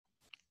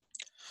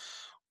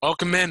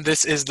Welcome in.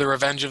 This is the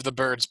Revenge of the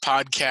Birds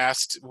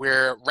podcast.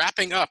 We're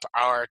wrapping up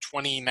our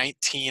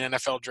 2019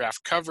 NFL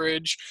draft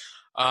coverage.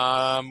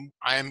 I'm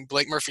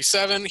Blake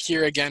Murphy7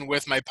 here again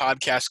with my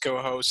podcast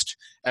co-host,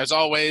 as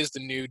always,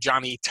 the new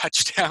Johnny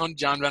Touchdown,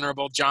 John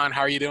Venerable. John,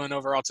 how are you doing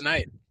overall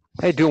tonight?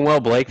 Hey, doing well,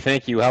 Blake.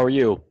 Thank you. How are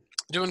you?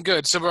 Doing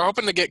good. So we're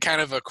hoping to get kind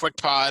of a quick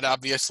pod,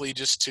 obviously,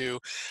 just to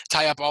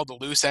tie up all the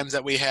loose ends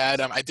that we had.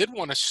 I did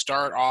want to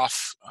start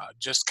off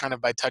just kind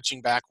of by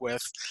touching back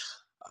with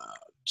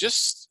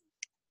just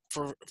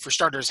for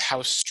starters,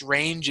 how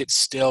strange it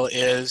still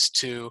is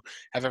to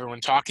have everyone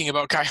talking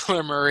about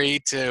Kyler Murray,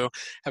 to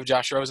have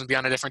Josh Rosen be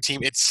on a different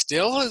team. It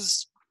still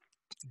is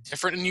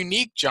different and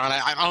unique, John.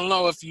 I don't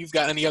know if you've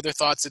got any other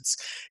thoughts.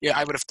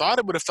 I would have thought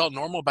it would have felt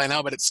normal by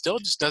now, but it still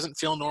just doesn't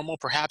feel normal.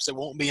 Perhaps it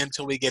won't be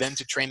until we get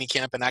into training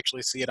camp and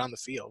actually see it on the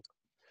field.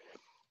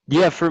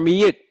 Yeah, for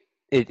me,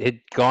 it had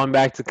gone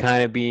back to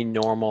kind of being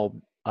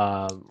normal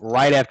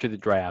right after the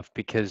draft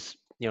because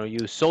you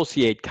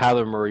associate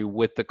Kyler Murray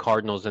with the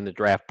Cardinals in the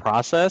draft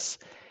process.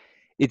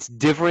 It's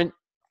different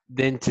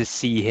than to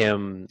see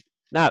him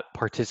not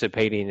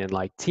participating in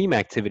like team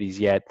activities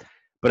yet,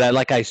 but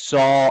I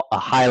saw a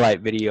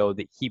highlight video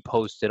that he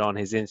posted on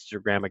his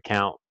Instagram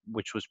account,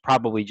 which was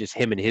probably just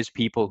him and his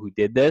people who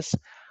did this.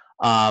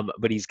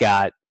 But he's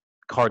got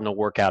Cardinal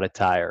workout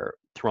attire,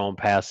 throwing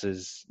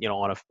passes,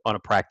 on a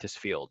practice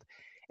field,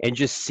 and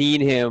just seeing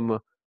him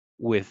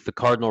with the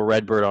Cardinal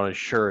Redbird on his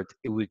shirt,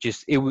 it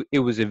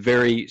was a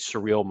very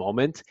surreal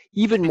moment,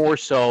 even more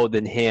so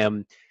than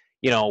him,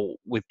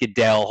 with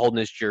Goodell holding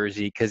his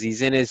jersey because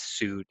he's in his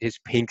suit, his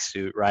pink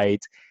suit,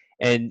 right?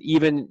 And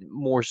even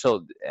more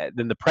so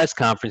than the press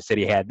conference that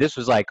he had. This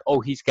was like, oh,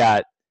 he's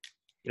got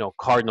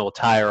Cardinal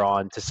attire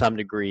on to some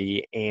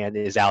degree and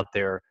is out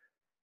there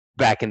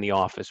back in the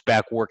office,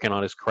 back working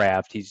on his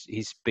craft.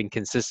 He's been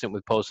consistent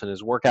with posting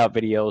his workout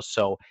videos.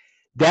 So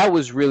that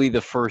was really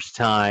the first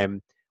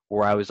time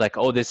where I was like,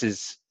 oh, this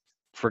is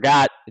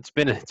forgot. It's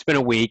been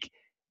a week.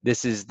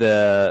 This is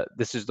the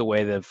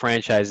way the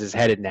franchise is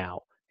headed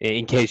now.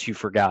 In case you've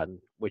forgotten,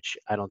 which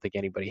I don't think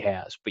anybody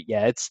has. But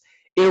yeah,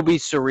 it'll be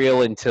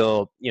surreal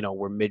until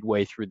we're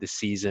midway through the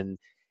season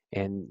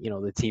and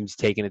the team's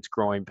taking its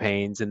growing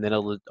pains, and then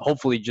it'll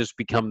hopefully just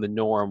become the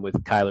norm with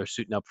Kyler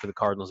suiting up for the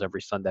Cardinals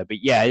every Sunday. But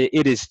yeah,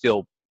 it is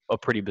still a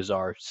pretty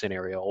bizarre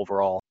scenario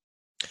overall.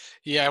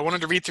 Yeah, I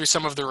wanted to read through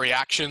some of the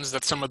reactions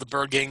that some of the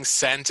Bird Gang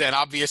sent, and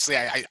obviously,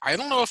 I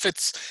don't know if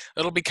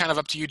it'll be kind of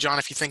up to you, John,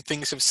 if you think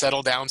things have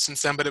settled down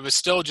since then, but it was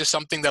still just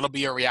something that'll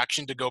be a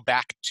reaction to go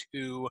back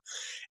to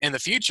in the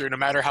future, no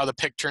matter how the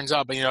pick turns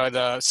out.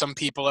 But some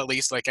people, at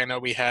least, like I know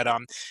we had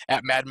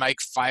at Mad Mike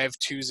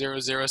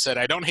 5200 said,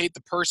 "I don't hate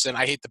the person,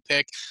 I hate the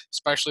pick,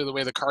 especially the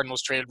way the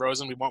Cardinals traded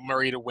Rosen. We want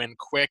Murray to win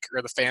quick,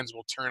 or the fans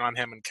will turn on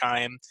him in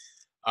kind."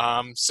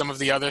 Some of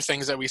the other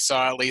things that we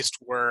saw, at least,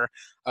 were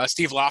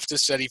Steve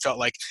Loftus said he felt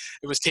like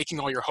it was taking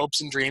all your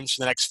hopes and dreams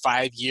for the next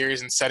 5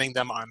 years and setting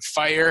them on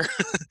fire.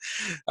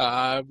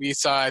 We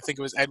saw, I think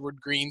it was Edward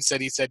Green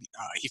said he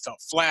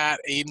felt flat.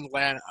 Aiden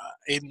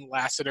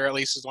Lassiter, at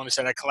least, is the one who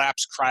said, "I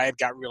collapsed, cried,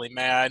 got really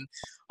mad."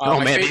 Oh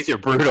man, these are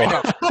brutal. I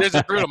know, this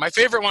is brutal. My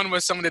favorite one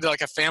was someone did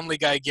like a Family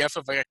Guy gif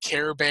of like a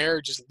Care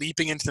Bear just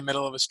leaping into the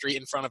middle of a street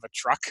in front of a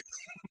truck.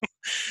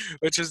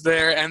 Which is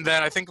there. And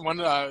then I think one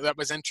that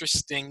was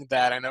interesting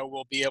that I know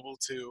we'll be able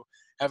to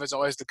have as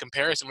always the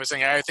comparison was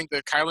saying, I think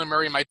that Kyler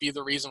Murray might be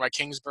the reason why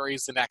Kingsbury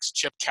is the next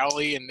Chip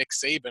Kelly and Nick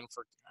Saban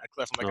for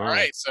Cliff. I'm like, all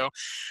right, so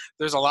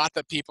there's a lot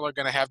that people are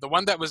going to have. The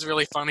one that was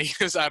really funny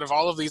is out of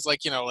all of these, like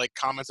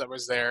comments that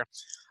was there,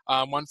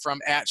 one from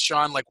at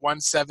Sean, like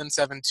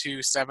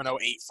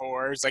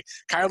 17727084. It's like,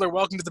 "Kyler,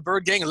 welcome to the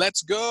Bird Gang.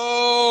 Let's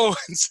go."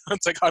 And so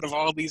it's like out of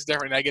all these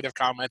different negative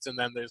comments, and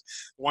then there's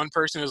one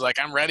person who's like,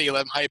 "I'm ready.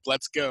 Let hype.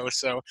 Let's go."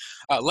 So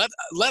let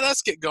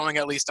us get going,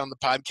 at least on the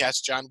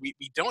podcast, John. We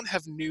don't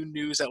have new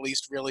news, at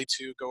least, really,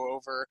 to go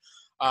over.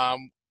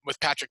 With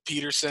Patrick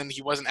Peterson,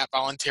 he wasn't at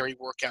voluntary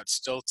workouts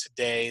still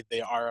today. They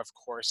are, of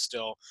course,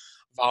 still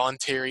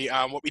voluntary.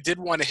 What we did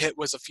want to hit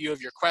was a few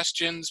of your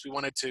questions. We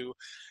wanted to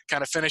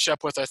kind of finish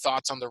up with our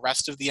thoughts on the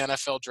rest of the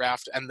NFL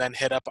draft and then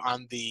hit up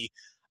on the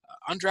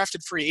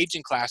undrafted free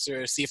agent class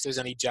to see if there's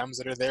any gems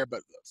that are there.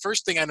 But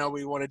first thing, I know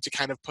we wanted to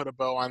kind of put a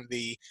bow on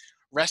the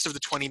rest of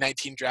the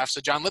 2019 draft. So,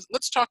 John,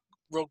 let's talk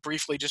real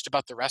briefly just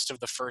about the rest of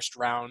the first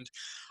round.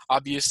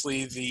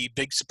 Obviously, the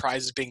big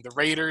surprises being the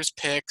Raiders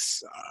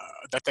picks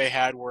that they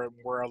had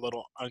were a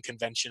little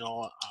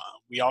unconventional.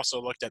 We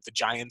also looked at the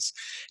Giants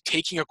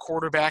taking a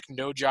quarterback,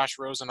 no Josh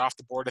Rosen off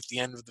the board at the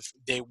end of the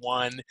day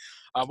one.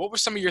 What were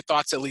some of your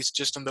thoughts, at least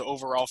just on the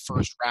overall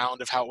first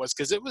round of how it was?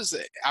 Because it was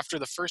after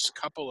the first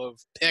couple of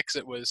picks,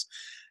 it was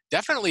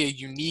definitely a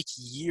unique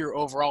year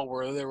overall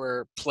where there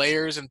were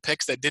players and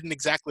picks that didn't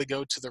exactly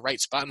go to the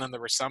right spot. And then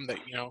there were some that,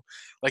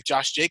 like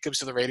Josh Jacobs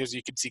to the Raiders,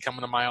 you could see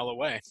coming a mile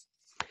away.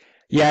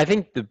 Yeah, I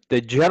think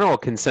the general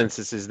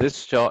consensus is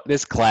this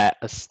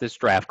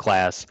draft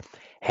class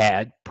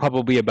had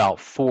probably about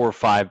 4 or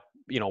 5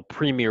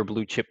 premier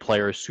blue chip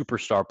players,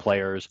 superstar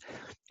players,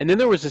 and then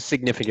there was a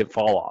significant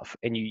fall off.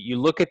 And you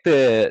look at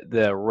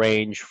the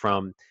range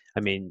from, I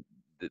mean,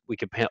 we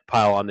could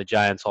pile on the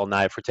Giants all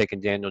night for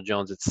taking Daniel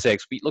Jones at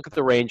 6. But look at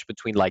the range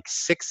between like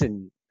 6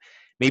 and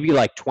maybe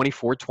like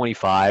 24,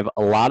 25.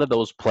 A lot of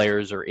those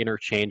players are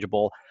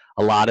interchangeable.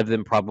 A lot of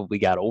them probably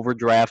got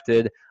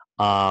overdrafted.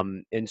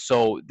 And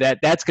so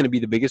that's going to be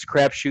the biggest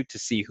crapshoot to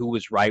see who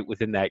was right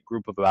within that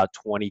group of about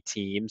 20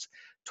 teams,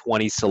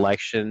 20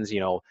 selections.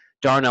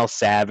 Darnell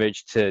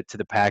Savage to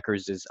the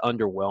Packers is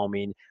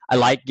underwhelming. I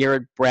like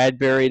Garrett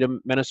Bradbury to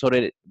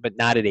Minnesota, but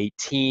not at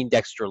 18.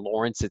 Dexter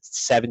Lawrence at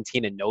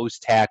 17, a nose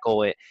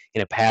tackle in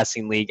a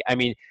passing league. I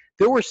mean,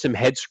 there were some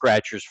head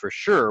scratchers for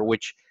sure,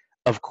 which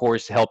of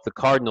course helped the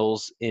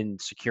Cardinals in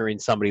securing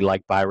somebody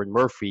like Byron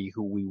Murphy,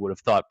 who we would have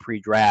thought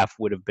pre-draft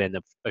would have been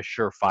a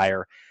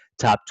surefire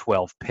top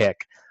 12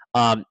 pick.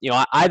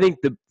 I think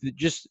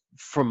just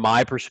from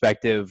my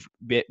perspective,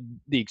 the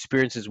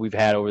experiences we've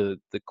had over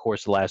the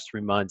course of the last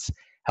 3 months,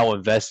 how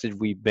invested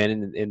we've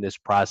been in this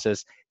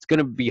process, it's going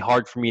to be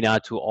hard for me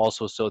not to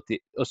also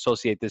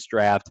associate this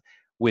draft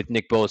with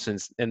Nick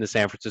Bosa and the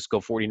San Francisco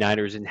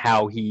 49ers and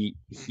how he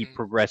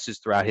progresses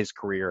throughout his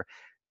career.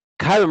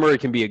 Kyler Murray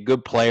can be a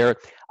good player,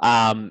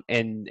 and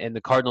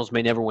the Cardinals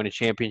may never win a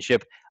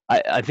championship.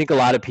 I think a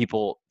lot of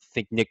people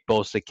think Nick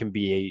Bosa can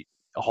be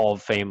a Hall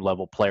of Fame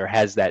level player,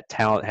 has that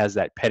talent, has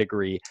that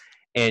pedigree,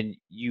 and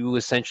you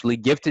essentially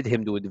gifted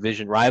him to a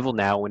division rival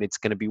now, and it's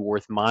going to be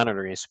worth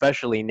monitoring,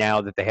 especially now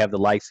that they have the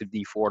likes of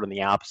Dee Ford on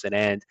the opposite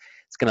end.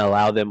 It's going to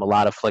allow them a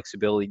lot of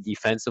flexibility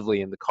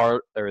defensively in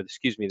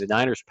the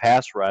Niners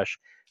pass rush,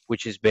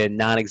 which has been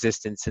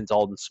non-existent since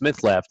Aldon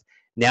Smith left.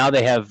 Now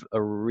they have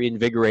a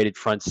reinvigorated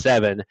front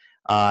seven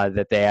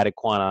that they added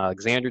Quan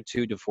Alexander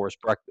to. DeForest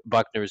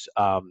Buckner's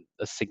a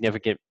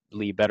significantly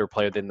better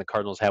player than the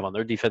Cardinals have on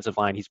their defensive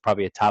line. He's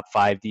probably a top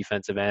 5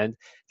 defensive end,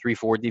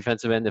 3-4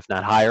 defensive end, if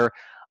not higher.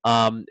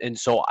 And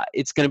so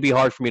it's going to be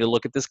hard for me to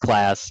look at this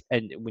class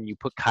and when you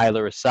put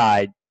Kyler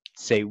aside,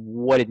 say,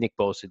 what did Nick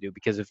Bosa do?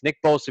 Because if Nick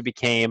Bosa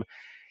became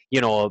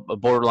a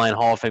borderline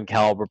Hall of Fame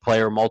caliber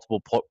player,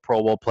 multiple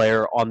Pro Bowl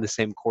player on the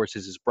same course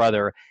as his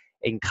brother,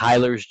 and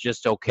Kyler's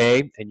just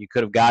okay, and you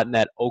could have gotten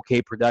that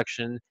okay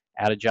production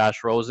out of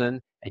Josh Rosen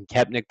and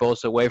kept Nick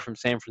Bosa away from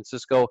San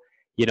Francisco,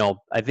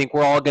 I think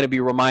we're all going to be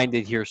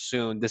reminded here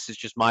soon, this is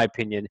just my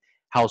opinion,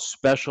 how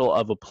special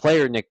of a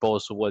player Nick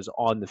Bosa was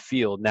on the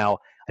field. Now,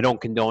 I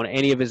don't condone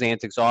any of his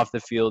antics off the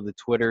field. The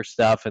Twitter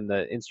stuff and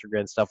the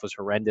Instagram stuff was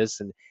horrendous,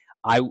 and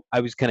I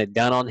was kind of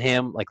done on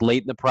him, like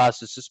late in the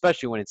process,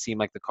 especially when it seemed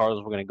like the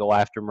Cardinals were going to go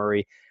after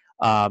Murray.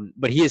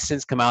 But he has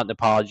since come out and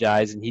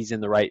apologized, and he's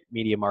in the right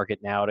media market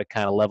now to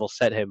kind of level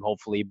set him,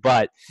 hopefully.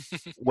 But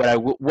what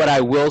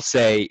I will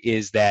say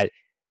is that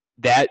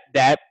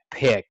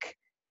pick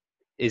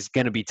is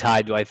going to be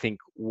tied to, I think,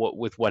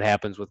 what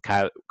happens with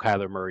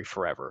Kyler Murray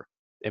forever,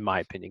 in my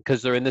opinion,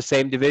 because they're in the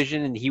same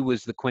division, and he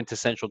was the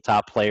quintessential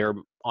top player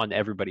on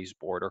everybody's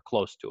board or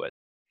close to it.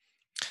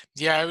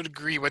 Yeah, I would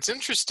agree. What's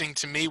interesting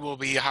to me will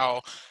be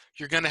how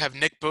you're going to have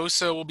Nick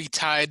Bosa will be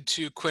tied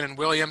to Quinnen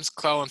Williams.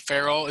 Clelin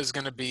Ferrell is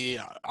going to be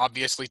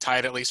obviously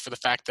tied, at least for the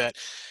fact that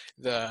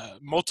the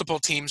multiple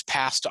teams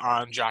passed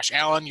on Josh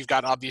Allen. You've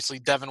got obviously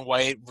Devin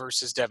White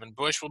versus Devin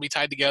Bush will be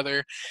tied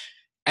together.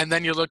 And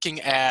then you're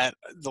looking at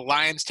the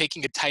Lions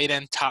taking a tight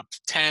end top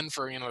 10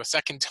 for, the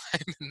second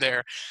time in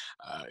their,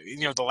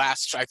 the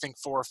last, I think,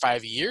 4 or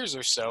 5 years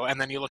or so.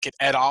 And then you look at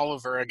Ed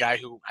Oliver, a guy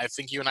who I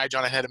think you and I,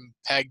 John, had him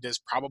pegged as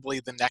probably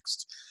the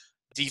next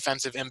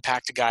defensive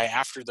impact guy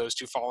after those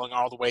two, falling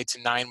all the way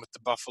to 9 with the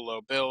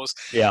Buffalo Bills.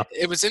 Yeah.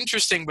 It was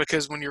interesting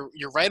because when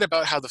you're right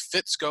about how the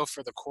fits go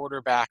for the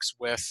quarterbacks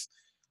with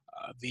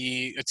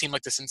a team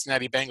like the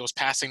Cincinnati Bengals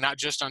passing not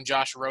just on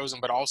Josh Rosen,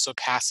 but also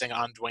passing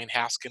on Dwayne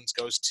Haskins,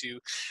 goes to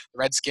the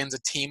Redskins, a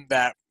team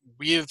that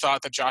we had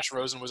thought that Josh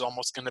Rosen was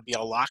almost going to be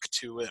a lock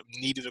to. It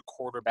needed a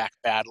quarterback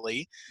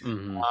badly.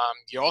 Mm-hmm.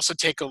 You also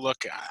take a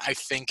look, I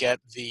think, at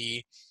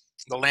the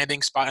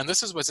landing spot. And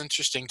this is what's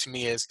interesting to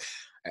me is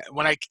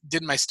when I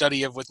did my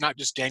study of with not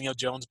just Daniel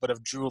Jones, but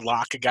of Drew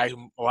Lock, a guy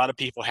who a lot of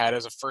people had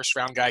as a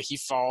first-round guy. He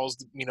falls.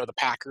 The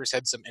Packers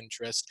had some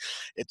interest.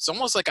 It's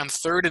almost like on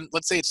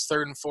let's say it's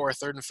 3rd and 4,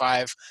 3rd and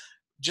 5.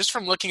 Just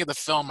from looking at the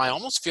film, I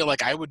almost feel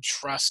like I would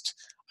trust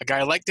a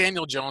guy like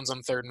Daniel Jones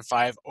on 3rd and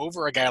 5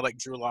 over a guy like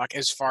Drew Lock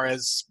as far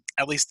as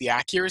at least the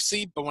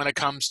accuracy. But when it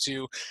comes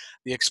to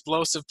the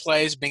explosive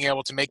plays, being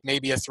able to make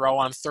maybe a throw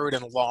on 3rd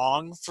and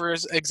long, for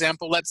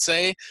example, let's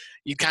say,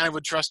 you kind of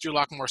would trust Drew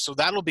Lock more. So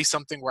that'll be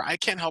something where I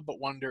can't help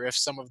but wonder if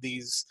some of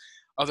these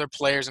other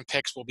players and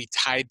picks will be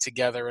tied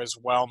together as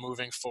well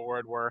moving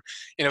forward, where,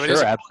 it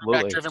is a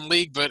quarterback-driven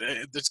league, but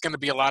there's going to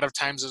be a lot of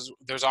times,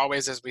 there's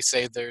always, as we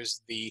say,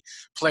 there's the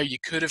player you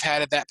could have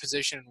had at that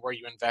position and where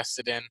you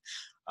invested in.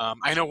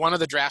 I know one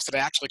of the drafts that I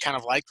actually kind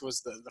of liked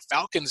was the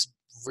Falcons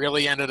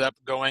really ended up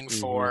going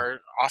for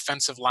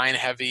offensive line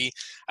heavy.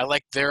 I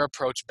like their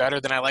approach better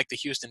than I like the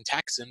Houston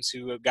Texans,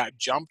 who got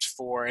jumped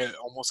for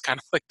almost kind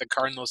of like the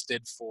Cardinals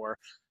did for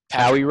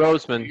Howie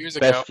Roseman, years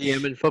best ago.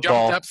 GM in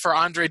football. Jumped up for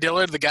Andre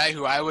Dillard, the guy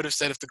who I would have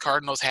said if the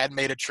Cardinals had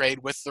made a trade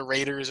with the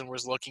Raiders and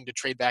was looking to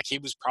trade back, he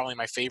was probably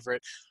my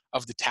favorite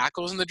of the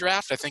tackles in the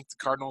draft. I think the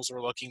Cardinals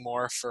were looking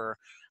more for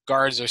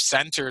guards or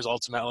centers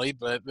ultimately,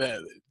 but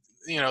the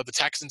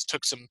Texans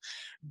took some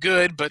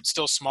good but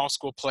still small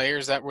school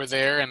players that were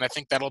there, and I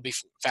think that'll be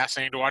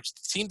fascinating to watch.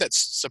 The team that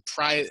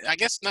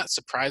not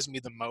surprised me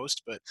the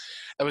most, but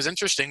that was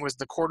interesting was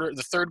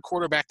the third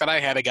quarterback that I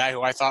had, a guy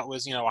who I thought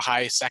was a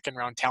high second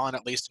round talent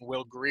at least, in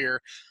Will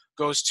Greer,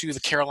 goes to the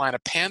Carolina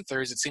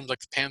Panthers. It seems like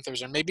the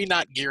Panthers are maybe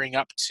not gearing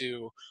up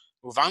to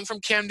move on from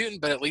Cam Newton,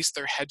 but at least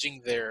they're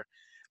hedging their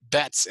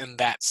bets in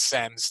that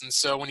sense. And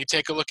so when you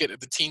take a look at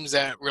the teams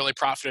that really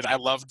profited, I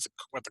loved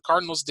what the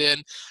Cardinals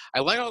did.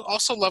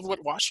 Also love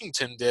what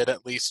Washington did,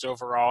 at least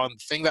overall. And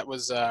the thing that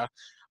was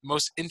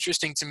most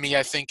interesting to me,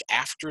 I think,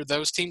 after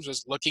those teams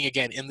was looking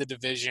again in the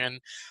division.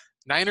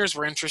 Niners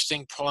were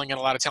interesting, pulling in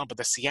a lot of talent, but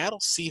the Seattle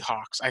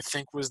Seahawks, I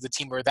think, was the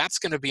team where that's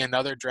going to be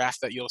another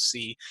draft that you'll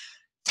see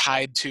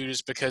tied to,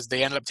 just because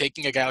they ended up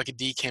taking a guy like a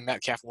DK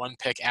Metcalf, one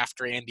pick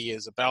after Andy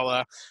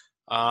Isabella.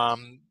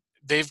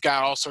 They've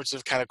got all sorts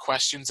of kind of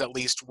questions, at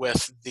least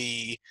with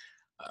the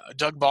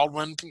Doug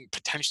Baldwin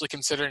potentially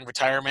considering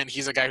retirement.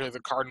 He's a guy who the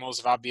Cardinals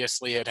have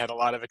obviously had a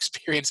lot of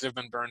experience that have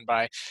been burned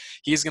by.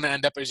 He's going to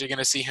end up, as you're going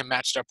to see him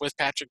matched up with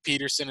Patrick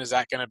Peterson. Is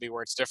that going to be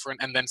where it's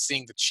different? And then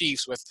seeing the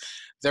Chiefs with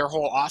their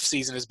whole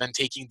offseason has been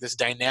taking this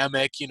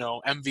dynamic,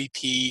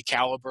 MVP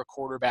caliber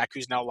quarterback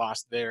who's now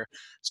lost their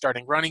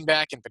starting running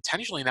back and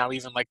potentially now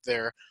even like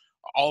their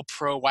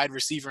all-pro wide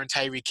receiver in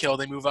Tyreek Hill.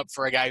 They move up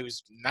for a guy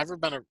who's never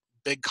been a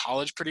big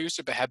college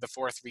producer but had the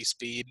 4.3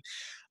 speed.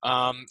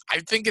 I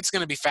think it's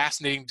going to be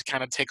fascinating to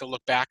kind of take a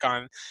look back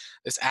on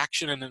this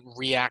action and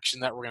reaction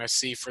that we're going to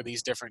see for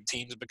these different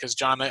teams, because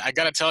John, I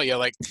got to tell you,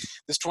 like,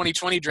 this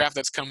 2020 draft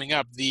that's coming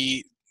up,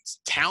 the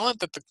talent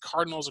that the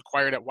Cardinals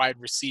acquired at wide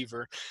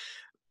receiver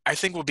I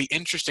think will be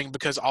interesting,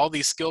 because all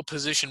these skill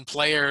position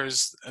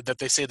players that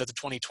they say that the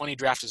 2020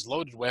 draft is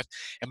loaded with,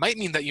 it might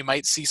mean that you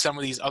might see some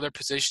of these other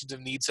positions of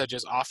need, such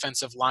as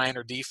offensive line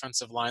or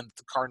defensive line, that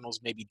the Cardinals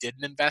maybe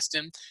didn't invest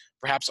in.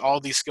 Perhaps all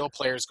these skill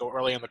players go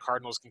early and the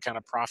Cardinals can kind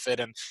of profit,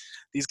 and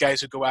these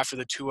guys who go after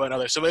the Tua and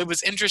others. So it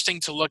was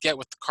interesting to look at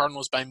with the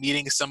Cardinals by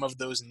meeting some of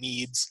those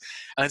needs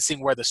and then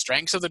seeing where the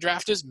strengths of the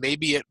draft is.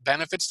 Maybe it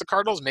benefits the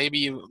Cardinals. Maybe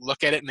you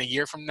look at it in a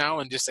year from now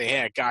and just say,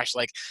 hey, gosh,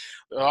 like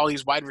all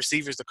these wide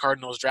receivers the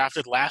Cardinals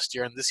drafted last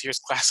year and this year's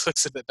class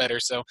looks a bit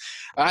better. So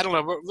I don't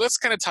know. Let's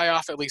kind of tie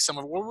off at least some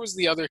of what was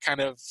the other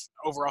kind of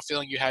overall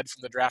feeling you had from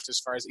the draft as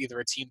far as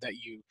either a team that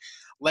you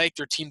liked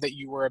or team that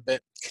you were a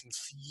bit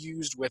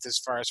confused with as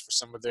far as for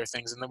some of their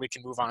things, and then we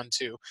can move on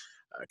to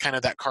kind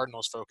of that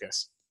Cardinals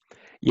focus.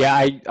 Yeah,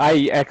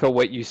 I echo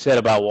what you said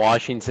about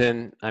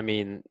Washington. I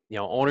mean,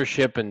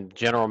 ownership and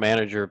general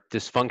manager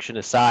dysfunction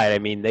aside, I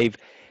mean, they've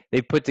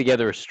put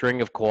together a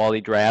string of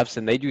quality drafts,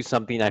 and they do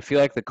something I feel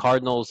like the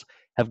Cardinals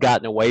have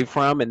gotten away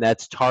from, and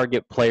that's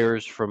target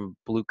players from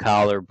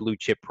blue-collar,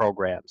 blue-chip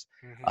programs.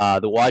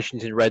 Mm-hmm. The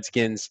Washington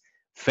Redskins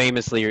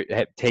famously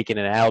have taken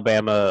an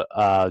Alabama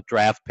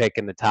draft pick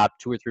in the top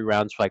 2 or 3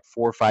 rounds for like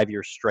 4 or 5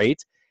 years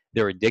straight.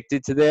 They're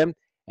addicted to them.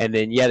 And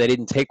then, they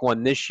didn't take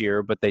one this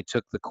year, but they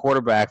took the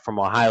quarterback from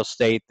Ohio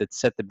State that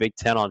set the Big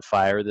Ten on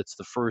fire. That's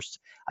the first,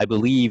 I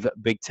believe,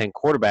 Big Ten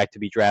quarterback to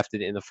be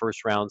drafted in the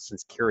first round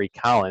since Kerry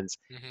Collins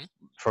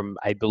from,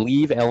 I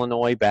believe,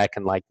 Illinois back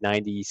in like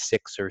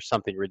 96 or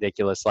something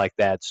ridiculous like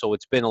that. So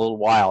it's been a little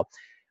while.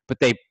 But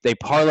they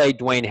parlay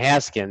Dwayne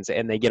Haskins,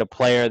 and they get a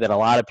player that a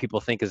lot of people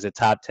think is a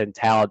top 10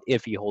 talent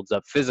if he holds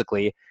up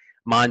physically,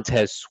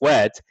 Montez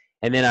Sweat.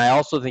 And then I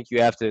also think you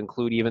have to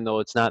include, even though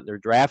it's not in their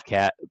draft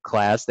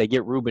class, they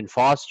get Reuben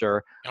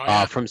Foster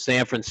from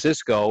San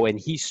Francisco, and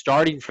he's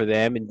starting for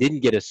them and didn't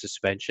get a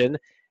suspension.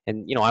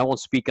 And, I won't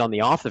speak on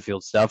the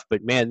off-the-field stuff,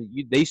 but, man,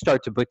 they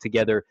start to put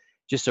together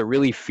just a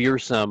really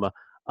fearsome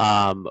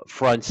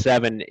front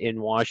seven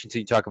in Washington.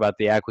 You talk about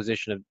the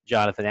acquisition of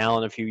Jonathan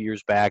Allen a few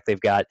years back. They've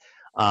got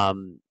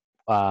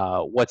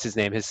what's his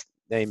name? His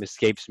name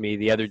escapes me.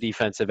 The other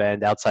defensive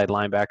end, outside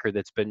linebacker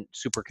that's been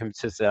super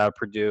consistent out of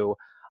Purdue.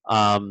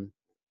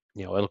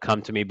 It'll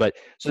come to me. But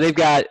so they've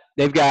got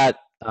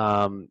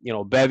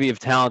a bevy of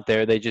talent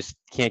there. They just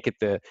can't get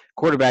the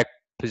quarterback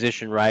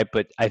position right.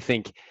 But I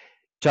think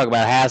talk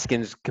about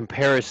Haskins'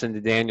 comparison to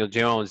Daniel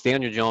Jones.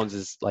 Daniel Jones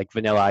is like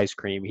vanilla ice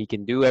cream. He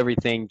can do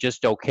everything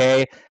just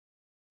okay,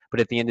 but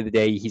at the end of the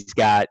day, he's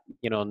got,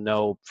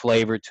 no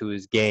flavor to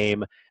his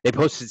game. They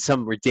posted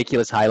some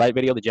ridiculous highlight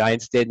video, the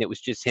Giants did, and it was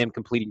just him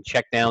completing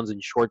checkdowns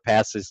and short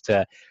passes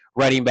to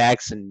running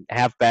backs and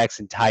halfbacks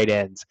and tight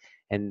ends.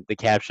 And the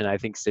caption, I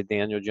think, said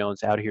Daniel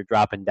Jones out here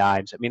dropping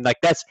dimes. I mean, like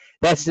that's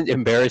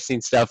embarrassing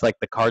stuff like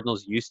the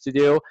Cardinals used to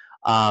do.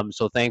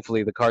 So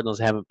thankfully, the Cardinals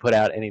haven't put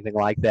out anything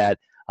like that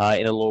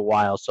in a little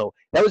while. So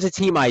that was a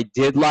team I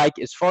did like.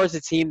 As far as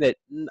a team that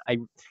I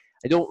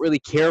don't really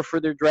care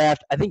for their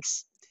draft, I think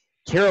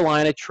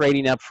Carolina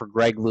trading up for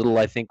Greg Little,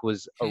 I think,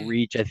 was a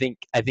reach. I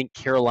think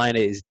Carolina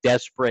is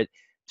desperate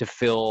to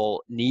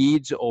fill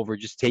needs over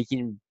just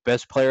taking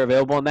best player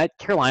available. And that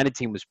Carolina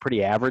team was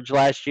pretty average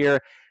last year.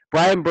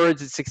 Brian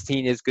Burns at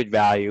 16 is good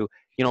value,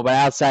 but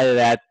outside of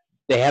that,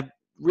 they have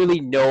really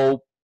no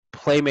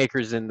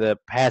playmakers in the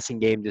passing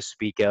game to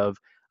speak of.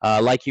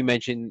 Like you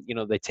mentioned,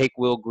 they take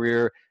Will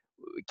Greer.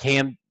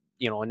 Cam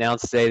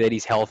announced today that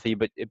he's healthy,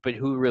 but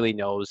who really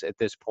knows at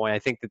this point? I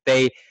think that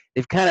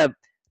they've kind of,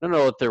 I don't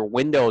know if their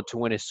window to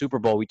win a Super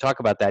Bowl. We talk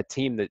about that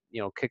team that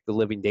kicked the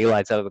living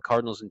daylights out of the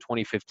Cardinals in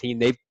 2015.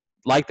 They've,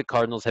 like the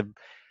Cardinals, have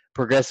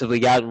progressively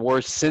gotten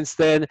worse since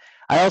then.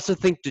 I also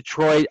think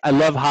Detroit. I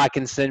love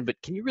Hawkinson, but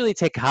can you really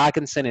take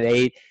Hawkinson at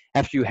 8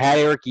 after you had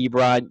Eric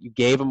Ebron? You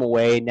gave him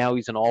away. Now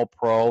he's an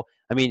All-Pro.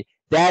 I mean,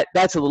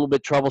 that's a little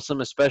bit troublesome,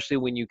 especially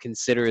when you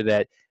consider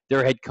that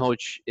their head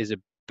coach is a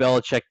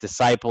Belichick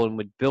disciple, and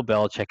would Bill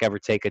Belichick ever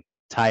take a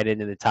tight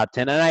end in the top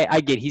 10? And I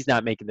get he's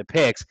not making the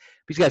picks,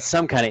 but he's got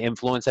some kind of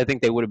influence. I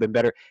think they would have been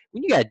better.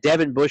 When you got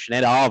Devin Bush and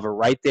Ed Oliver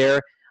right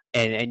there,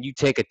 and you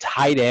take a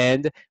tight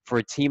end for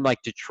a team like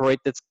Detroit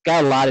that's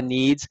got a lot of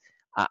needs,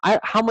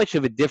 how much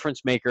of a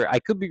difference maker, I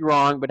could be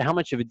wrong, but how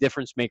much of a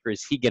difference maker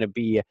is he going to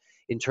be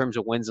in terms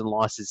of wins and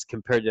losses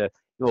compared to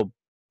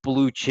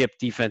blue chip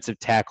defensive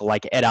tackle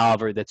like Ed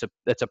Oliver that's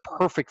a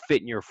perfect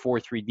fit in your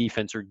 4-3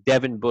 defense, or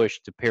Devin Bush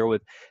to pair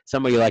with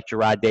somebody like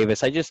Jarrad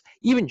Davis?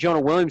 Even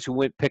Jonah Williams, who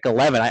went pick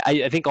 11,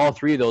 I think all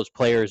three of those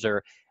players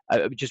are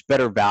just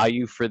better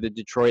value for the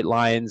Detroit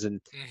Lions.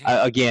 And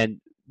again,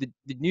 the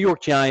New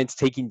York Giants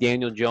taking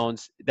Daniel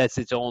Jones, that's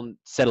its own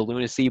set of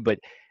lunacy. But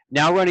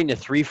now running a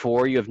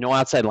 3-4, you have no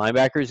outside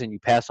linebackers, and you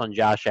pass on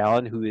Josh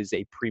Allen, who is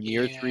a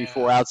premier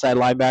 3-4 outside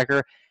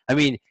linebacker. I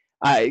mean,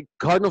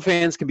 Cardinal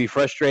fans can be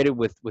frustrated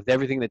with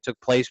everything that took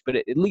place, but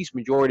at least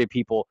majority of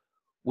people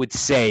would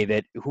say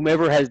that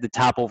whomever has the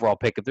top overall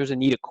pick, if there's a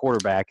need at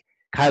quarterback,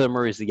 Kyler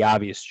Murray is the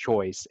obvious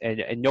choice.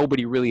 And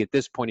nobody really at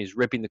this point is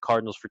ripping the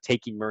Cardinals for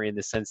taking Murray in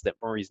the sense that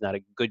Murray's not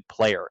a good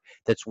player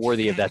that's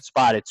worthy of that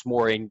spot. It's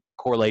more in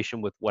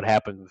correlation with what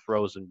happened with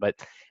Rosen. But,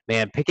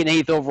 man, picking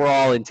 8th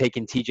overall and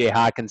taking T.J.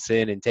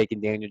 Hawkinson and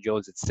taking Daniel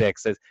Jones at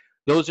 6,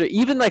 those are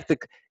even like the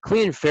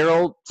Clelin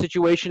Ferrell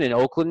situation in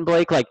Oakland,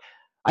 Blake. Like,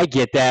 I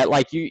get that.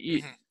 Like,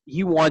 he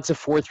wants a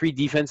 4-3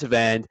 defensive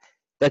end.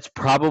 That's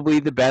probably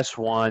the best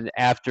one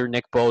after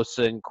Nick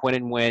Bosa and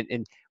Quinnen went.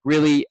 And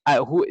really,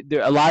 a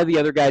lot of the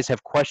other guys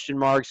have question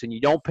marks, and you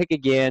don't pick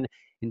again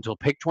until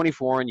pick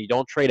 24, and you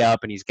don't trade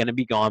up, and he's going to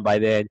be gone by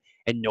then,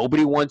 and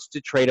nobody wants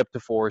to trade up to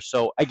 4.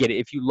 So I get it.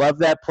 If you love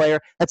that player,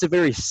 that's a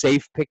very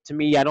safe pick to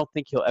me. I don't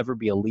think he'll ever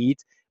be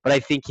elite, but I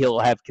think he'll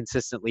have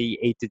consistently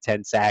 8 to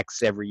 10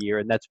 sacks every year,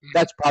 and that's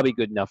probably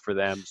good enough for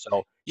them.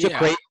 So it's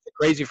a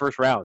crazy first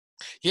round.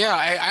 Yeah,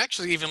 I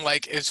actually even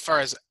like, as far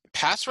as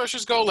pass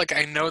rushers go, like,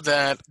 I know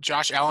that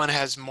Josh Allen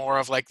has more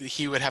of, like,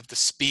 he would have the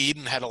speed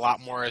and had a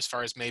lot more as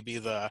far as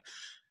maybe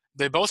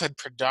they both had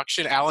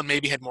production. Allen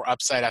maybe had more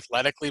upside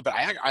athletically, but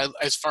I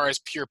as far as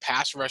pure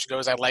pass rush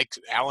goes, I like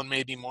Allen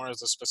maybe more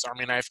as a Swiss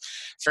Army knife.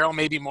 Farrell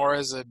maybe more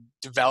as a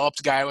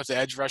developed guy with the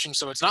edge rushing.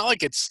 So it's not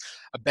like it's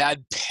a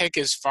bad pick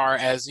as far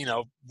as,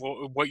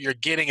 what you're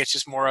getting. It's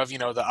just more of,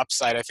 the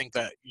upside. I think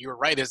that you're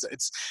right.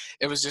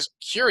 It was just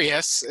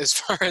curious as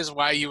far as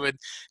why you would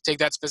take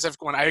that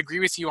specific one. I agree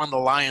with you on the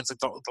Lions. Like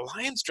the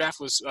Lions draft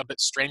was a bit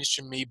strange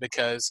to me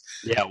because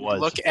it was.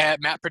 Look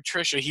at Matt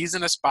Patricia. He's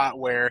in a spot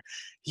where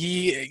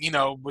he,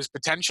 was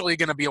potentially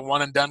going to be a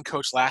one-and-done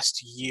coach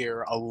last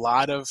year. A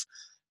lot of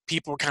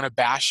people were kind of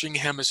bashing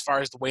him as far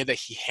as the way that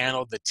he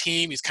handled the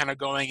team. He's kind of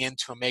going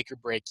into a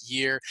make-or-break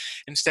year.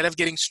 Instead of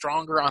getting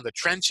stronger on the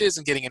trenches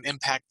and getting an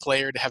impact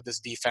player to have this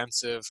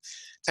defensive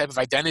type of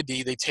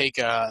identity, they take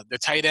the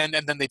tight end,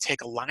 and then they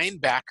take a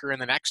linebacker in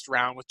the next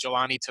round with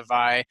Jelani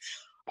Tavai.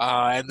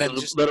 And then a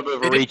little bit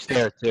of a reach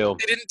there too.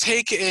 They didn't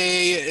take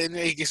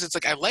I guess it's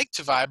like, I like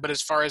Tavai, but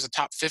as far as a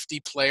top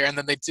 50 player, and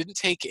then they didn't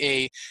take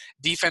a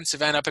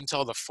defensive end up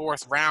until the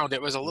 4th round.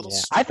 It was a little.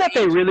 I thought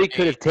they really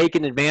could have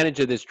taken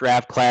advantage of this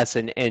draft class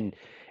and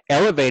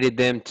elevated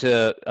them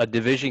to a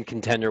division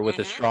contender with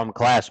a strong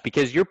class,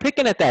 because you're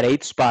picking at that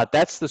 8th spot.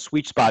 That's the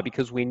sweet spot,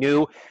 because we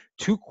knew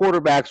 2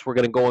 quarterbacks were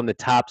going to go in the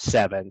top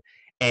 7.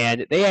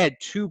 And they had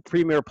 2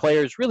 premier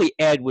players. Really,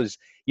 Ed was,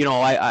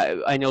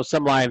 I know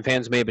some Lion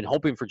fans may have been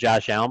hoping for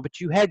Josh Allen,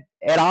 but you had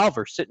Ed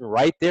Oliver sitting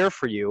right there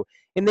for you.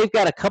 And they've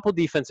got a couple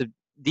decent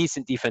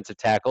defensive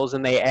tackles,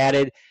 and they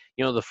added,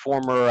 the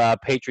former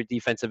Patriot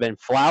defensive end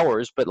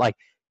Flowers, but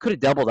could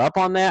have doubled up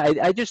on that.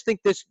 I just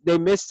think they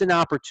missed an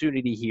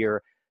opportunity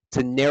here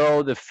to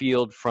narrow the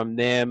field from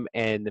them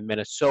and the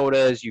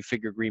Minnesotas. You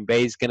figure Green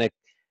Bay's going to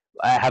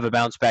have a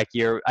bounce back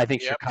year. I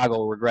think Chicago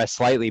will regress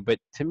slightly, but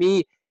to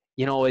me,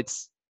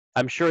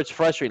 I'm sure it's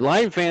frustrating.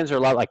 Lion fans are a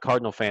lot like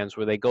Cardinal fans,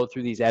 where they go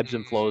through these ebbs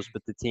and flows,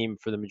 but the team,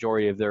 for the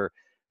majority of their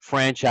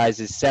franchise,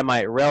 is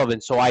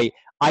semi-irrelevant. So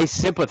I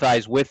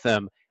sympathize with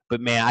them, but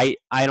man,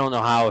 I don't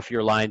know how, if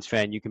you're a Lions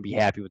fan, you can be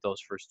happy with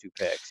those first 2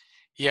 picks.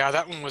 Yeah,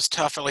 that one was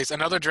tough, at least.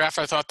 Another draft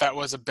I thought that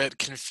was a bit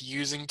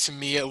confusing to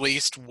me, at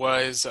least,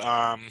 was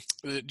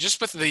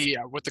just with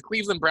the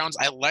Cleveland Browns.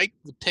 I liked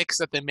the picks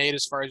that they made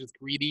as far as with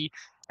Greedy,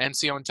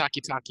 NCO, and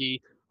Takitaki.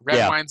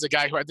 Redwine's a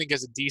guy who I think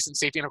is a decent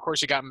safety. And, of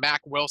course, you got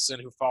Mac Wilson,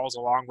 who falls a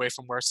long way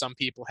from where some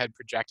people had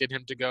projected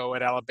him to go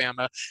at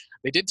Alabama.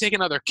 They did take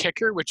another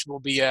kicker, which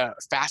will be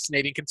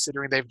fascinating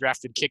considering they've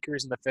drafted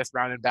kickers in the 5th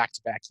round in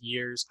back-to-back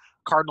years.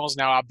 Cardinals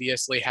now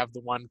obviously have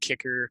the one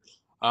kicker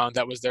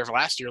that was there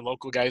last year,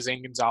 local guy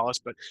Zane Gonzalez.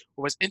 But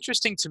what was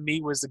interesting to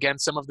me was, again,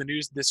 some of the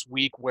news this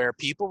week where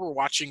people were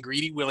watching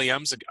Greedy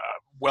Williams, a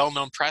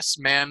well-known press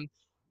man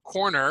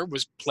corner,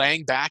 was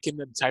playing back in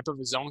the type of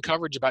his own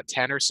coverage about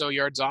 10 or so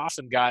yards off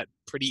and got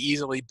pretty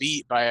easily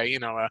beat by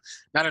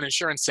not an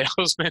insurance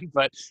salesman,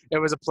 but it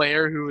was a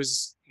player who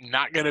was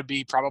not going to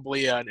be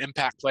probably an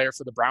impact player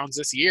for the Browns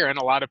this year. And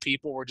a lot of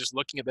people were just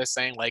looking at this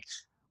saying, like,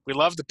 we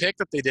love the pick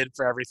that they did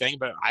for everything,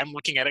 but I'm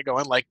looking at it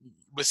going, like,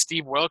 with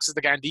Steve Wilks as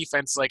the guy on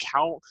defense, like,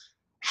 how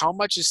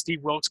much is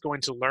Steve Wilks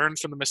going to learn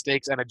from the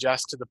mistakes and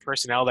adjust to the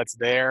personnel that's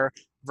there,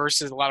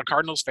 versus a lot of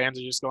Cardinals fans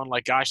are just going,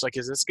 like, gosh, like,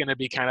 is this going to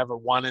be kind of a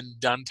one and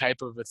done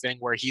type of a thing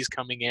where he's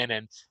coming in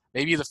and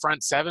maybe the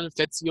front seven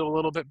fits you a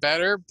little bit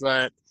better,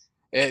 but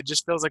it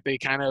just feels like they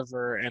kind of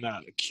are in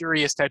a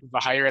curious type of a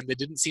hire, and they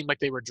didn't seem like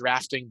they were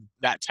drafting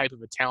that type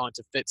of a talent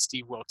to fit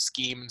Steve Wilks'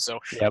 scheme. So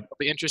Yep. it'll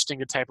be interesting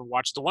to type of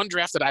watch. The one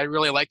draft that I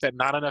really like that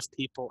not enough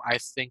people, I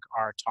think,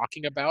 are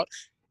talking about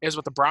is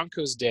what the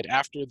Broncos did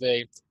after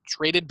they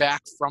traded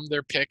back from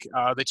their pick.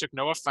 They took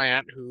Noah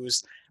Fant,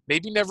 who's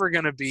maybe never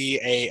going to be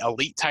a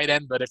elite tight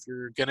end, but if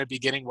you're going to be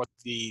getting what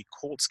the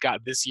Colts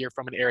got this year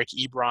from an Eric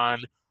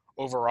Ebron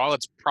overall,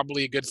 it's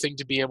probably a good thing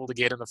to be able to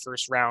get in the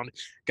first round.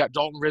 Got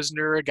Dalton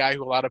Risner, a guy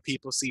who a lot of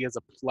people see as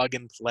a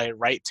plug-and-play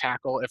right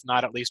tackle, if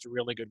not at least a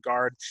really good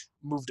guard.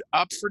 Moved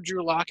up for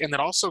Drew Lock, and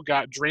then also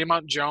got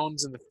Draymond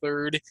Jones in the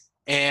third,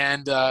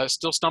 and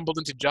still stumbled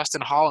into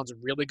Justin Hollins, a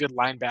really good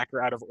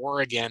linebacker out of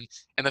Oregon,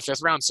 in the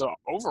fifth round. So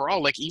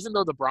overall, like, even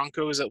though the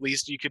Broncos, at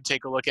least you could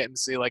take a look at and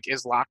see, like,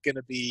 is Lock going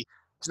to be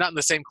 – he's not in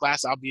the same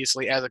class,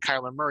 obviously, as a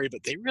Kyler Murray,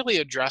 but they really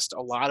addressed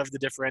a lot of the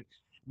different –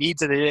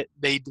 needs that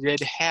they did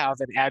have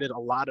and added a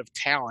lot of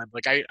talent.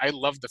 Like, I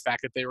love the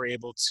fact that they were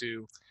able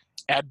to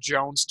add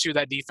Jones to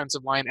that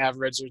defensive line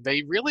average.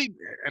 They really,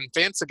 and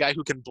Fant's a guy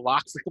who can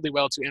block really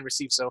well too and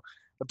receive. So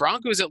the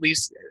Broncos, at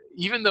least,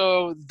 even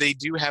though they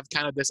do have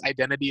kind of this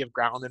identity of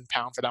ground and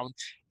pound for them,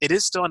 it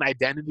is still an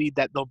identity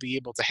that they'll be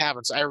able to have.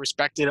 And so I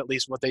respected at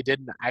least what they did,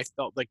 and I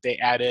felt like they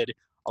added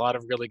a lot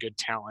of really good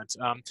talent.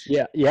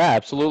 Yeah,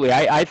 absolutely.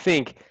 I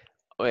think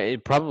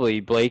probably,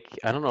 Blake,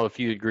 I don't know if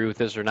you agree with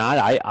this or not.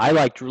 I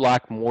like Drew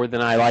Lock more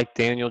than I like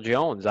Daniel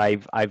Jones.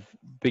 I've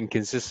been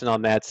consistent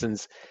on that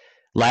since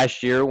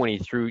last year when he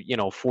threw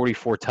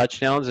 44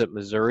 touchdowns at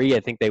Missouri. I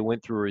think they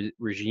went through a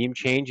regime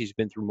change. He's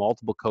been through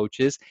multiple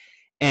coaches,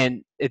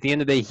 and at the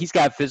end of the day, he's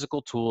got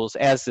physical tools,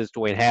 as does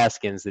Dwayne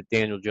Haskins, that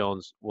Daniel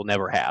Jones will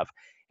never have.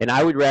 And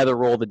I would rather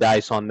roll the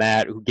dice on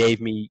that, who gave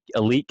me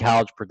elite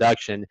college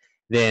production,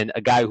 than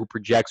a guy who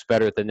projects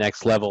better at the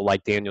next level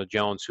like Daniel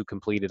Jones, who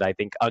completed, I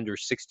think, under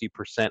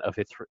 60% of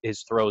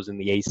his throws in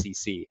the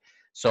ACC.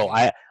 So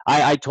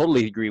I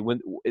totally agree. When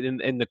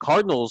in the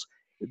Cardinals,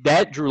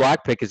 that Drew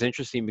Lock pick is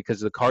interesting because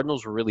the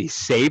Cardinals were really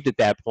saved at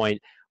that point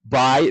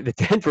by the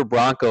Denver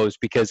Broncos,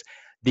 because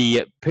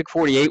the pick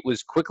 48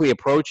 was quickly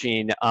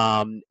approaching,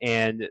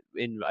 and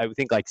in I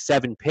think like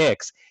 7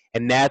 picks,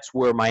 and that's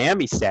where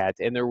Miami sat.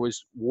 And there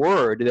was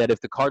word that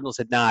if the Cardinals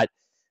had not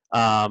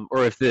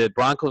or if the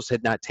Broncos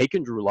had not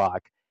taken Drew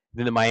Lock,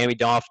 then the Miami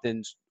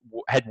Dolphins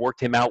had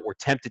worked him out, were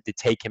tempted to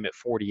take him at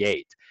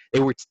 48.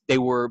 They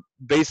were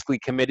basically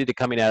committed to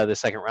coming out of the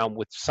second round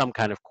with some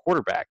kind of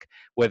quarterback,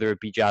 whether it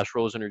be Josh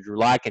Rosen or Drew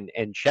Lock.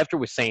 And Schefter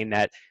was saying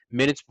that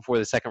minutes before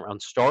the second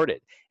round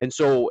started. And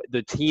so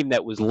the team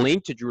that was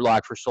linked to Drew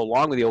Lock for so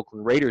long with the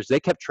Oakland Raiders,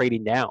 they kept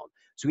trading down.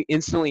 So we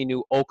instantly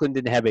knew Oakland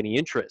didn't have any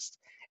interest.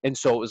 And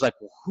so it was like,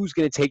 well, who's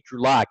going to take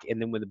Drew Lock? And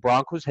then when the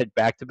Broncos had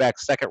back-to-back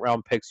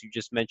second-round picks, you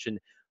just mentioned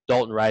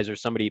Dalton Risner,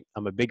 somebody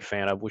I'm a big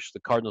fan of, wish the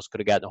Cardinals could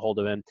have gotten a hold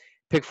of him.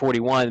 Pick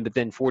 41, but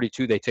then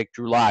 42, they take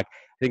Drew Lock.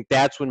 I think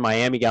that's when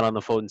Miami got on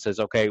the phone and says,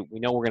 okay, we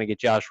know we're going to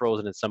get Josh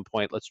Rosen at some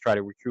point. Let's try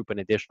to recoup an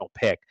additional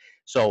pick.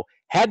 So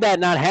had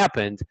that not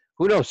happened,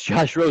 who knows?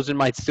 Josh Rosen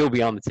might still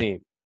be on the team.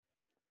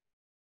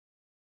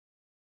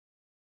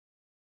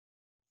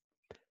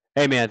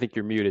 Hey, man, I think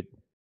you're muted.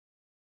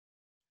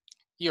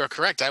 You are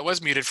correct. I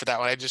was muted for that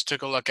one. I just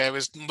took a look. I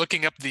was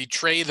looking up the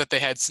trade that they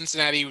had.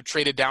 Cincinnati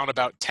traded down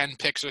about 10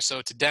 picks or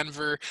so to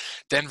Denver.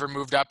 Denver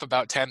moved up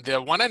about 10.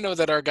 The one I know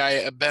that our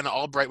guy, Ben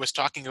Albright, was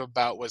talking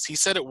about was he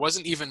said it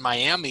wasn't even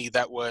Miami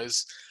that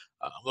was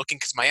looking,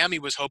 because Miami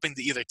was hoping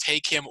to either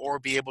take him or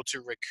be able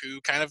to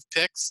recoup kind of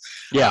picks.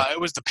 Yeah. It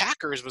was the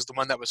Packers was the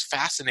one that was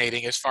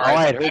fascinating as far as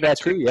I had heard that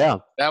too, yeah.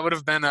 That would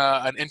have been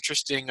an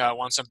interesting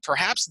one. So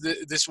perhaps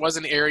this was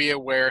an area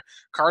where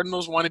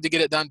Cardinals wanted to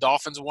get it done,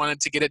 Dolphins wanted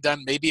to get it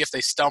done. Maybe if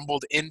they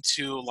stumbled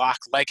into Lock,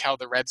 like how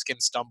the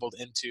Redskins stumbled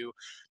into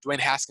Dwayne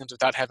Haskins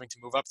without having to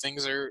move up,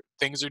 things are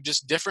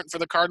just different for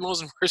the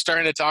Cardinals. And we're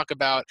starting to talk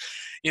about,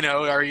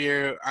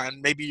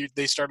 maybe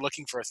they start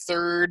looking for a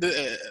third,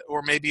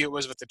 or maybe it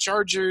was with the Chargers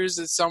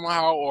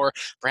somehow, or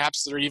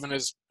perhaps there even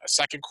is a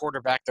second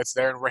quarterback that's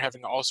there, and we're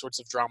having all sorts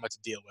of drama to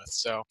deal with.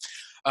 So,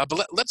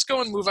 but let's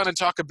go and move on and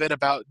talk a bit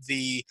about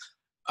the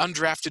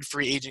undrafted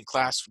free agent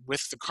class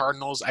with the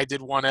Cardinals. I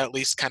did want to at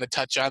least kind of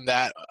touch on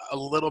that a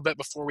little bit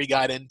before we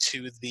got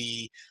into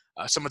the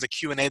some of the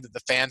Q&A that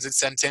the fans had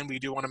sent in. We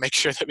do want to make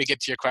sure that we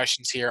get to your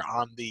questions here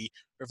on the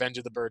Revenge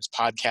of the Birds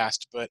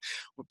podcast. But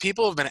what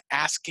people have been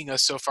asking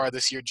us so far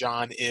this year,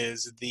 John,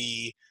 is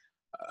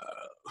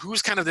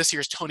who's kind of this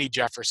year's Tony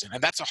Jefferson?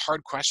 And that's a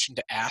hard question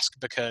to ask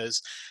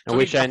because I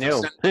Tony wish I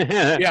knew.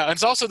 Jefferson, yeah, and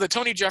it's also that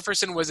Tony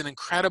Jefferson was an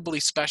incredibly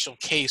special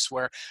case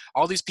where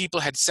all these people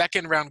had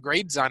second-round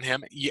grades on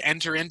him. You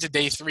enter into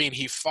day 3 and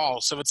he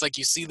falls. So it's like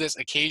you see this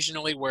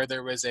occasionally where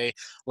there was a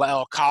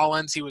La'el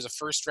Collins. He was a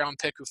first-round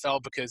pick who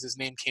fell because his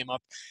name came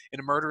up in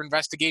a murder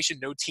investigation.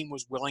 No team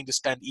was willing to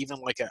spend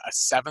even like a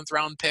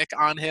 7th-round pick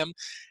on him.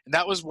 And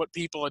that was what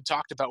people had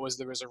talked about, was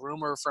there was a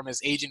rumor from his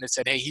agent that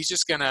said, hey, he's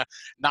just going to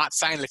not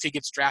sign it. If he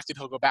gets drafted,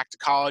 he'll go back to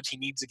college. He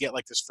needs to get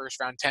like this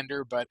first-round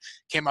tender, but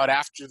came out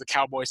after the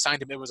Cowboys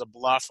signed him. It was a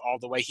bluff all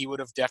the way. He would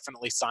have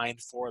definitely signed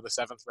for the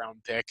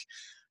 7th-round pick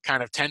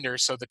kind of tender.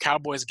 So the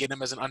Cowboys get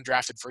him as an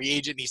undrafted free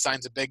agent. He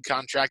signs a big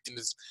contract and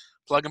is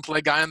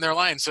plug-and-play guy on their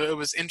line. So it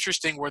was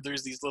interesting where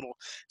there's these little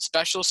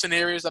special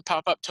scenarios that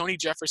pop up. Tony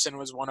Jefferson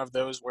was one of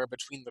those where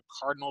between the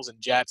Cardinals and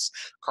Jets,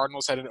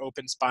 Cardinals had an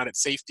open spot at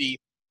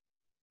safety.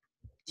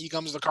 He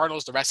comes to the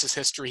Cardinals. The rest is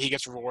history. He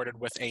gets rewarded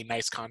with a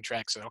nice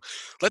contract. So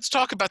let's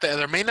talk about that.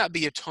 There may not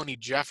be a Tony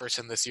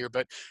Jefferson this year,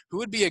 but who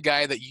would be a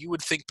guy that you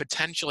would think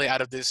potentially out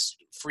of this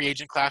free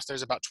agent class?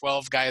 There's about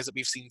 12 guys that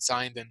we've seen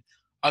signed and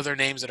other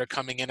names that are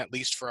coming in at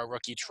least for a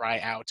rookie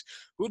tryout.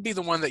 Who would be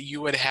the one that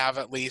you would have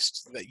at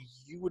least that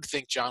you would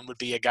think, John, would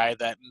be a guy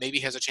that maybe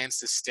has a chance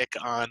to stick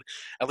on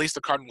at least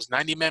the Cardinals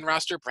 90-man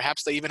roster?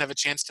 Perhaps they even have a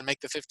chance to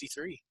make the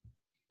 53.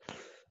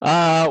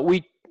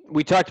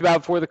 We talked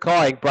about before the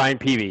call, I think Brian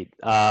Peavy,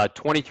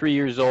 23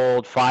 years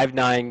old,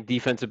 5'9",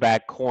 defensive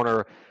back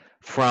corner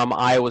from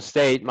Iowa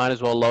State. Might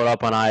as well load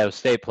up on Iowa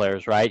State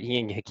players, right? He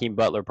and Hakeem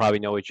Butler probably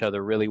know each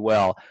other really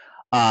well.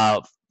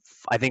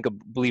 I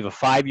believe a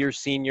 5-year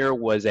senior,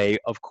 was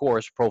of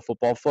course, Pro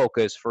Football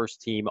Focus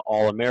first team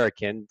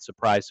All-American.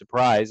 Surprise,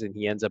 surprise, and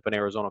he ends up an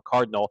Arizona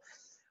Cardinal.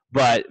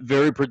 But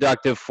very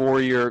productive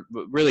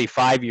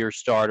 5-year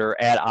starter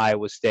at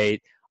Iowa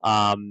State.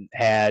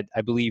 Had,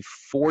 I believe,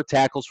 4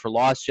 tackles for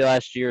loss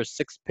last year,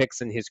 6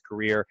 picks in his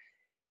career.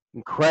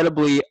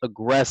 Incredibly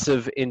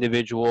aggressive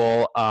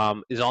individual,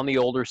 is on the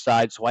older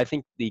side. So I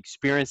think the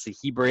experience that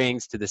he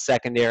brings to the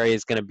secondary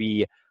is going to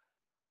be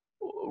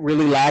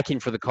really lacking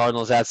for the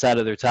Cardinals outside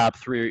of their top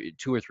 2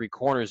 or 3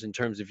 corners in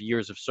terms of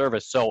years of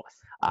service. So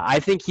I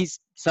think he's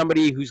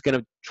somebody who's going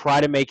to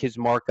try to make his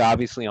mark,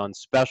 obviously, on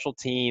special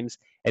teams.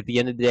 At the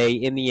end of the day,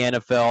 in the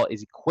NFL,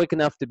 is he quick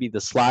enough to be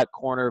the slot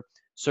corner?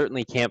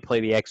 Certainly can't play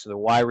the X or the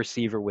Y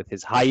receiver with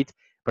his height,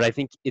 but I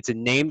think it's a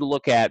name to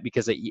look at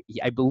because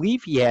I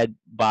believe he had,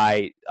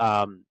 by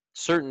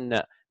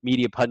certain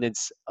media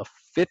pundits, a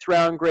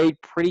 5th-round grade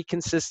pretty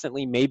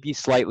consistently, maybe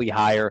slightly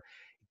higher.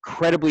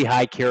 Incredibly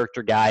high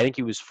character guy. I think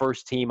he was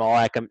first team all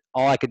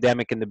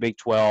academic in the Big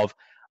 12.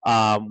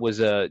 Was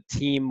a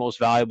team most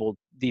valuable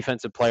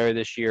defensive player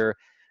this year.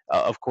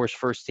 Of course,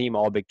 first team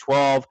all Big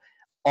 12.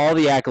 All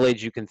the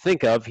accolades you can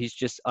think of. He's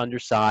just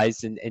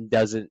undersized and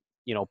doesn't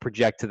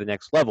project to the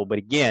next level. But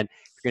again,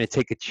 if you're going to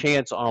take a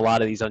chance on a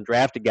lot of these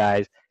undrafted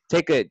guys,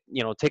 take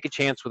a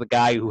chance with a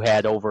guy who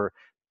had over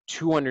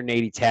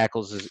 280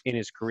 tackles in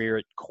his career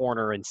at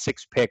corner and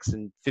 6 picks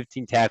and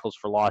 15 tackles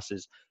for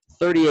losses,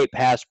 38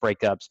 pass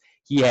breakups.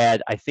 He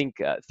had, I think,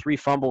 3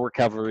 fumble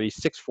recoveries,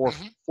 6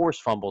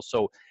 forced fumbles.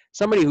 So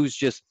somebody who's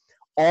just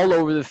all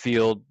over the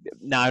field.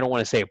 Now, I don't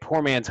want to say a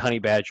poor man's honey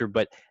badger,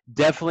 but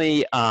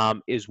definitely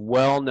is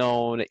well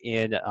known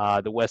in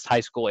the West High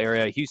School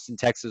area. Houston,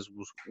 Texas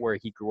was where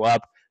he grew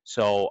up.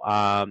 So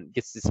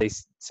gets to say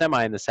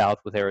semi in the South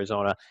with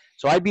Arizona.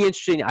 So I'd be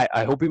interested.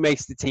 I hope he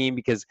makes the team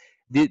because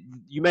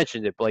you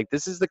mentioned it, Blake.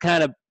 This is the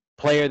kind of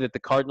player that the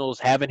Cardinals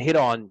haven't hit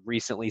on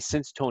recently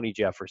since Tony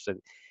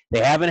Jefferson. They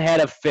haven't had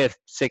a 5th,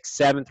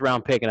 6th, 7th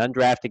round pick, an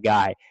undrafted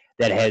guy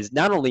that has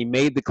not only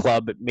made the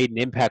club but made an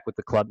impact with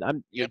the club.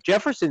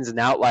 Jefferson's an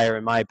outlier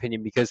in my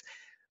opinion because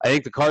I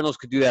think the Cardinals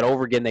could do that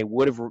over again. They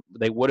would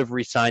have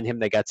re-signed him.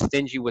 They got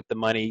stingy with the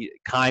money.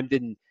 Keim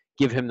didn't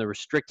give him the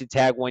restricted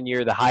tag one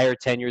year, the higher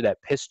tenure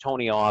that pissed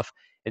Tony off.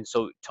 And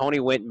so Tony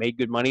went and made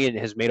good money and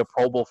has made a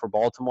Pro Bowl for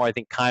Baltimore. I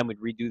think Keim would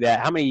redo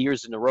that. How many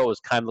years in a row is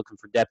Keim looking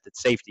for depth at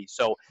safety?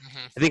 So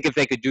I think if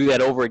they could do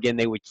that over again,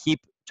 they would keep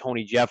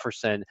Tony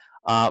Jefferson.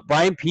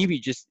 Brian Peavy,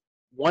 just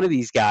one of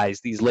these guys,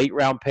 these late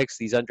round picks,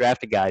 these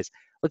undrafted guys.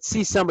 Let's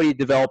see somebody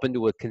develop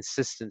into a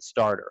consistent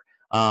starter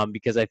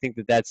because I think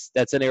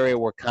that's an area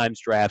where Keim's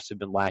drafts have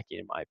been lacking,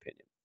 in my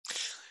opinion.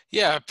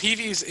 Yeah,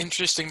 Peavy is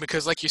interesting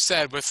because, like you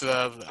said, with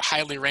the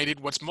highly rated,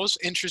 what's most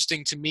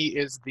interesting to me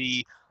is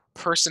the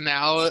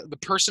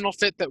personal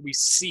fit that we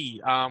see.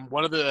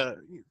 One of the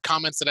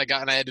comments that I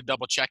got, and I had to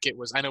double check it,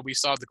 was I know we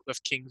saw the Cliff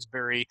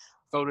Kingsbury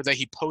photo that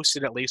he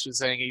posted, at least, was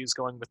saying he was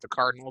going with the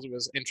Cardinals. It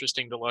was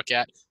interesting to look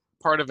at.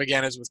 Part of,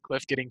 again, is with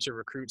Cliff getting to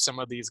recruit some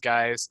of these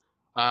guys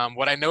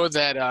What I know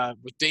that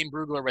with Dane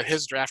Brugler, with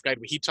his draft guide,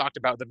 what he talked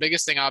about, the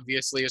biggest thing,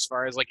 obviously, as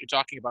far as like you're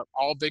talking about,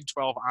 all Big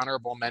 12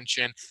 honorable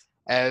mention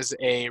as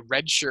a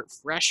redshirt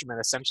freshman,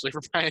 essentially for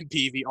Brian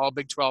Peavy, all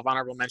Big 12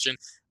 honorable mention.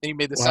 Then he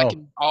made the Wow.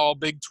 second all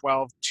Big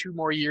 12 2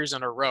 more years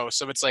in a row.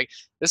 So it's like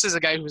this is a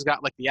guy who's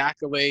got like the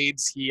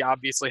accolades. He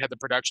obviously had the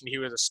production. He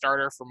was a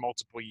starter for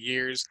multiple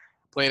years.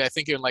 Played, I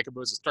think, in like it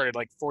was started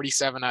like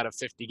 47 out of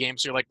 50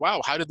 games. So you're like,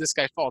 wow, how did this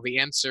guy fall? The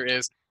answer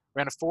is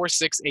ran a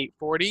 4.68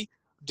 40,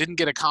 didn't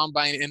get a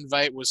combine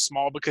invite, was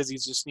small because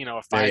he's just, a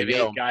There you 5'8"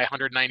 go. guy,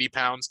 190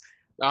 pounds.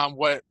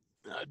 What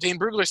Dane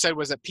Brugler said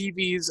was that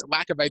PV's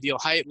lack of ideal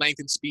height, length,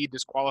 and speed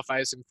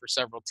disqualifies him for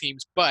several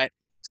teams, but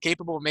he's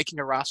capable of making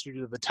a roster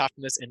due to the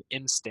toughness and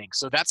instinct.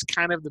 So that's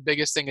kind of the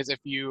biggest thing is if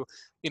you,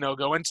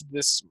 go into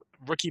this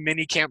rookie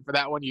mini camp for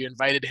that one, you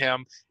invited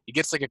him, he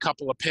gets like a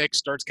couple of picks,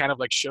 starts kind of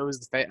like shows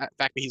the fact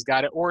that he's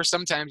got it. Or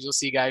sometimes you'll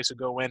see guys who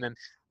go in and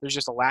there's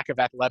just a lack of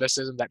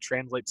athleticism that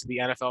translates to the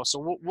NFL.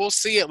 So we'll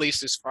see at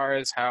least as far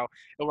as how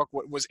it'll work.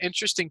 What was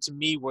interesting to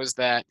me was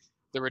that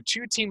there were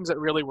two teams that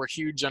really were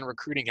huge on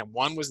recruiting him.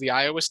 One was the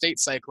Iowa State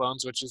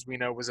Cyclones, which, as we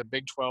know, was a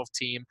Big 12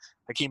 team.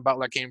 Hakeem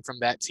Butler came from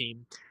that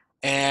team.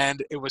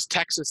 And it was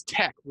Texas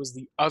Tech was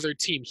the other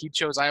team. He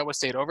chose Iowa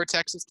State over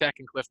Texas Tech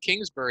and Cliff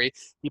Kingsbury.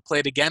 He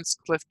played against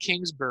Cliff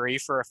Kingsbury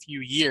for a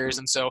few years.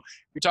 And so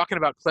you're talking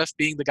about Cliff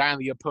being the guy on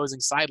the opposing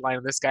sideline,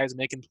 and this guy's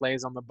making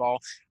plays on the ball.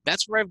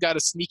 That's where I've got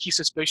a sneaky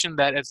suspicion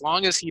that as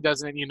long as he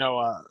doesn't,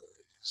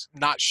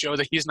 not show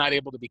that he's not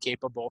able to be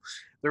capable,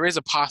 there is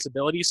a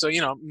possibility. So,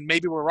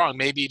 maybe we're wrong.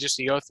 Maybe just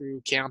you go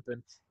through camp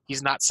and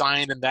he's not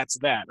signed and that's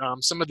that.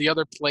 Some of the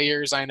other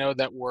players I know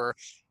that were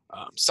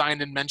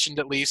signed and mentioned,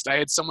 at least, I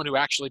had someone who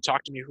actually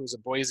talked to me who was a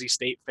Boise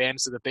State fan,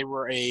 so that they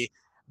were a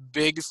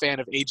big fan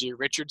of AJ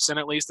Richardson,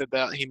 at least,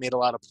 that he made a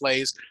lot of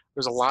plays.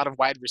 There's a lot of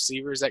wide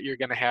receivers that you're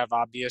going to have,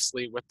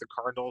 obviously, with the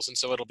Cardinals, and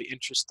so it'll be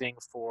interesting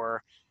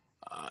for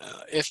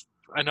if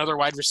another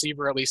wide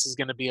receiver at least is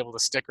going to be able to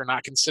stick or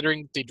not,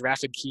 considering they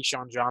drafted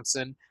Keyshawn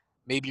Johnson.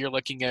 Maybe you're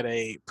looking at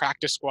a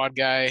practice squad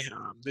guy.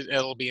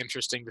 It'll be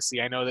interesting to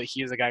see. I know that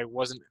he is a guy who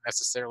wasn't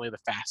necessarily the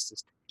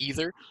fastest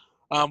either.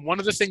 One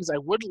of the things I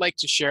would like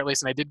to share, at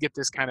least, and I did get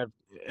this kind of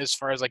as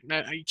far as like,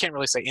 you can't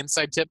really say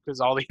inside tip because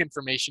all the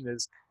information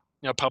is,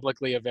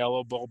 publicly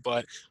available.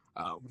 But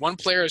one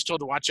player I was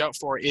told to watch out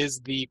for is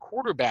the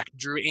quarterback,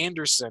 Drew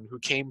Anderson, who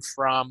came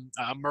from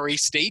Murray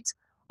State.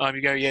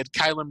 You had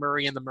Kyler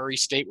Murray in the Murray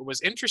State. What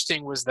was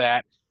interesting was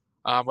that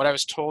what I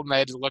was told, and I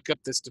had to look up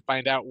this to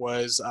find out,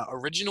 was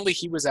originally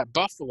he was at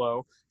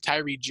Buffalo.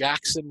 Tyree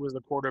Jackson was the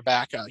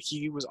quarterback.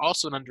 He was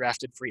also an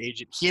undrafted free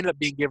agent. He ended up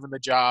being given the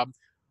job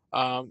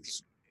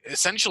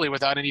essentially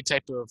without any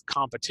type of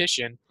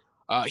competition.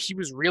 He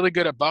was really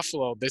good at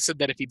Buffalo. They said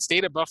that if he'd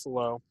stayed at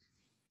Buffalo,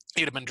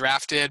 he'd have been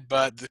drafted,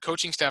 but the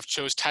coaching staff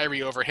chose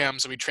Tyree over him,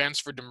 so he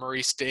transferred to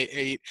Murray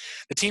State.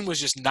 The team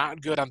was just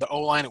not good on the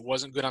O-line. It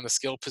wasn't good on the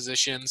skill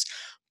positions.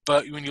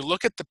 But when you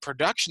look at the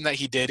production that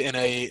he did in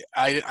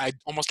I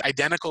almost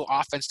identical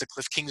offense to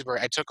Cliff Kingsbury,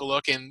 I took a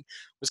look and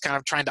was kind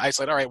of trying to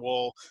isolate, all right,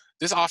 well,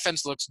 this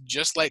offense looks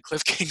just like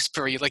Cliff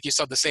Kingsbury. Like you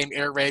saw the same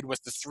air raid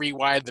with the 3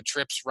 wide, the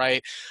trips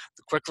right,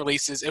 the quick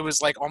releases. It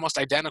was like almost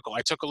identical.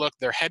 I took a look.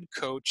 Their head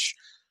coach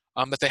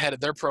that they had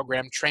at their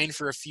program trained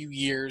for a few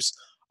years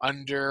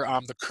under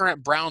the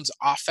current Browns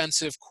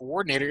offensive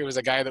coordinator. It was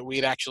a guy that we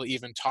had actually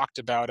even talked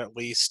about, at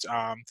least,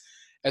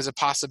 as a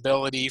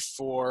possibility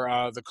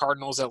for the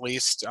Cardinals, at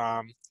least.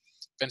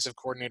 Offensive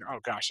coordinator. Oh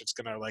gosh, it's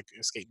gonna like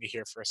escape me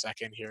here for a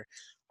second here.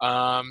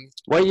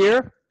 What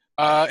year?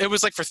 It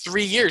was like for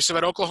 3 years. So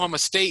at Oklahoma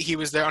State, he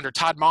was there under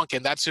Todd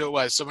Monken. That's who it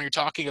was. So when you're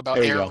talking about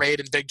air raid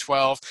and Big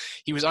 12,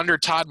 he was under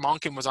Todd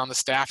Monken, was on the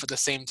staff at the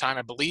same time.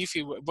 I believe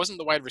he wasn't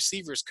the wide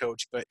receivers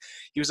coach, but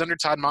he was under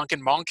Todd Monken.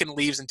 Monken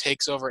leaves and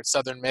takes over at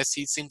Southern Miss.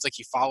 He seems like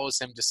he follows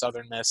him to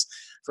Southern Miss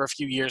for a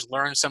few years,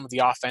 learns some of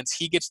the offense.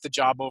 He gets the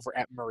job over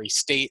at Murray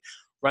State,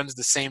 runs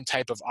the same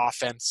type of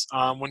offense.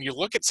 When you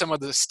look at some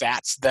of the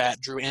stats that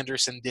Drew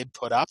Anderson did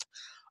put up,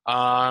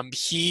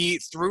 he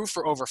threw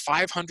for over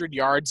 500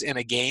 yards in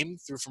a game,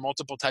 threw for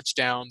multiple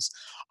touchdowns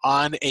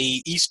on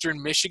a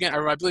Eastern Michigan,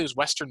 or I believe it was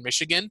Western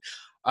Michigan.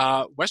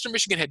 Western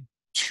Michigan had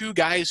 2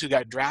 guys who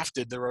got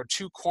drafted. There were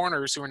 2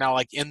 corners who are now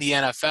like in the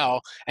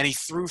NFL, and he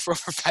threw for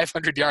over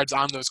 500 yards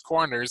on those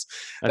corners.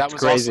 That's that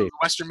was crazy. Also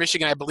Western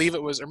Michigan, I believe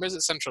it was, or was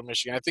it Central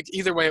Michigan? I think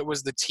either way, it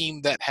was the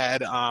team that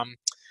had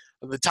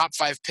the top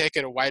 5 pick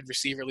at a wide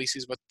receiver. At least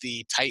he's with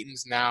the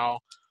Titans now.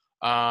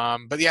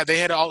 But yeah, they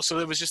had also,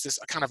 it was just this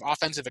kind of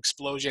offensive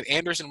explosion.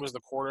 Anderson was the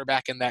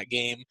quarterback in that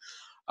game.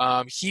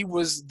 He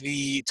was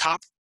the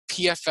top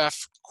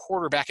PFF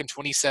quarterback in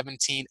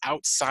 2017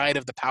 outside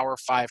of the Power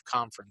 5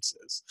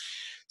 conferences.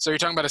 So you're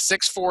talking about a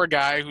 6'4"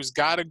 guy who's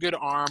got a good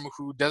arm,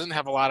 who doesn't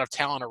have a lot of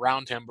talent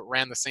around him, but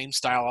ran the same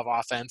style of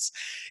offense.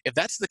 If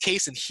that's the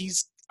case and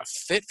he's a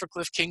fit for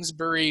Cliff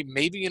Kingsbury,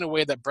 maybe in a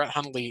way that Brett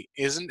Hundley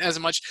isn't as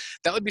much,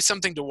 that would be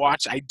something to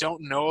watch. I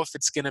don't know if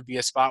it's going to be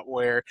a spot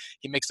where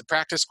he makes the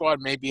practice squad.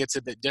 Maybe it's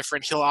a bit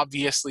different. He'll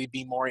obviously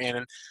be more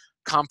in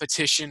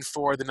competition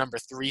for the number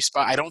 3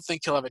 spot. I don't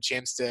think he'll have a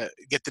chance to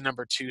get the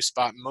number 2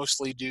 spot,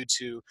 mostly due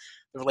to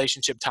the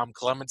relationship Tom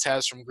Clements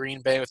has from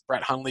Green Bay, with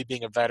Brett Hundley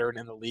being a veteran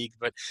in the league.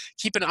 But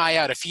keep an eye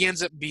out. If he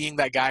ends up being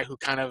that guy who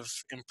kind of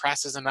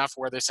impresses enough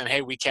where they're saying,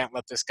 hey, we can't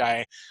let this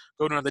guy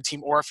go to another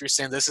team, or if you're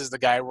saying this is the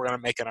guy we're going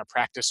to make in our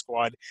practice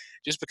squad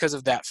just because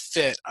of that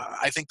fit,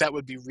 I think that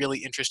would be really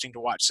interesting to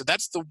watch. So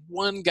that's the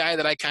one guy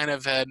that I kind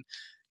of had,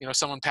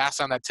 someone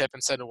passed on that tip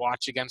and said to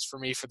watch against for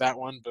me for that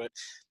one. But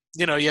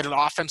you had an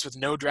offense with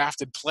no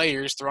drafted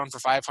players throwing for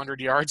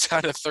 500 yards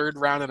on a third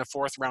round and a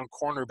fourth round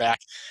cornerback.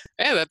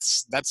 Hey,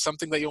 that's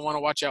something that you'll want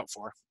to watch out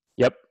for.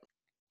 Yep.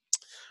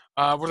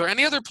 Were there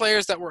any other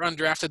players that were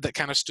undrafted that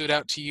kind of stood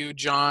out to you,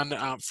 John?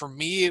 For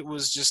me, it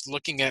was just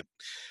looking at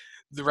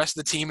the rest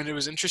of the team, and it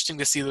was interesting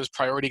to see those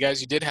priority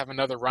guys. You did have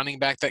another running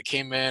back that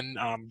came in.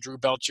 Drew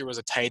Belcher was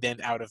a tight end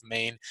out of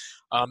Maine.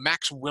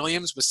 Max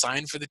Williams was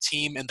signed for the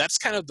team, and that's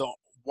kind of the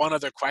one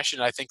other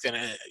question I think that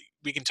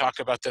we can talk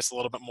about this a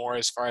little bit more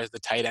as far as the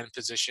tight end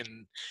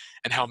position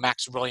and how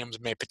Max Williams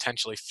may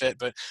potentially fit.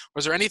 But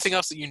was there anything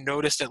else that you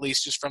noticed, at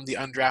least just from the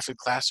undrafted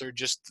class, or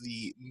just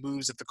the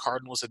moves that the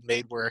Cardinals had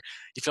made, where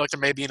you feel like there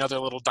may be another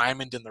little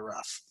diamond in the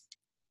rough?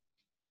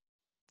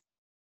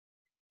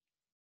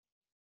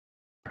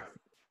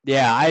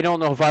 Yeah, I don't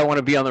know if I want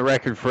to be on the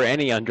record for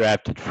any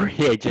undrafted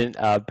free agent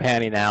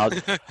panning out.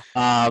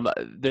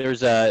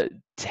 There's a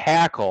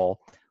tackle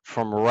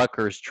from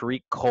Rutgers,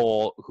 Tariq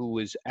Cole, who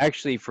was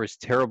actually, for as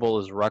terrible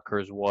as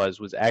Rutgers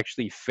was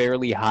actually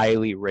fairly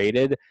highly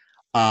rated.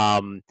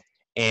 And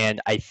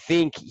I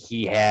think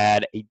he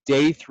had a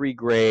day 3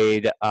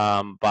 grade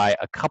by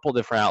a couple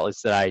different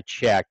outlets that I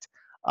checked.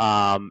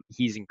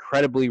 He's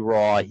incredibly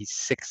raw. He's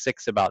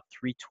 6'6", about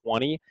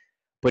 320.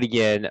 But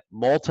again,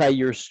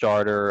 multi-year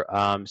starter,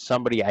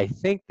 somebody I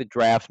think the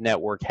Draft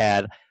Network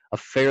had a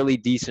fairly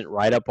decent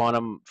write-up on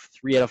him,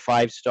 3 out of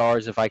 5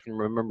 stars, if I can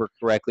remember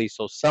correctly.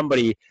 So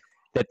somebody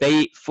that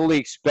they fully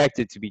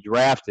expected to be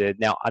drafted.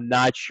 Now, I'm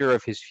not sure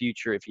if his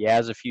future, if he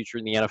has a future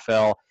in the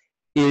NFL,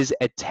 is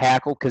at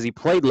tackle, because he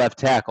played left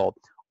tackle,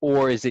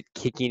 or is it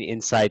kicking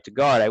inside to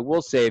guard? I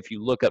will say, if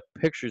you look up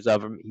pictures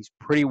of him, he's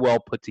pretty well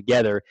put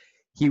together.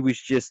 He was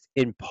just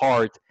in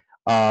part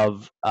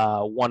of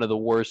one of the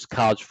worst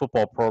college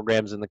football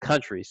programs in the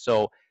country.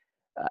 So,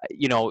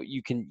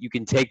 you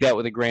can take that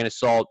with a grain of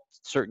salt.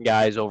 Certain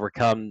guys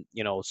overcome,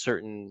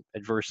 certain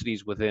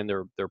adversities within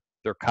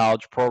their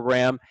college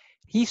program.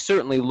 He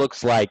certainly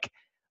looks like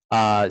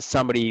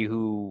somebody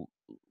who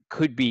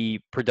could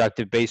be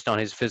productive based on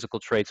his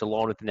physical traits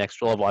alone at the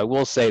next level. I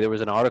will say there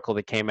was an article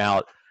that came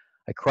out.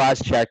 I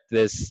cross-checked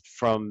this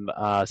from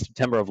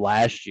September of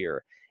last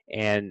year,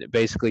 and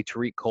basically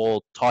Tariq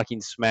Cole talking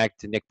smack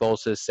to Nick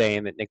Bosa,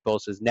 saying that Nick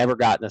Bosa has never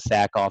gotten a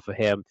sack off of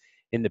him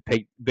in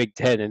the Big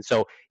Ten. And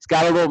so he's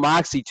got a little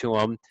moxie to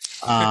him,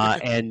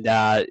 and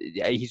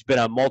he's been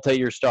a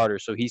multi-year starter,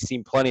 so he's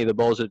seen plenty of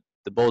the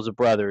Bosa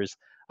brothers.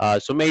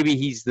 So maybe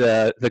he's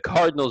the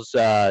Cardinals'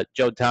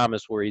 Joe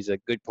Thomas, where he's a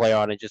good player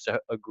on just an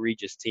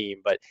egregious team.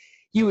 But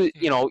he was,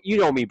 you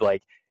know me,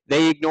 Blake.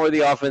 They ignore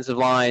the offensive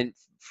line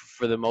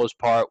for the most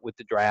part with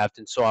the draft,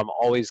 and so I'm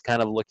always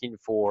kind of looking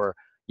for,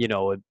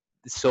 a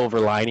silver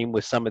lining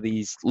with some of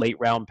these late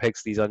round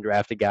picks, these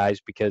undrafted guys,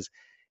 because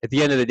at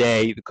the end of the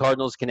day, the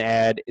Cardinals can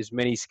add as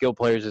many skill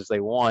players as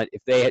they want.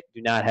 If they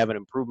do not have an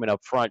improvement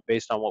up front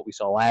based on what we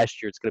saw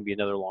last year, it's going to be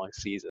another long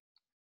season.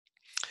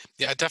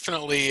 Yeah, I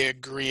definitely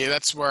agree.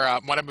 That's where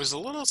what I was a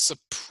little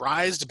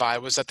surprised by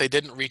was that they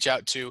didn't reach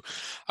out to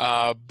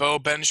Bo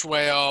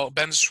Benchwale.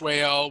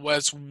 Benchwale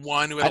was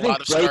one who had a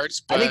lot of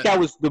starts. But I think that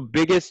was the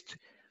biggest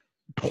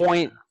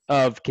point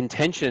of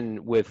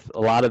contention with a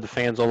lot of the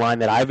fans online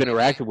that I've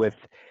interacted with.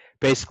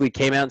 Basically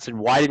came out and said,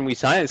 why didn't we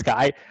sign this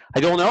guy? I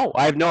don't know.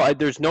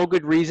 There's no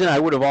good reason. I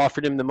would have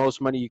offered him the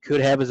most money you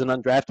could have as an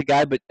undrafted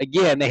guy. But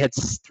again, they had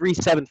 3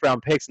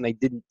 7th-round picks, and they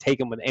didn't take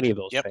him with any of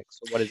those picks.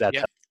 So what does that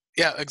tell?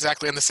 Yeah,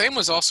 exactly. And the same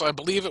was also, I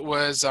believe it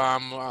was,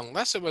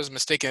 unless it was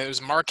mistaken, it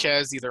was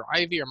Marquez, either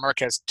Ivy or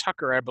Marquez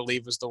Tucker, I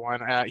believe was the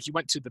one. He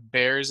went to the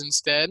Bears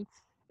instead.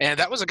 And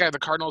that was a guy the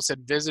Cardinals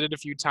had visited a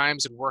few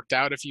times and worked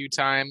out a few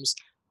times.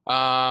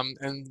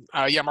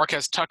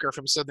 Marquez Tucker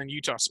from Southern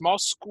Utah, small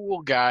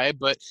school guy,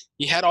 but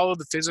he had all of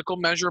the physical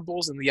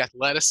measurables and the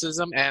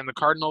athleticism. And the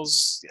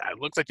Cardinals, it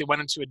looked like they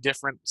went into a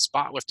different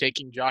spot with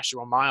taking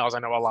Joshua Miles. I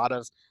know a lot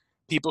of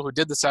people who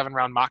did the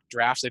 7-round mock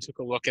draft, they took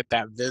a look at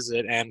that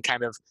visit and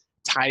kind of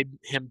tied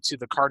him to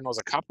the Cardinals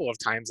a couple of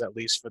times at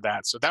least for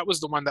that. So that was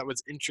the one that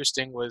was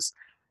interesting. Was,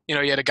 you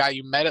had a guy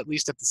you met at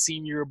least at the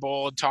Senior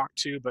Bowl and talked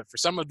to, but for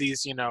some of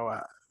these,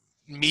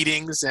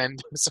 meetings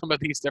and some of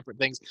these different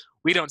things,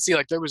 we don't see,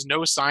 like, there was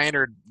no sign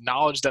or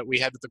knowledge that we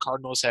had that the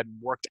Cardinals had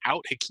worked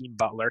out Hakeem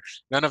Butler.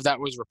 None of that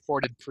was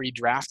reported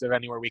pre-draft of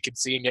anywhere we could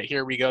see, and yet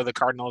here we go, the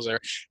Cardinals are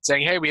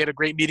saying, hey, we had a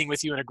great meeting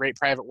with you and a great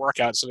private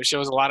workout. So it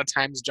shows a lot of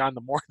times, John,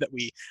 the more that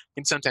we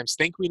can sometimes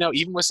think we know,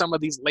 even with some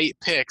of these late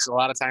picks, a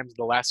lot of times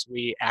the less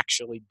we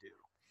actually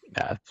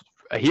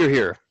do.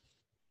 Hear.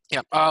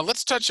 Yeah,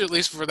 let's touch at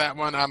least for that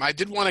one. I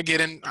did want to get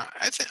in.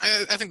 I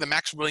think the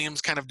Max Williams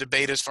kind of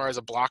debate as far as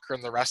a blocker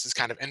and the rest is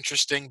kind of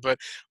interesting, but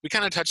we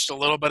kind of touched a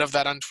little bit of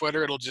that on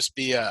Twitter. It'll just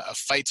be a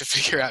fight to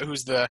figure out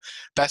who's the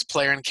best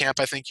player in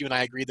camp. I think you and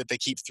I agreed that they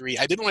keep three.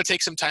 I did want to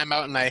take some time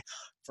out, and I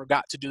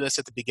forgot to do this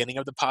at the beginning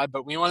of the pod,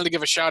 but we wanted to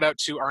give a shout out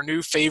to our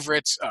new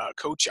favorite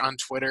coach on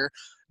Twitter,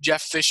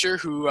 Jeff Fisher,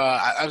 who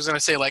I was going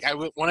to say, like,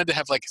 wanted to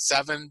have like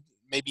 7,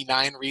 maybe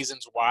 9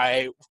 reasons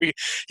why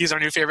he's our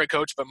new favorite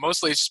coach, but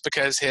mostly it's just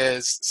because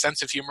his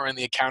sense of humor in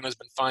the account has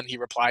been fun. He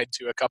replied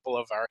to a couple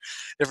of our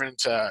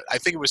different, I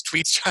think it was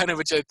tweets, China,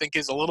 which I think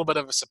is a little bit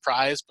of a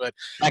surprise, but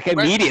Like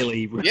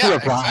immediately yeah,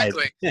 replied.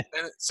 exactly.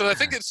 And so I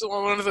think it's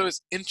one of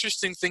those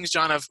interesting things,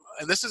 John,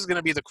 and this is going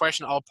to be the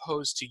question I'll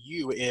pose to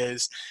you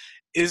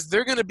is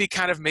there going to be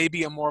kind of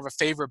maybe a more of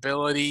a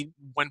favorability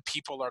when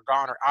people are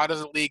gone or out of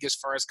the league as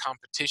far as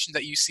competition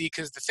that you see?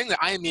 Because the thing that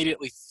I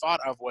immediately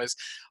thought of was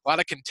a lot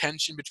of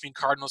contention between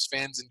Cardinals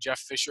fans and Jeff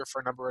Fisher for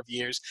a number of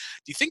years.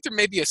 Do you think there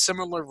may be a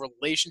similar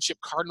relationship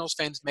Cardinals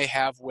fans may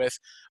have with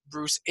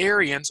Bruce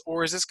Arians,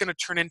 or is this going to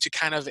turn into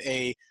kind of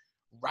a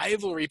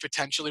rivalry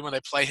potentially when they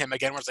play him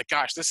again, where it's like,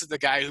 gosh, this is the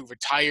guy who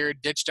retired,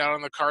 ditched out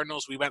on the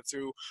Cardinals. We went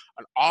through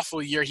an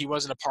awful year. He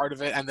wasn't a part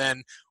of it. And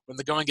then when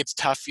the going gets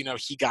tough,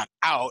 he got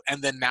out.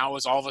 And then now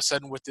is all of a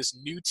sudden with this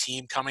new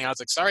team coming out, it's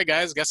like, sorry,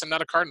 guys, I guess I'm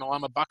not a Cardinal.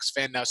 I'm a Bucks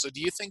fan now. So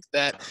do you think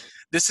that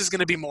this is going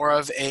to be more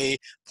of a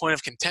point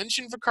of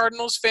contention for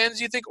Cardinals fans,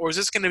 do you think? Or is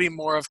this going to be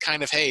more of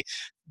kind of, hey,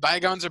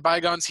 bygones are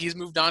bygones. He's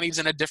moved on. He's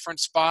in a different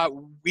spot.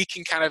 We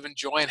can kind of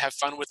enjoy and have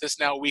fun with this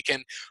now. We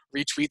can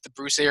retweet the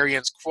Bruce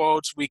Arians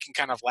quotes. We can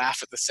kind of laugh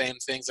at the same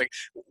things. Like,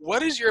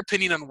 what is your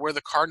opinion on where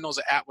the Cardinals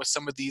are at with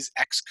some of these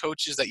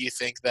ex-coaches that you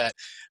think that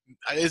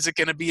is it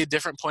going to be a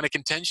different point of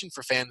contention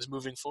for fans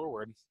moving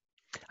forward?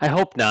 I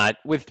hope not.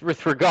 With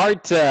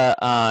regard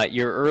to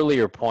your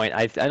earlier point,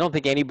 I don't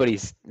think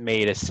anybody's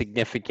made a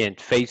significant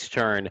face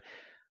turn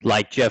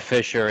like Jeff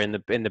Fisher in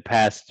the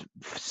past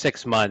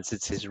 6 months.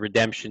 It's his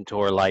redemption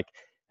tour. Like,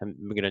 I'm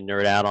going to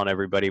nerd out on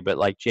everybody, but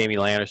like Jamie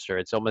Lannister,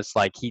 it's almost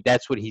like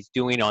that's what he's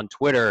doing on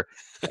Twitter,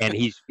 and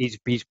he's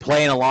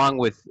playing along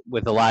with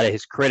a lot of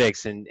his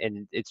critics, and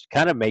it's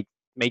kind of make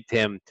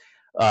him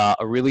a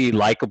really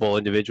likable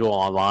individual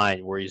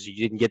online, whereas you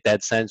didn't get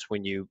that sense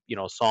when you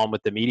saw him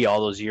with the media all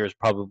those years,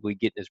 probably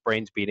getting his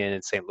brains beat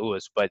in St.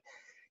 Louis. But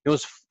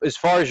as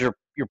far as your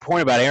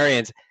point about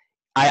Arians,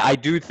 I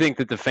do think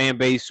that the fan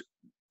base,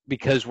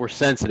 because we're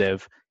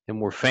sensitive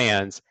and we're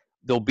fans,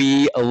 there'll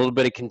be a little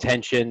bit of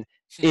contention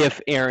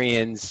if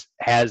Arians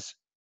has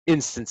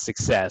instant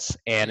success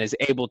and is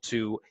able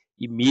to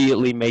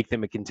immediately make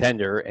them a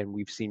contender, and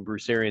we've seen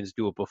Bruce Arians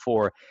do it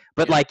before.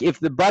 But like, if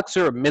the Bucks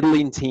are a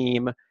middling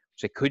team,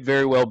 which they could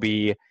very well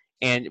be,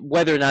 and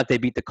whether or not they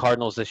beat the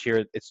Cardinals this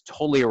year, it's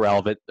totally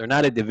irrelevant. They're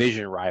not a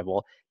division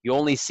rival. You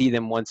only see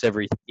them once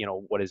every,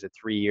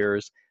 3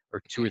 years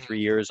or 2 or 3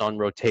 years on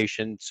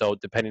rotation. So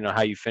depending on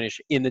how you finish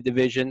in the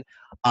division,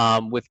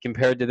 with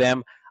compared to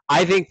them,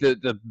 I think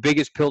the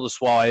biggest pill to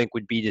swallow, I think,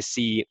 would be to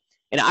see,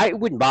 and it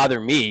wouldn't bother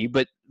me,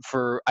 but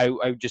I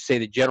would just say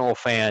the general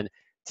fan,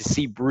 to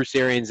see Bruce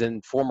Arians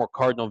and former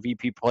Cardinal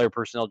VP player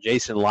personnel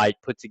Jason Licht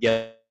put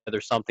together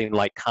something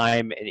like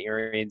Keim and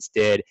Arians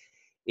did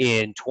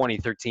in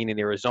 2013 in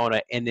Arizona,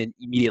 and then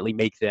immediately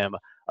make them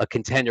a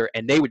contender,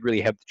 and they would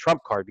really have the trump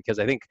card, because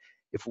I think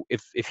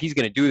if he's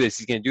going to do this,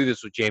 he's going to do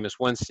this with Jameis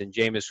Winston.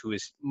 Jameis, who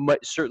is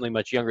certainly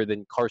much younger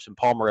than Carson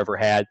Palmer ever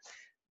had,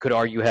 could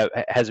argue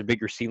has a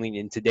bigger ceiling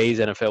in today's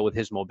NFL with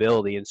his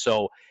mobility. And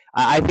so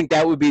I think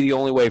that would be the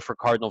only way for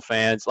Cardinal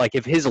fans. Like,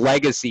 if his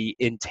legacy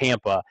in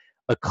Tampa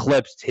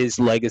eclipsed his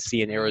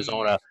legacy in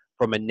Arizona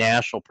from a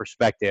national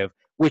perspective,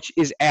 which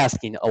is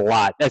asking a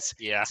lot. It's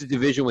a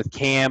division with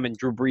Cam and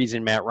Drew Brees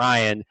and Matt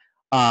Ryan.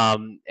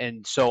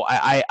 And so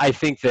I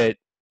think that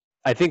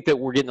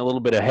we're getting a little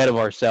bit ahead of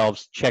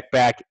ourselves. Check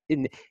back.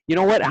 And you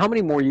know what? How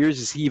many more years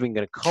is he even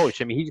going to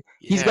coach? I mean,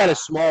 he's got a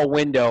small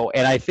window,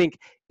 and I think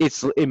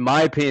it's, in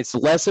my opinion, it's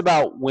less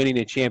about winning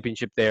a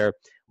championship there,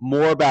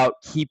 more about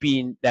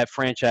keeping that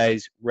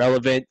franchise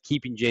relevant,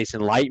 keeping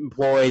Jason Licht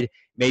employed.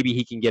 Maybe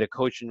he can get a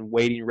coach in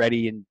waiting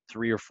ready in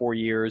 3 or 4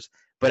 years.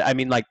 But I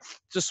mean, like,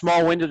 it's a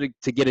small window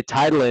to get a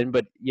title in.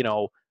 But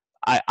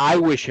I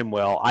wish him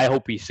well. I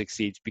hope he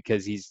succeeds,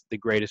 because he's the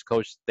greatest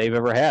coach they've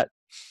ever had.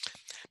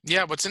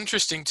 Yeah, what's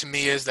interesting to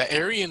me is that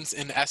Arians,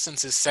 in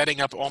essence, is setting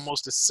up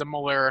almost a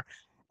similar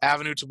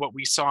avenue to what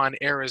we saw in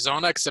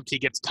Arizona, except he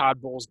gets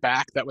Todd Bowles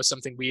back. That was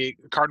something we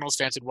Cardinals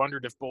fans had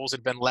wondered, if Bowles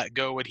had been let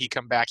go, would he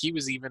come back? He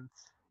was even,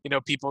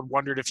 people had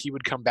wondered if he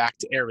would come back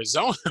to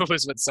Arizona,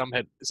 was what some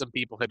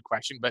people had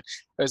questioned, but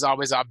it was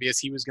always obvious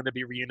he was going to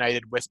be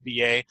reunited with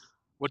BA.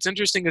 What's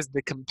interesting is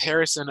the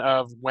comparison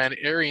of when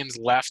Arians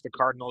left the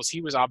Cardinals.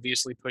 He was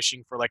obviously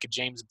pushing for like a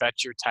James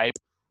Bettcher type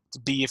to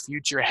be a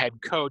future head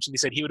coach. And he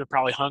said he would have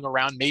probably hung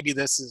around. Maybe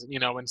this is,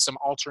 in some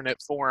alternate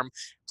form.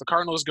 The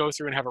Cardinals go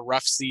through and have a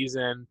rough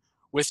season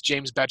with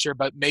James Bettcher,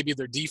 but maybe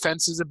their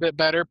defense is a bit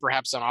better.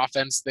 Perhaps on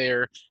offense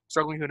they're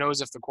struggling. Who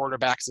knows if the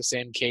quarterback's the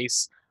same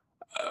case.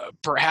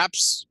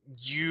 perhaps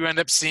you end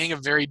up seeing a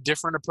very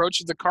different approach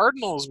to the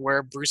Cardinals,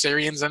 where Bruce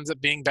Arians ends up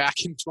being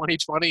back in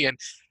 2020, and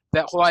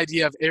that whole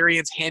idea of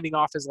Arians handing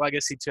off his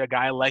legacy to a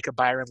guy like a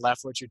Byron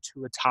Leftwich or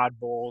to a Todd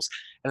Bowles,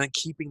 and then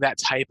keeping that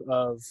type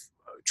of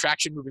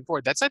traction moving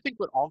forward. That's, I think,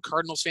 what all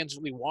Cardinals fans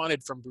really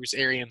wanted from Bruce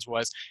Arians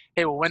was,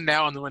 hey, we'll win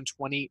now. And then when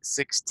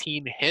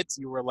 2016 hits,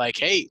 you were like,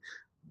 hey,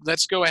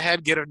 let's go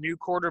ahead, get a new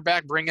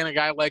quarterback, bring in a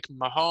guy like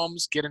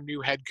Mahomes, get a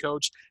new head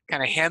coach,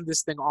 kind of hand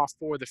this thing off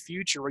for the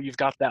future where you've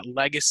got that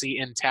legacy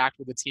intact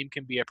where the team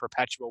can be a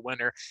perpetual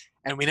winner.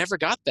 And we never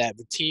got that.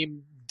 The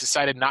team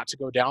decided not to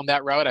go down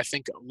that route. I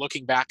think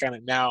looking back on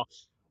it now,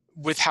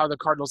 with how the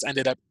Cardinals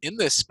ended up in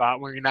this spot,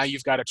 where now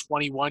you've got a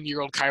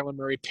 21-year-old Kyler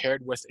Murray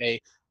paired with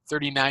a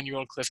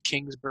 39-year-old Cliff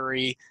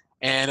Kingsbury,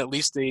 and at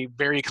least a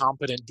very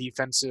competent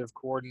defensive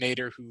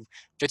coordinator who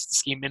fits the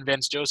scheme in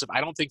Vance Joseph.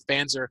 I don't think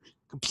fans are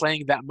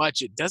complaining that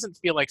much. It doesn't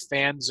feel like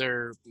fans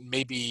are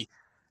maybe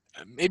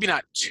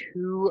not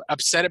too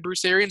upset at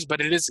Bruce Arians, but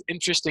it is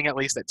interesting at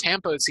least that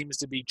Tampa seems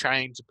to be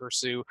trying to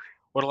pursue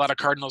what a lot of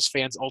Cardinals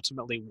fans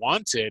ultimately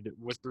wanted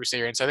with Bruce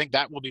Arians. I think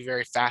that will be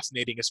very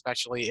fascinating,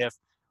 especially if,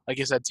 like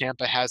I said,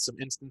 Tampa has some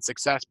instant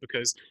success,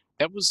 because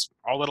that was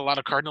all that a lot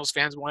of Cardinals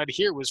fans wanted to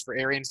hear, was for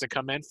Arians to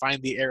come in,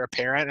 find the heir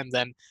apparent, and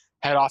then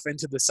head off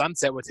into the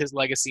sunset with his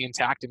legacy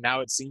intact. And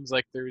now it seems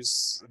like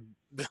there's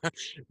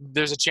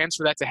a chance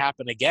for that to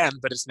happen again,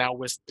 but it's now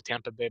with the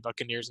Tampa Bay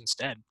Buccaneers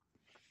instead.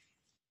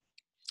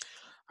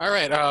 All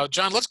right,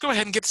 John, let's go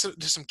ahead and get to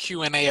some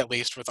Q&A at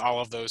least with all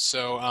of those.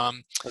 So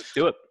let's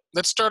do it.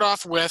 Let's start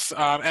off with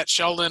at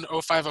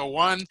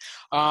Sheldon0501.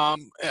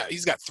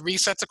 He's got 3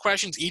 sets of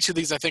questions. Each of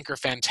these I think are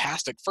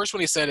fantastic. First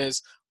one he said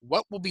is,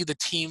 what will be the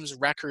team's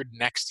record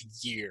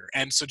next year?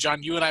 And so,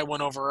 John, you and I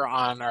went over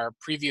on our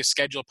previous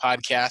schedule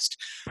podcast.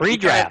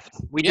 Pre-draft.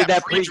 We did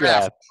that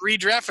pre-draft.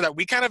 Pre-draft for that.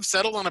 We kind of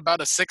settled on about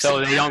a 6 so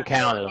and 10. So they don't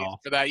count at all.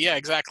 For that. Yeah,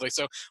 exactly.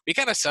 So we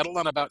kind of settled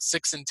on about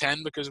 6 and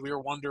 10 because we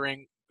were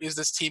wondering, is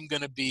this team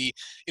going to be,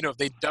 if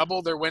they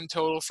double their win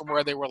total from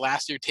where they were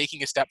last year,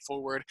 taking a step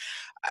forward?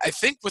 I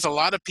think with a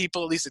lot of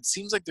people, at least, it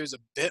seems like there's a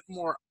bit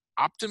more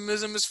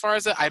optimism as far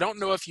as that. I don't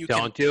know if you can.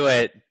 Don't do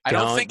it. I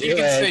don't think you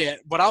can say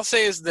it. What I'll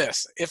say is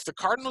this. If the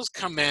Cardinals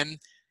come in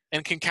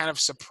and can kind of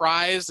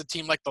surprise a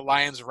team like the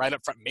Lions right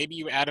up front, maybe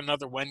you add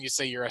another win, you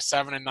say you're a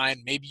 7-9,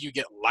 maybe you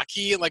get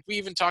lucky. Like we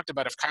even talked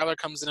about, if Kyler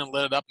comes in and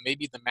lit it up,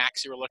 maybe the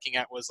max you were looking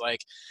at was like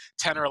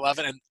 10 or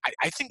 11. And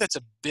I think that's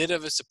a bit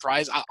of a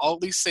surprise. I'll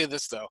at least say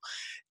this, though.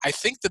 I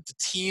think that the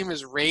team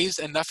has raised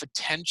enough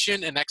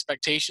attention and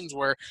expectations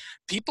where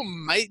people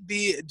might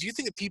be – do you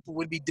think that people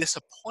would be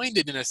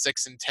disappointed in a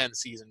 6-10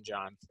 season,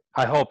 John?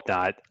 I hope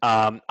not.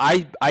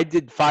 I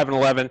did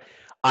 5-11.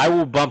 I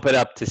will bump it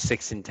up to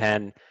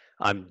 6-10.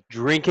 I'm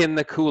drinking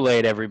the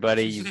Kool-Aid,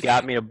 everybody. You've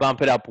got me to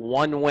bump it up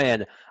 1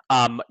 win.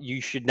 You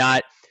should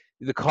not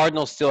 – the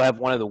Cardinals still have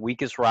one of the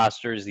weakest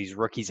rosters. These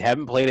rookies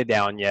haven't played it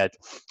down yet.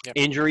 Yep.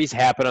 Injuries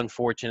happen,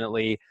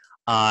 unfortunately.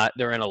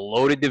 They're in a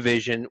loaded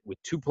division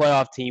with 2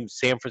 playoff teams.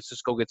 San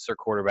Francisco gets their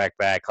quarterback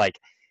back. Like,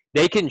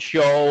 they can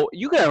show –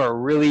 you can have a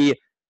really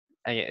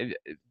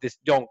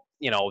don't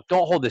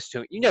hold this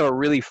to – you can have a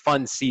really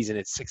fun season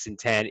at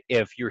 6-10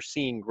 if you're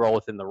seeing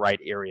growth in the right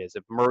areas.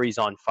 If Murray's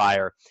on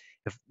fire –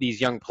 if these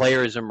young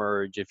players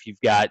emerge, if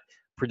you've got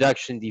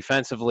production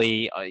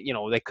defensively,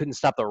 they couldn't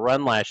stop the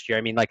run last year.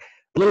 I mean, like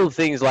little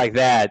things like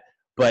that.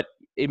 But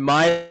in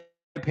my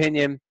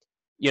opinion,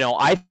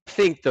 I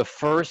think the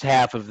first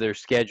half of their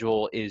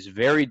schedule is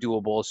very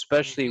doable,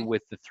 especially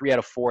with the 3 out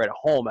of 4 at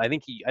home. I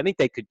think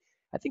they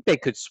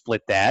could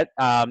split that.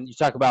 You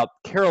talk about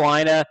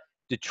Carolina,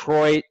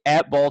 Detroit,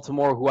 at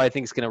Baltimore, who I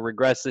think is going to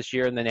regress this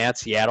year, and then at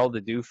Seattle,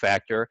 the do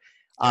factor.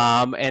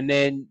 And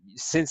then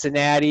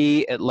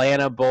Cincinnati,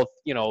 Atlanta, both,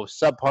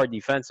 subpar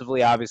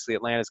defensively. Obviously,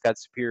 Atlanta's got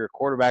superior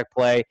quarterback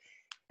play.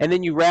 And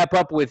then you wrap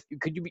up with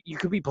you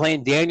could be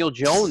playing Daniel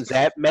Jones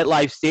at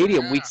MetLife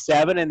Stadium week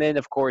 7. And then,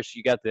 of course,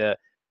 you got the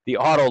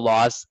auto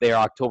loss there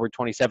October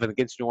 27th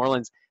against New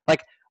Orleans.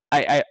 Like,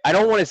 I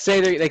don't want to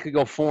say they could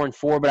go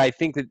 4-4, but I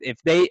think that if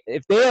they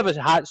have a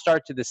hot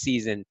start to the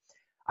season,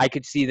 I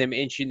could see them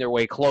inching their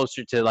way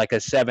closer to like a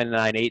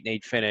 7-9,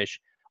 8-8 finish.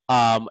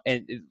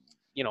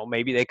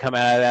 Maybe they come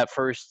out of that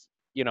first,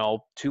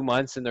 2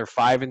 months and they're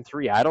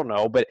 5-3. I don't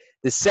know. But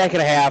the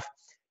second half,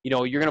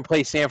 you're going to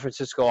play San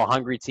Francisco, a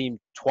hungry team,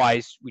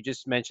 twice. We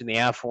just mentioned the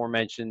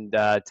aforementioned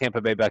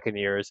Tampa Bay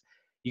Buccaneers.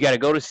 You got to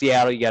go to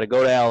Seattle. You got to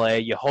go to L.A.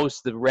 You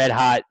host the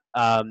red-hot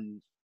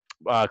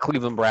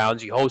Cleveland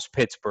Browns. You host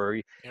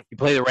Pittsburgh. Yep. You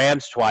play the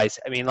Rams twice.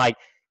 I mean, like,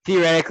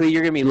 theoretically,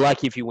 you're going to be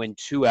lucky if you win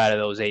 2 out of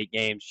those 8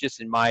 games,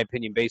 just in my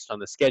opinion, based on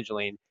the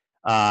scheduling.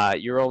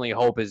 Your only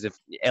hope is if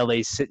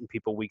LA's sitting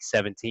people week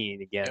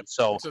 17 again. Yep.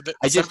 So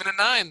I just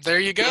 7-9. There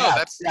you go. Yeah,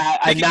 That's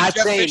I'm not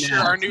Jeff saying Fisher,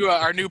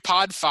 our new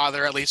pod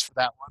father, at least for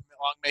that one.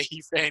 Long may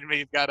he reign.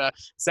 We've got a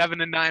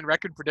 7-9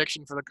 record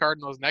prediction for the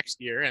Cardinals next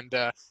year, and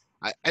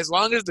as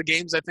long as the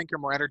games I think are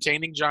more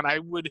entertaining, John, I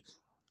would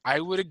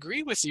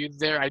agree with you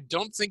there. I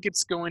don't think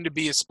it's going to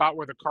be a spot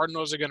where the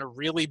Cardinals are going to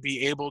really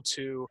be able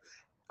to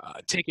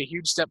take a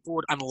huge step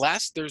forward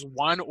unless there's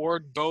one or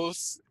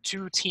both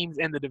two teams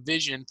in the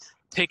division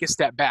take a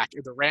step back.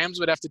 The Rams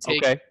would have to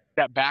take Okay. a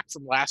step back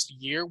from last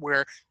year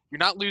where you're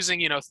not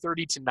losing,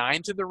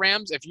 30-9 to the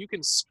Rams. If you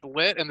can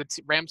split and the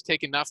Rams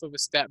take enough of a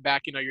step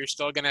back, you're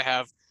still going to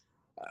have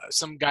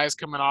some guys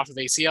coming off of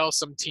ACL,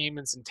 some team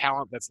and some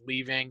talent that's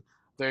leaving.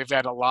 They've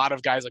had a lot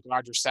of guys like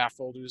Roger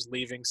Saffold who's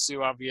leaving,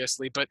 Sue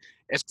obviously. But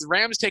if the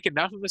Rams take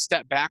enough of a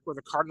step back where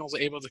the Cardinals are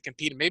able to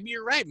compete, and maybe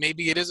you're right,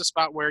 maybe it is a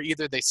spot where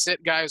either they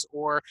sit guys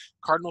or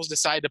Cardinals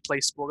decide to play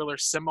spoiler,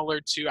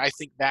 similar to, I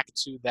think, back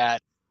to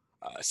that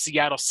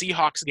Seattle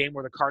Seahawks game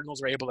where the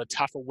Cardinals were able to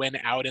tough a win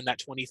out in that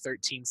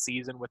 2013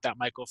 season with that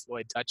Michael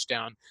Floyd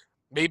touchdown.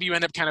 Maybe you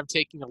end up kind of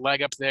taking a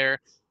leg up there.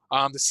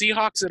 The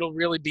Seahawks, it'll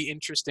really be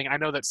interesting. I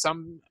know that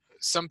some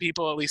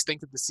people at least think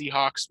that the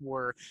Seahawks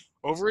were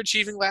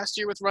overachieving last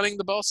year with running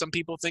the ball. Some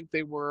people think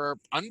they were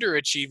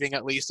underachieving,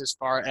 at least as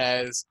far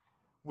as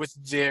with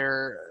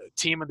their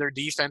team and their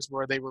defense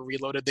where they were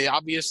reloaded. They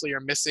obviously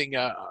are missing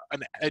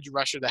an edge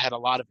rusher that had a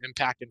lot of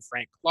impact in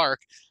Frank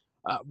Clark.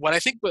 What I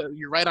think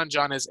you're right on,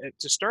 John, is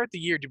to start the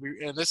year,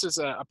 and this is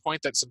a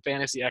point that some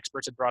fantasy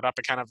experts had brought up,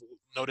 I kind of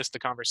noticed the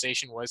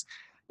conversation was,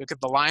 look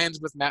at the Lions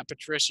with Matt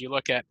Patricia, you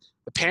look at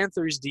the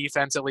Panthers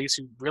defense, at least,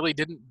 who really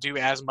didn't do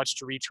as much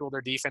to retool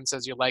their defense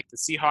as you like. The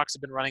Seahawks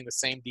have been running the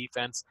same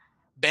defense.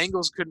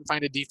 Bengals couldn't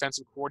find a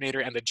defensive coordinator,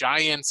 and the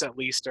Giants, at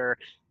least, are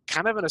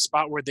kind of in a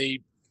spot where they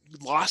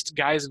lost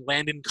guys in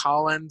Landon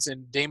Collins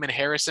and Damon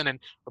Harrison and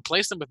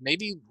replaced them with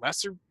maybe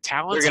lesser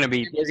talent. They're going to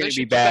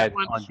be bad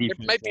on defense.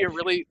 It might be a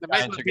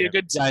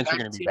good Giants are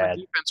going to be bad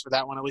defense for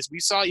that one. At least we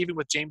saw even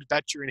with James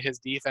Betcher in his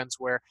defense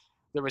where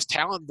there was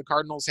talent the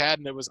Cardinals had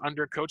and it was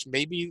undercoached.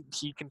 Maybe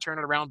he can turn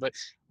it around. But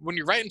when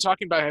you're right in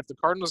talking about if the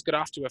Cardinals get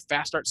off to a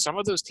fast start, some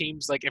of those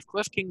teams, like if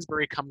Cliff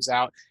Kingsbury comes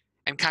out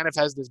and kind of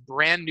has this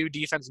brand new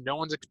defense no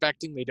one's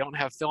expecting, they don't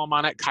have film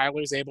on it,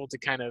 Kyler's able to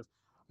kind of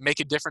make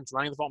a difference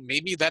running the ball.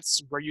 Maybe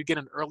that's where you get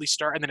an early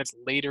start, and then it's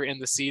later in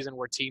the season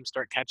where teams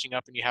start catching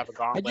up and you have a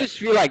gauntlet. I just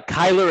feel like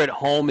Kyler at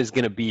home is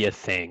going to be a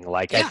thing.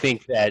 Like, I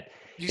think that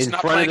he's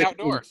not playing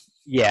outdoor.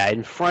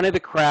 In front of the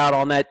crowd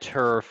on that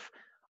turf,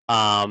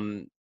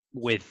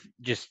 with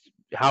just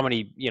how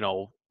many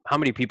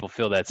people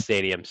fill that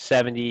stadium?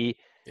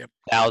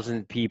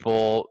 70,000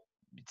 people,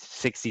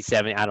 60,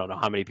 70, I don't know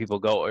how many people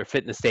go or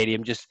fit in the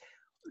stadium, just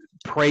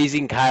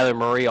praising Kyler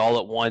Murray all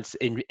at once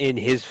in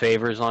his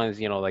favor, as long as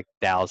like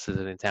Dallas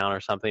isn't in town or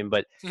something.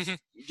 But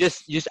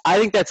just I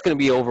think that's going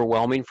to be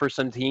overwhelming for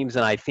some teams,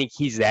 and I think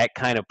he's that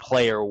kind of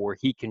player where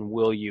he can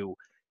will you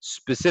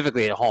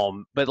specifically at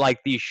home. But like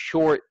these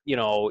short,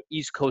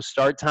 East Coast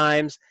start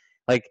times,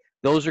 like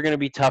those are going to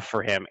be tough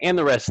for him and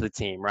the rest of the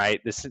team,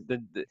 right?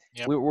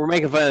 We're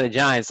making fun of the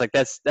Giants, like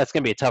that's going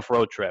to be a tough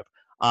road trip.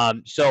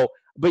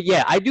 But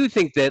yeah, I do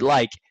think that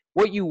like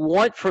what you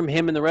want from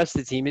him and the rest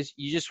of the team is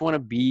you just want to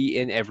be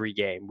in every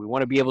game. We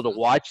want to be able to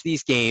watch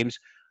these games,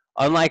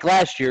 unlike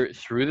last year,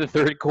 through the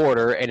third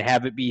quarter and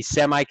have it be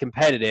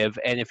semi-competitive.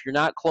 And if you're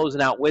not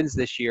closing out wins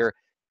this year,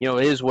 it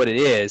is what it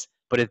is.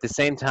 But at the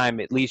same time,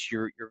 at least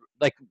you're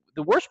like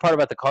the worst part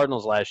about the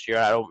Cardinals last year,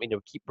 I don't mean to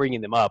keep bringing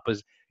them up,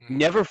 was you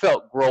never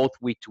felt growth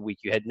week to week.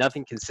 You had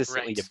nothing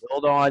consistently to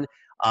build on.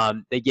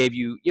 They gave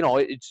you,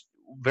 it's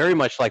very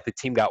much like the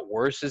team got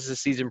worse as the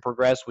season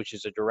progressed, which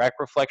is a direct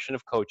reflection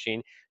of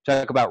coaching.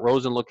 Talk about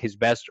Rosen looked his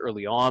best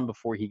early on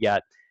before he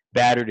got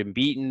battered and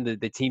beaten.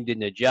 The team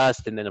didn't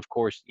adjust, and then, of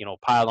course,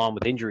 piled on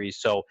with injuries.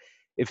 So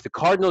if the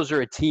Cardinals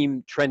are a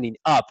team trending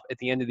up at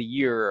the end of the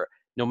year,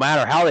 no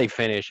matter how they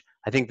finish,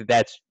 I think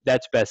that's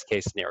best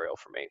case scenario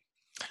for me.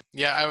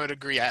 Yeah, I would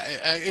agree.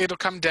 It'll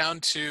come down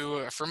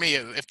to, for me,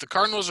 if the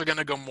Cardinals are going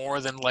to go more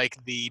than like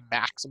the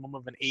maximum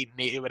of an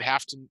 8-8, it would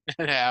have to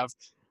have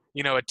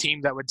a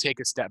team that would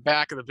take a step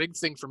back. And the big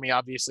thing for me,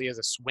 obviously, as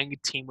a swing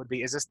team would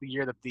be, is this the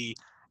year that the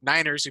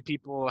Niners, who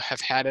people have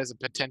had as a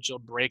potential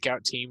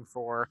breakout team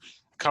for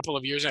a couple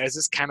of years now, is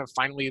this kind of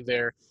finally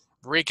their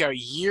breakout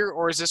year?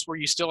 Or is this where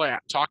you still are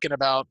talking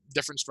about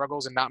different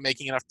struggles and not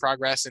making enough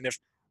progress? And if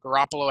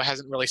Garoppolo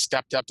hasn't really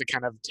stepped up to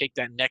kind of take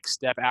that next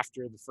step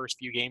after the first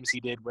few games he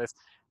did with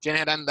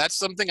Shanahan, that's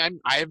something I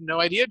have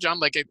no idea, John.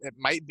 Like it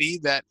might be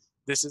that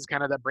this is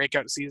kind of that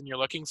breakout season you're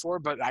looking for,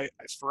 but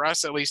for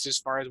us, at least as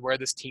far as where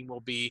this team will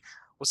be,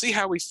 we'll see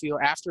how we feel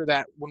after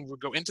that. When we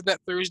go into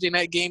that Thursday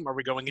night game, are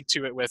we going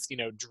into it with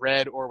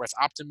dread or with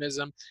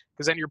optimism?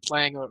 Because then you're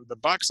playing the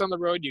Bucs on the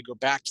road, you go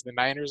back to the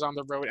Niners on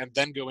the road, and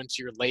then go into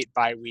your late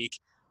bye week.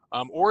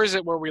 Or is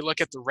it where we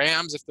look at the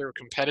Rams, if they're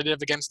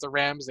competitive against the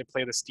Rams, they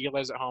play the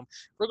Steelers at home.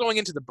 We're going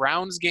into the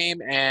Browns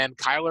game, and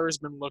Kyler has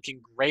been looking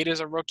great as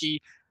a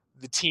rookie.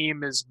 The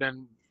team has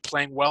been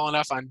playing well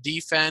enough on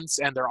defense,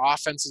 and their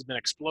offense has been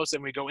explosive.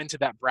 And we go into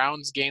that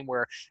Browns game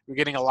where we're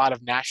getting a lot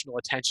of national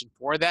attention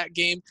for that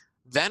game.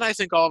 Then I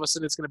think all of a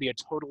sudden it's going to be a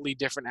totally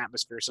different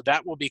atmosphere. So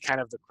that will be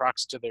kind of the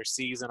crux to their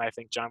season, I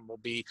think, John, will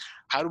be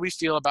how do we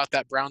feel about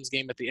that Browns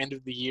game at the end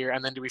of the year?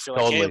 And then do we feel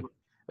like, hey,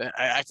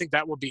 I think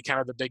that will be kind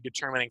of the big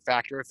determining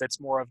factor, if it's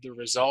more of the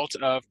result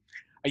of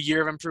a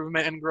year of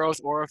improvement and growth,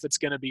 or if it's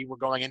going to be we're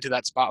going into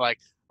that spot like,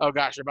 oh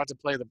gosh, they're about to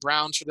play the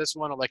Browns for this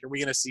one. Like, are we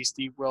going to see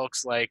Steve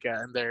Wilkes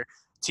and their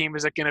team?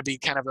 Is it going to be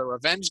kind of a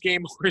revenge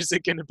game, or is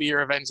it going to be a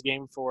revenge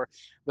game for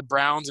the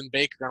Browns and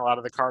Baker and a lot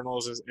of the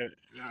Cardinals?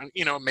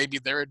 Maybe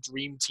they're a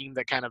dream team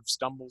that kind of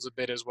stumbles a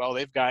bit as well.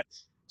 They've got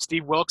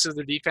Steve Wilkes as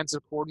their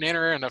defensive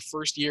coordinator and a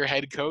first-year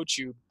head coach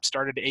who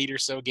started 8 or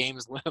so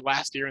games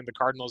last year, and the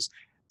Cardinals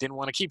didn't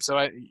want to keep. So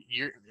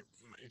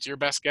it's your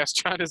best guess,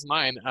 John, is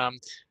mine.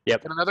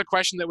 Yep. And another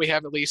question that we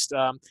have, at least,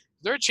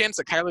 is there a chance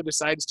that Kyler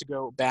decides to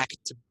go back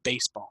to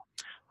baseball?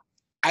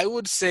 I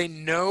would say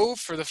no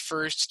for the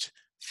first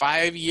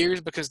 5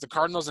 years, because the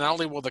Cardinals, not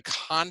only will the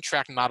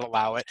contract not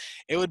allow it,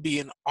 it would be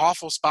an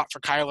awful spot for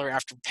Kyler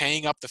after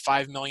paying up the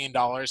 $5 million.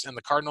 And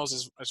the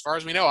Cardinals, as far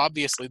as we know,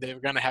 obviously they're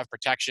going to have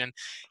protection.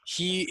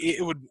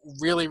 It would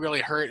really,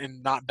 really hurt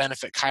and not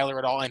benefit Kyler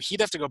at all. And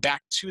he'd have to go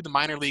back to the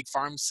minor league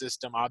farm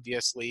system,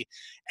 obviously,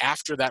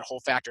 after that whole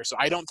factor. So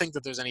I don't think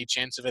that there's any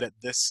chance of it at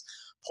this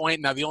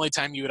point. Now, the only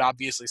time you would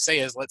obviously say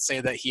is, let's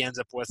say that he ends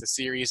up with a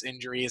serious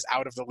injury, is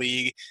out of the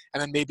league, and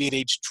then maybe at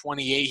age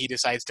 28 he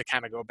decides to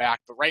kind of go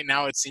back. But right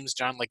now it seems,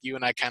 John, like you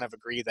and I kind of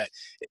agree that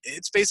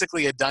it's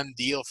basically a done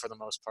deal for the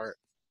most part.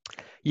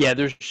 Yeah,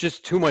 there's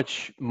just too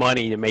much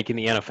money to make in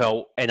the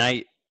NFL, and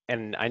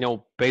I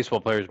know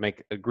baseball players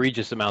make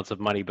egregious amounts of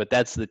money, but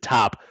that's the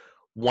top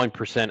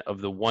 1%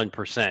 of the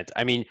 1%.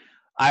 I mean,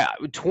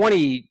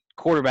 20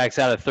 quarterbacks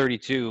out of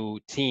 32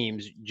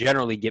 teams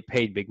generally get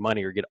paid big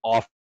money or get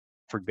offered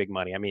big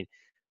money. I mean,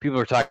 people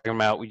are talking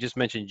about, we just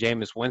mentioned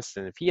Jameis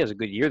Winston. If he has a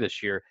good year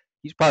this year,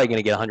 he's probably going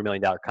to get a $100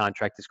 million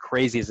contract, as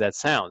crazy as that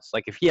sounds.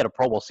 Like, if he had a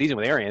Pro Bowl season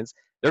with Arians,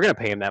 they're going to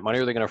pay him that money,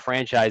 or they're going to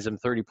franchise him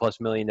 $30+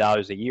 million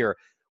a year.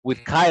 With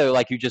Kyler,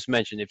 like you just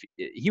mentioned, if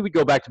he would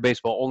go back to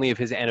baseball only if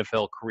his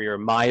NFL career,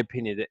 in my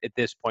opinion, at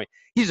this point,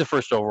 he's the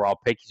first overall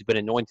pick. He's been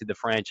anointed the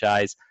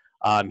franchise.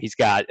 He's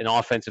got an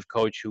offensive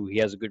coach who he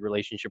has a good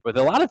relationship with.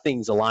 A lot of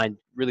things aligned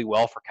really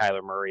well for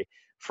Kyler Murray,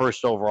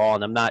 first overall.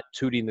 And I'm not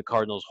tooting the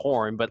Cardinals'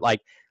 horn, but like,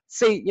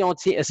 say,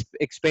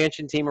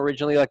 expansion team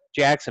originally, like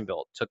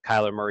Jacksonville, took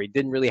Kyler Murray,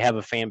 didn't really have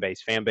a fan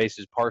base. Fan base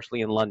is partially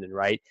in London,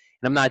 right?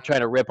 And I'm not trying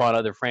to rip on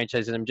other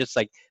franchises. I'm just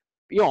like,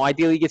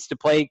 ideally he gets to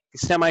play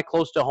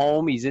semi-close to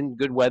home. He's in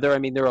good weather. I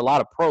mean, there are a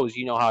lot of pros.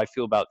 You know how I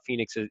feel about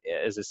Phoenix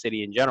as a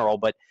city in general.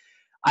 But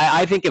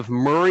I think if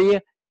Murray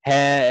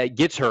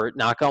gets hurt,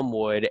 knock on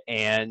wood,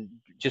 and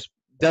just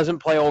doesn't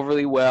play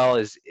overly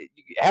well,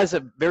 has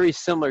a very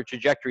similar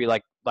trajectory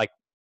like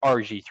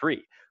RG3,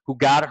 who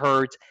got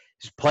hurt,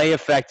 his play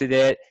affected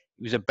it.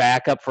 He was a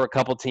backup for a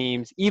couple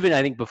teams. Even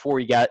I think before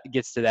he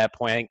gets to that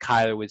point, I think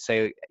Kyler would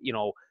say,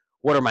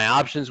 what are my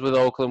options with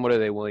Oakland? What are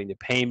they willing to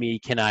pay me?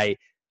 Can I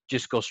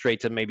just go straight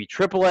to maybe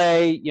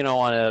AAA,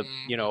 on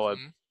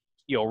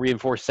a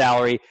reinforced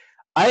salary?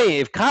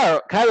 If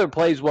Kyler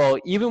plays well,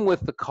 even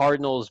with the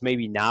Cardinals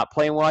maybe not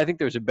playing well, I think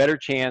there's a better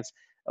chance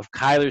of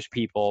Kyler's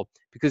people,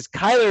 because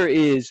Kyler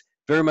is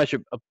very much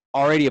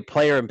already a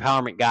player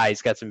empowerment guy.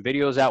 He's got some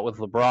videos out with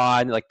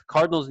LeBron. Like, the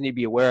Cardinals need to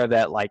be aware of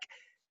that. Like,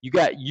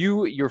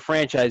 your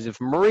franchise,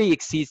 if Murray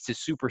exceeds to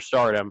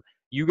superstardom,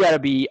 you got to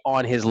be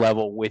on his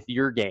level with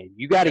your game.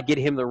 You got to get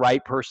him the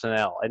right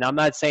personnel. And I'm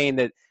not saying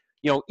that,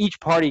 each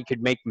party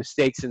could make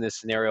mistakes in this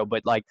scenario,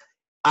 but like,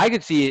 I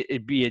could see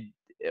it'd be a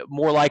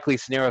more likely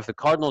scenario if the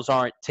Cardinals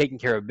aren't taking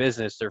care of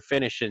business. They're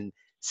finishing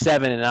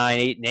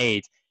 7-9,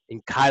 8-8,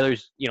 and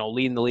Kyler's,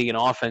 leading the league in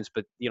offense,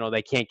 but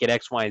they can't get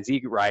X, Y, and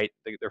Z right.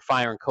 They're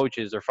firing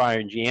coaches, they're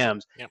firing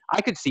GMs. Yep.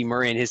 I could see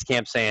Murray and his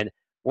camp saying,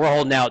 "We're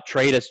holding out.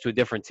 Trade us to a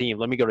different team.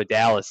 Let me go to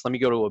Dallas. Let me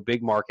go to a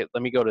big market.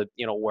 Let me go to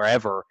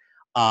wherever."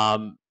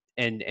 And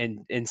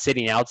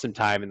sitting out some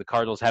time, and the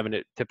Cardinals having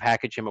to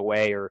package him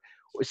away, or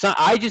so.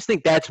 I just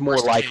think that's more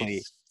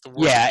likely.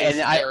 Yeah,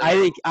 and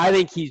I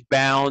think he's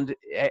bound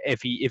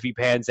if he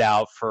pans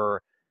out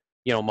for,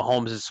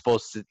 Mahomes is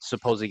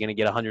supposedly going to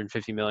get a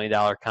 $150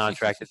 million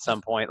contract at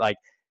some point. Like,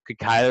 could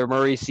Kyler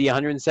Murray see a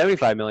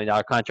 $175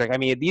 million contract? I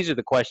mean, these are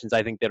the questions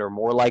I think that are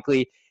more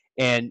likely.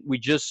 And we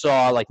just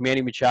saw, like,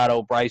 Manny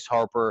Machado, Bryce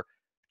Harper,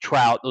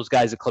 Trout, those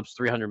guys eclipse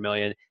 300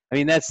 million. I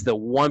mean, that's the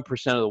 1%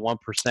 of the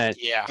 1%.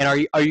 Yeah. And are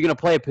you going to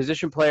play a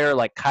position player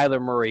like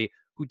Kyler Murray,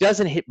 who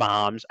doesn't hit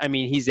bombs? I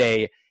mean, he's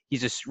a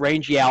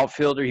rangy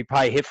outfielder. He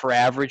probably hit for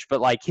average,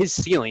 but like, his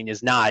ceiling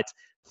is not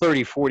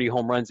 30, 40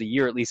 home runs a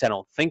year. At least I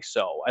don't think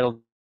so. I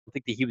don't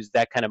think that he was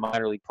that kind of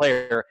minor league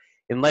player,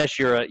 unless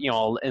you're an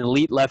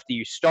elite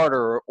lefty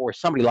starter or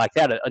somebody like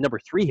that, a number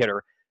 3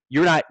 hitter.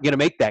 You're not going to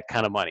make that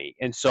kind of money.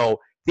 And so at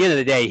the end of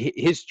the day,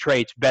 his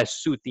traits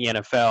best suit the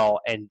NFL,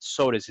 and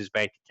so does his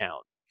bank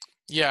account.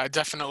 Yeah,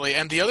 definitely.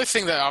 And the other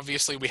thing that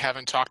obviously we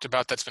haven't talked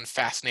about that's been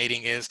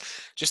fascinating is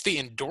just the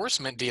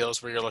endorsement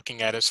deals where you're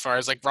looking at, as far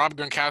as like Rob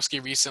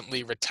Gronkowski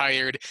recently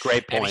retired.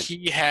 Great point. And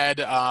he had,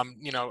 a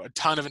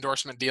ton of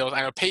endorsement deals.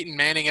 I know Peyton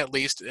Manning, at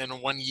least in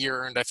 1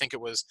 year, earned, I think it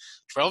was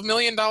 $12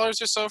 million or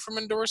so from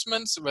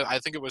endorsements. But I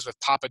think it was with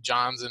Papa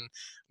John's and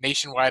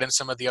Nationwide and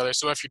some of the others.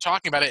 So if you're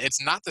talking about it,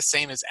 it's not the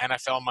same as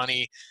NFL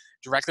money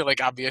directly.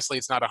 Like, obviously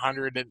it's not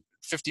 $150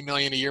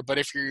 million a year, but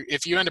if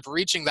you end up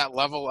reaching that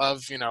level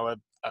of,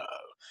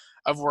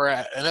 of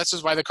where, and this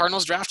is why the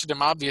Cardinals drafted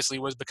him, obviously,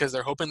 was because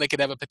they're hoping they could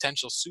have a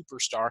potential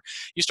superstar.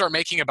 You start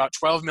making about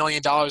 $12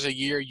 million a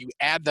year, you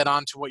add that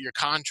on to what your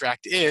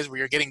contract is, where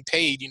you're getting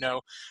paid,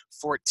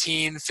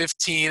 14,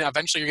 15,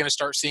 eventually you're going to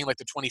start seeing like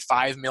the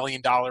 $25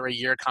 million a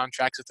year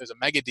contracts if there's a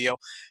mega deal.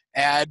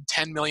 Add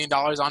 $10 million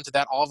onto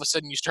that, all of a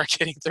sudden you start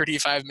getting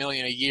 $35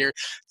 million a year.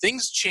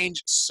 Things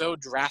change so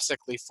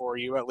drastically for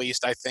you, at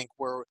least I think,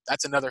 where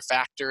that's another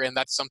factor, and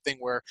that's something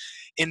where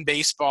in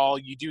baseball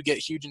you do get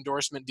huge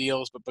endorsement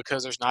deals, but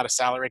because there's not a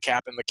salary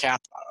cap, and the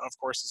cap, of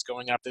course, is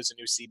going up, there's a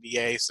new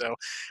CBA. So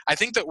I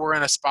think that we're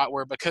in a spot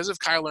where, because of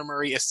Kyler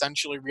Murray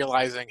essentially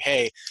realizing,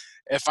 hey,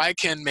 if I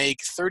can make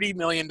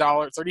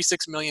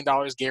 $36 million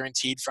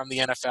guaranteed from the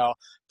NFL,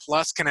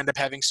 plus can end up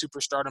having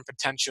superstardom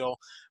potential,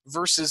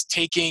 versus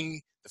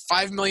taking the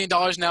 $5 million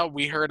now.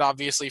 We heard,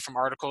 obviously, from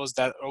articles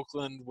that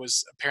Oakland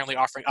was apparently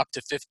offering up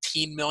to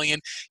 $15 million.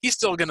 He's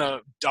still going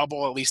to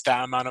double at least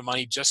that amount of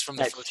money just from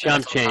the That's first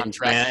jump NFL change,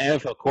 contract. man.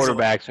 NFL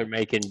quarterbacks are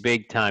making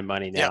big time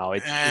money Yep, now.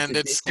 and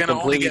it's It's a going to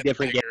only completely get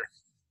different game. bigger.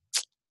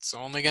 It's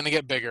only going to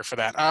get bigger for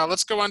that.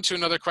 Let's go on to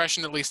another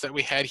question, at least that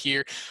we had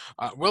here.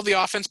 Will the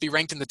offense be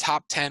ranked in the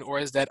top 10, or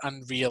is that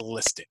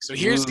unrealistic? So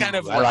here's kind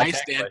of I where like I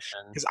that stand, question.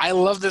 because I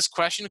love this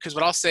question, because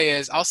what I'll say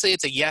is I'll say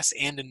it's a yes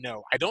and a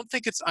no. I don't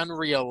think it's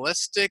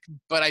unrealistic,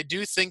 but I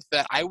do think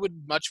that I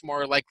would much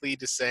more likely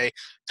to say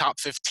top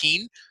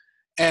 15.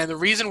 And the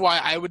reason why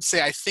I would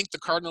say I think the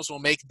Cardinals will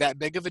make that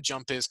big of a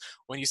jump is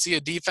when you see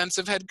a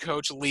defensive head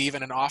coach leave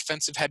and an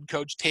offensive head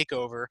coach take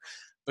over,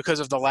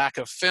 because of the lack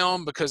of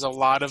film, because a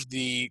lot of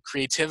the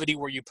creativity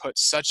where you put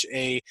such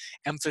a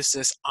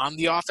emphasis on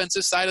the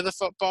offensive side of the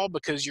football,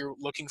 because you're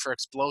looking for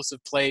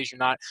explosive plays, you're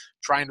not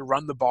trying to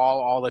run the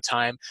ball all the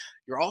time.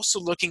 You're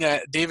also looking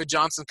at David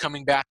Johnson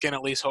coming back in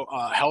at least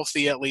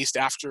healthy, at least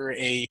after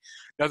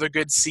another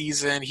good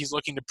season. He's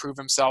looking to prove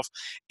himself.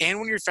 And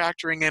when you're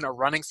factoring in a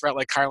running threat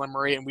like Kyler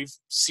Murray, and we've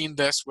seen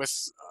this with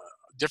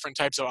different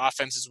types of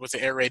offenses with the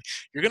air raid,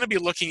 you're going to be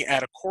looking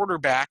at a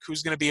quarterback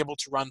who's going to be able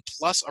to run,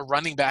 plus a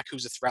running back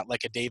who's a threat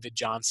like a David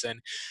Johnson.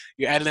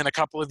 You added in a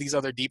couple of these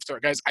other deep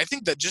threat guys. I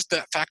think that just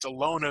that fact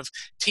alone of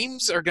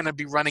teams are going to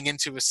be running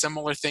into a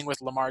similar thing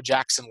with Lamar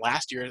Jackson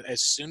last year.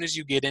 As soon as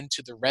you get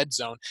into the red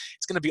zone,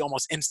 it's going to be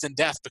almost instant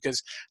death,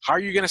 because how are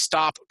you going to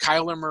stop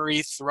Kyler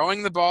Murray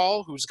throwing the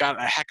ball, who's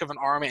got a heck of an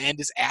arm and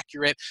is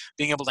accurate,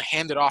 being able to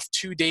hand it off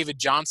to David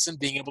Johnson,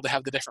 being able to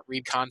have the different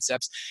read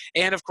concepts.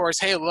 And of course,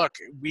 hey, look,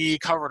 we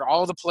covered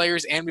all the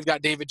players and we've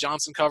got David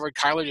Johnson covered.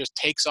 Kyler just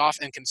takes off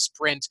and can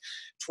sprint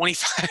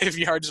 25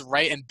 yards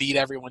right and beat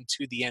everyone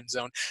to the end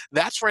zone.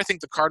 That's where I think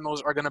the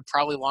Cardinals are going to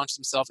probably launch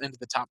themselves into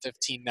the top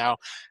 15 now.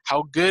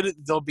 How good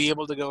they'll be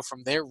able to go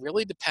from there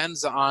really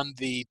depends on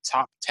the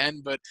top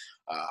 10, but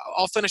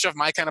I'll finish off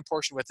my kind of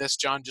portion with this,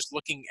 John, just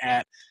looking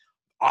at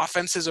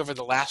offenses over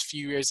the last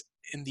few years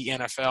in the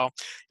NFL.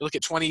 You look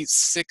at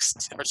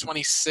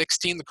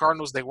 2016, the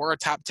Cardinals, they were a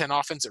top 10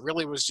 offense. It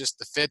really was just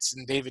the Fitz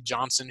and David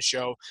Johnson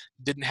show.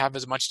 Didn't have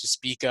as much to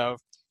speak of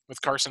with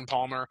Carson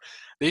Palmer.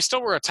 They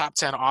still were a top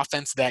 10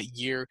 offense that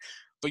year.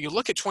 But you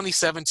look at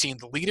 2017,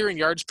 the leader in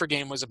yards per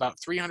game was about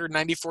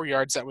 394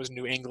 yards. That was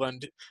New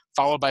England,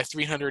 followed by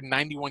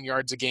 391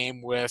 yards a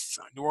game with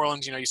New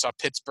Orleans. You saw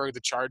Pittsburgh, the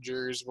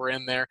Chargers were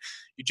in there.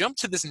 You jump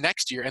to this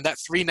next year, and that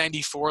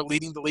 394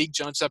 leading the league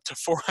jumps up to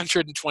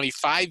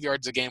 425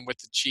 yards a game with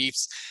the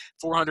Chiefs,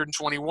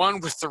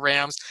 421 with the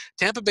Rams.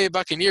 Tampa Bay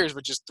Buccaneers,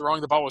 which is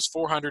throwing the ball, was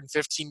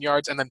 415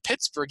 yards, and then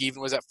Pittsburgh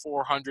even was at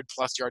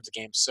 400-plus yards a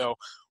game. So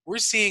we're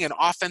seeing an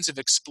offensive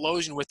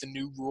explosion with the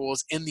new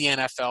rules in the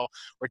NFL,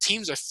 where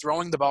teams are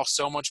throwing the ball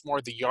so much more.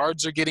 The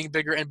yards are getting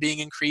bigger and being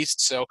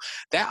increased. So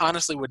that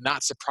honestly would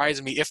not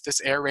surprise me if this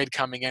air raid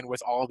coming in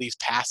with all these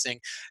passing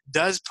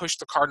does push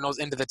the Cardinals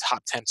into the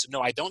top 10. So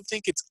no, I don't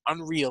think it's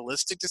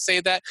unrealistic to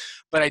say that,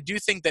 but I do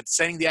think that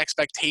setting the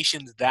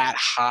expectations that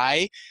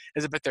high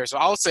is a bit there. So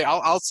I'll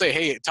say,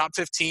 hey, top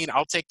 15,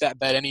 I'll take that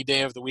bet any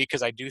day of the week,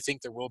 because I do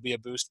think there will be a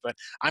boost, but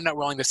I'm not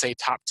willing to say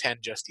top 10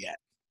 just yet.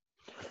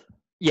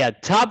 Yeah,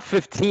 top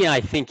 15 I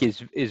think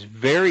is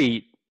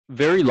very,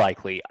 very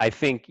likely. I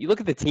think you look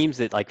at the teams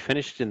that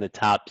finished in the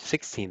top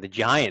 16, the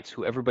Giants,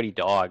 who everybody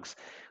dogs.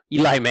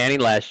 Eli Manning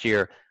last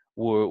year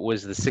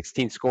was the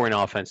 16th scoring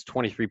offense,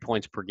 23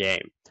 points per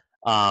game.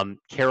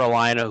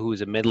 Carolina,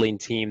 who's a middling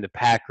team, the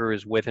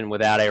Packers with and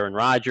without Aaron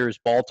Rodgers,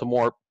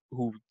 Baltimore,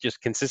 who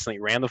just consistently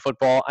ran the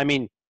football. I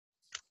mean,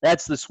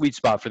 that's the sweet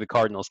spot for the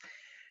Cardinals.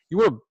 You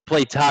want to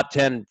play top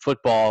 10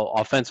 football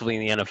offensively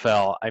in the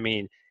NFL, I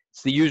mean,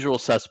 it's the usual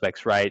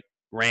suspects, right?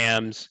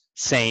 Rams,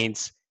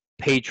 Saints,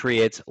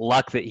 Patriots,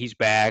 luck that he's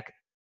back,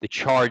 the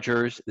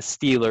Chargers, the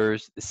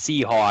Steelers, the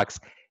Seahawks.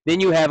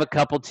 Then you have a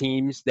couple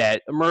teams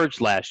that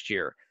emerged last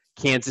year.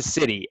 Kansas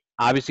City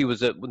obviously was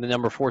the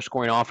number 4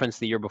 scoring offense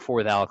the year before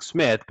with Alex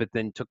Smith, but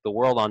then took the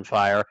world on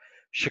fire.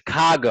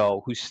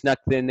 Chicago, who snuck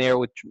in there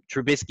with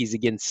Trubisky's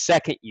again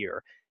second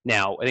year.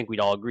 Now, I think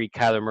we'd all agree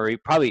Kyler Murray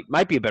probably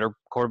might be a better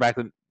quarterback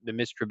than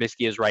Mr.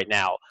 Trubisky is right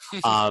now.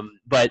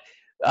 But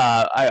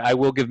I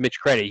will give Mitch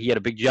credit. He had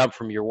a big jump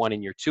from year 1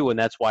 and year 2, and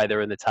that's why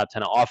they're in the top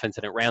 10 of offense,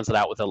 and it rounds it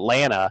out with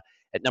Atlanta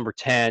at number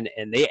 10,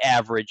 and they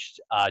averaged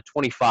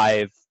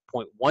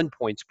 25.1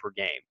 points per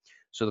game.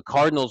 So the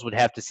Cardinals would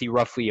have to see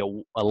roughly a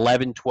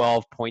 11,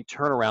 12-point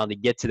turnaround to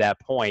get to that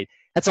point.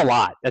 That's a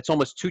lot. That's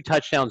almost 2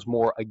 touchdowns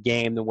more a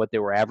game than what they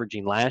were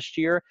averaging last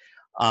year.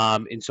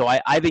 And so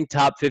I think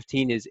top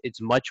 15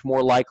 it's much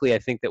more likely. I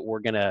think that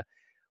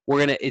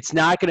it's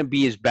not gonna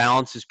be as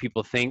balanced as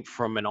people think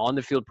from an on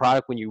the field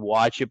product when you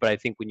watch it, but I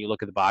think when you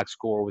look at the box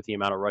score with the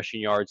amount of rushing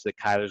yards that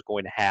Kyler's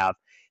going to have,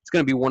 it's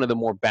going to be one of the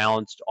more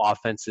balanced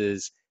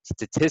offenses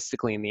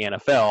statistically in the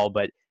NFL.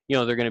 But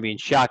they're going to be in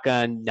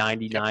shotgun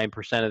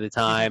 99% of the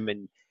time,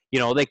 and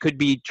they could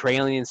be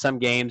trailing in some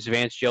games.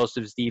 Vance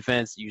Joseph's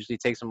defense usually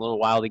takes them a little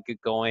while to get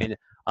going,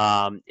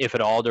 if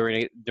at all,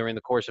 during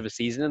the course of a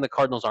season. And the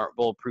Cardinals aren't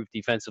bulletproof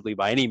defensively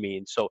by any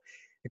means, so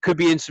it could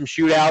be in some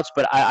shootouts.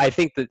 But I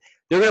think that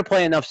they're going to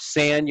play enough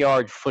sand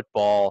yard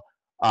football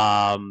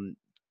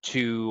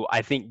to,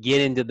 I think,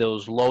 get into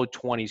those low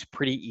 20s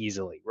pretty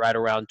easily, right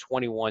around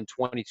 21,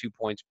 22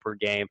 points per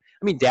game.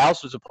 I mean,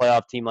 Dallas was a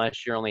playoff team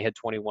last year, only had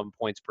 21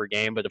 points per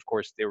game, but of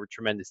course they were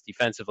tremendous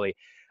defensively.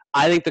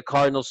 I think the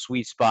Cardinals'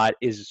 sweet spot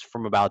is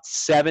from about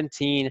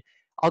 17.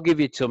 I'll give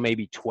you till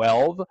maybe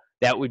 12.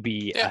 That would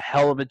be a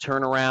hell of a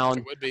turnaround.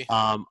 It would be.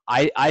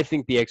 I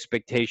think the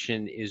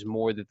expectation is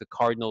more that the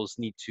Cardinals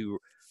need to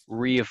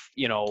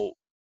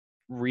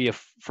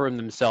reaffirm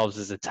themselves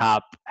as a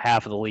top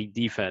half of the league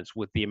defense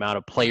with the amount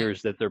of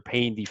players that they're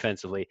paying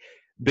defensively.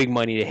 Big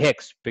money to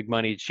Hicks, big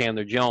money to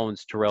Chandler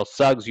Jones, Terrell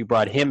Suggs. You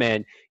brought him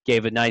in,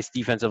 gave a nice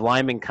defensive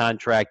lineman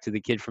contract to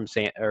the kid from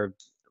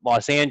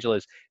Los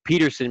Angeles.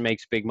 Peterson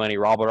makes big money.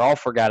 Robert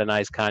Alford got a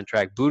nice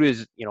contract.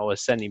 Buda's,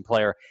 ascending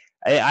player.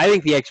 I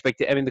think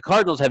the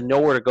Cardinals have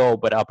nowhere to go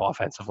but up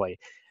offensively,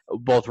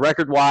 both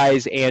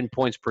record-wise and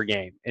points per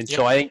game. And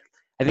so I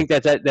think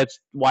that's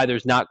why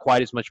there's not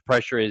quite as much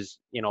pressure as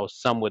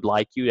some would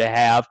like you to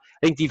have.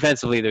 I think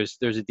defensively there's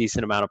a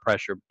decent amount of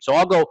pressure. So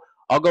I'll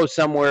go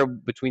somewhere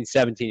between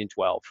 17 and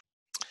 12.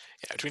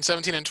 Yeah, between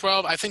 17 and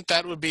 12, I think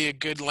that would be a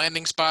good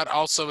landing spot.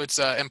 Also, it's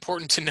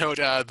important to note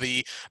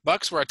the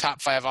Bucs were a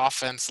top 5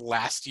 offense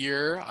last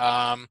year,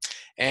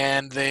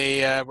 and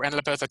they ended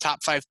up with a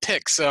top 5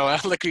 pick. So,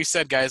 like you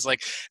said, guys,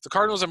 like the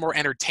Cardinals are more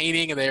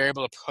entertaining and they're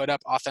able to put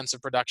up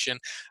offensive production.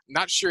 I'm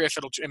not sure if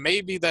it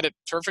may be that it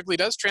perfectly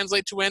does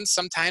translate to wins.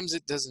 Sometimes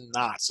it does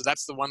not. So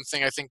that's the one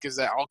thing I think is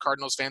that all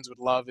Cardinals fans would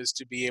love is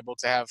to be able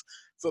to have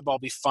football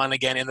be fun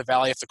again in the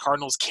Valley. If the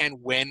Cardinals can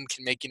win,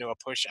 can make a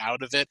push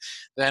out of it,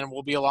 then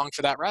we'll be along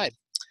for that ride.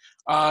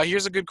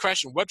 Here's a good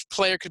question. What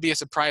player could be a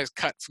surprise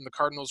cut from the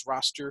Cardinals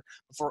roster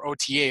before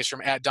OTAs?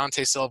 From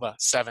 @Dante Silva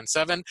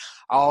 77.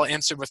 I'll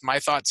answer with my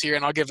thoughts here,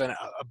 and I'll give a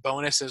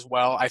bonus as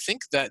well. I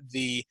think that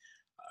the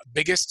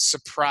biggest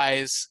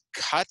surprise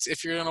cut,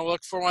 if you're going to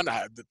look for one,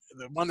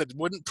 the one that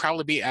wouldn't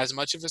probably be as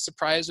much of a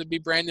surprise would be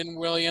Brandon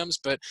Williams,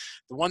 but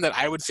the one that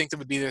I would think that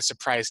would be the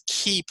surprise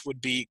keep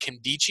would be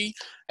Nkemdiche,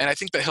 and I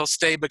think that he'll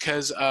stay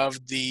because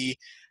of the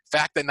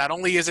fact that not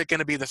only is it going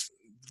to be the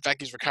fact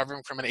he's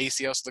recovering from an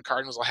ACL, so the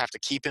Cardinals will have to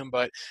keep him,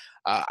 but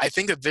I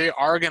think that they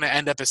are going to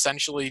end up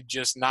essentially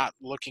just not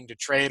looking to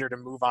trade or to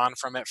move on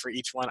from it for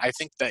each one. I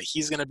think that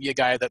he's going to be a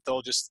guy that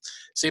they'll just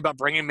say about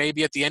bringing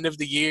maybe at the end of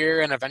the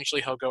year, and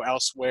eventually he'll go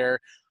elsewhere.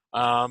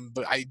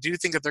 But I do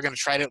think that they're going to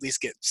try to at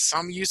least get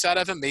some use out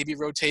of him, maybe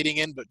rotating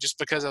in, but just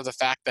because of the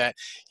fact that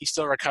he's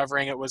still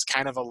recovering, it was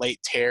kind of a late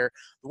tear.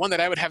 The one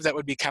that I would have that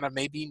would be kind of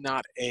maybe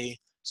not a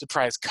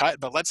surprise cut,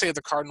 but let's say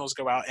the Cardinals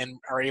go out and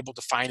are able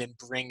to find and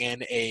bring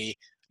in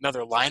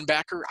another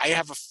linebacker. I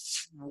have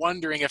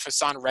wondering if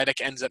Hassan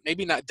Reddick ends up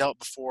maybe not dealt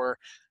before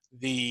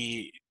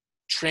the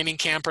training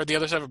camp or the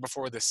other stuff, or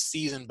before the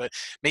season, but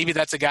maybe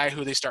that's a guy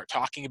who they start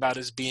talking about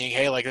as being,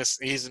 hey, like this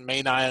season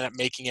may not end up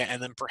making it,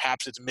 and then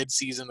perhaps it's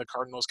mid-season, the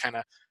Cardinals kind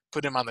of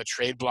put him on the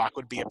trade block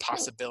would be a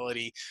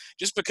possibility,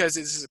 just because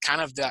this is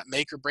kind of that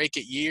make or break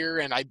it year,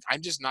 and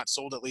I'm just not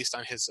sold at least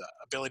on his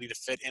ability to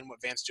fit in what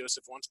Vance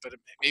Joseph wants, but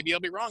maybe I'll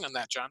be wrong on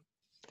that, John.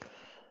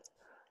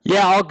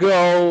 Yeah, I'll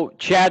go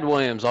Chad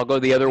Williams. I'll go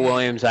the other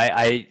Williams.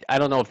 I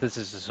don't know if this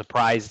is a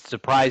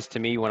surprise to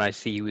me when I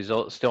see he was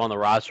still on the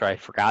roster. I'd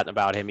forgotten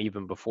about him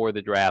even before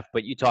the draft.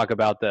 But you talk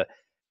about the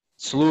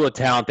slew of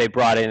talent they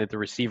brought in at the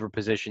receiver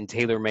position,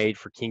 tailor-made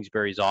for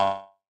Kingsbury's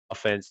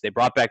offense. They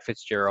brought back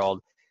Fitzgerald.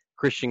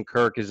 Christian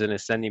Kirk is an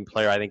ascending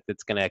player, I think,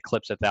 that's going to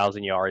eclipse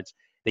 1,000 yards.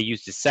 They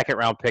used his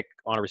second-round pick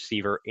on a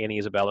receiver, Andy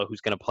Isabella, who's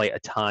going to play a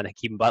ton.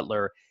 Hakeem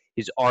Butler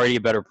is already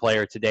a better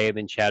player today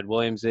than Chad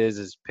Williams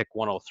is pick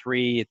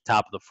 103 at the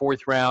top of the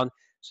 4th round.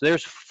 So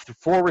there's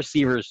 4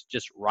 receivers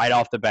just right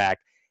off the back.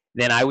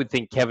 Then I would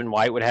think Kevin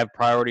White would have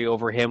priority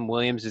over him.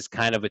 Williams is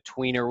kind of a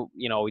tweener.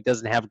 He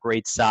doesn't have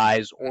great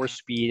size or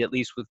speed. At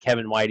least with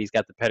Kevin White, he's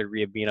got the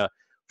pedigree of being a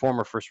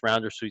former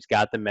first-rounder, so he's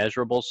got the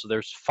measurables. So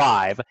there's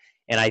 5,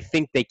 and I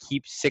think they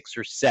keep 6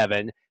 or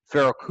 7.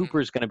 Farrell Cooper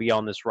is going to be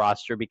on this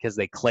roster because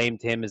they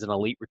claimed him as an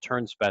elite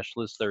return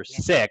specialist.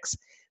 There's 6.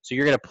 So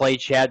you're going to play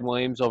Chad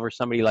Williams over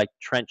somebody like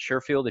Trent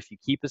Sherfield if you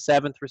keep a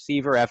 7th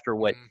receiver after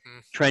what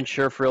Trent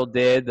Sherfield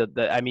did.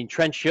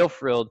 Trent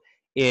Sherfield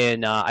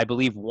in, I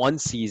believe, one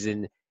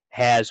season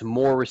has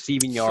more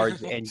receiving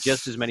yards and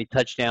just as many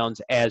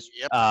touchdowns as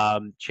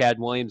Yep. Chad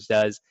Williams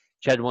does.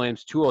 Chad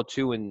Williams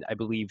 202 in I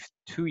believe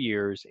 2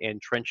 years,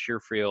 and Trent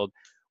Sherfield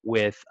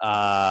with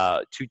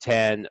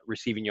 210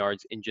 receiving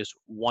yards in just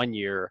 1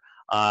 year.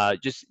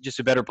 Just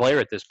a better player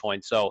at this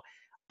point. So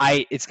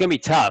it's gonna be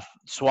tough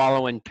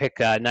swallowing pick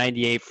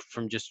 98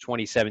 from just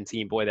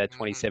 2017. Boy, that Hmm.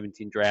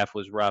 2017 draft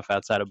was rough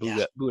outside of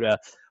Yeah. Buddha.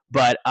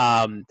 But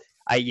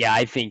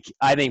I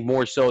think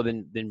more so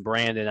than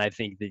Brandon. I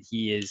think that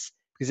he is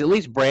because at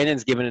least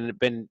Brandon's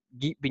been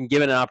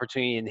given an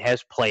opportunity and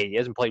has played. He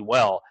hasn't played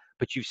well,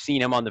 but you've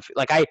seen him on the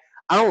like I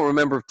don't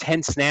remember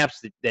 10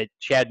 snaps that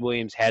Chad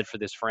Williams had for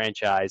this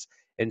franchise.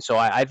 And so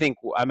I think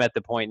I'm at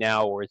the point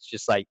now where it's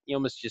just like you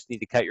almost just need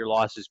to cut your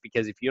losses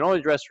because if you don't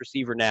address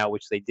receiver now,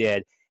 which they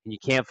did, and you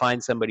can't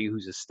find somebody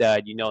who's a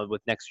stud,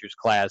 with next year's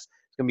class,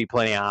 there's going to be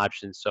plenty of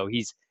options. So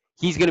he's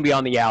going to be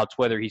on the outs,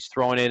 whether he's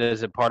throwing it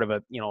as a part of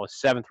a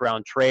seventh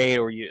round trade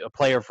or a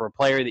player for a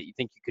player that you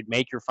think you could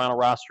make your final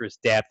roster as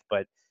depth.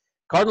 But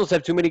Cardinals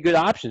have too many good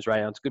options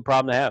right now. It's a good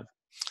problem to have.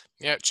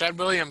 Yeah, Chad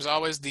Williams,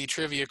 always the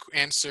trivia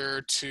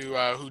answer to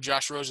who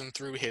Josh Rosen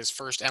threw his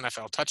first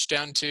NFL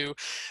touchdown to.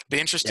 Be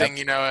Yep. interesting,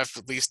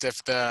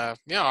 if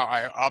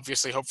I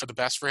obviously hope for the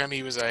best for him.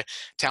 He was a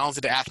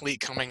talented athlete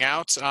coming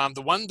out.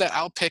 The one that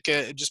I'll pick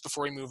just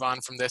before we move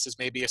on from this is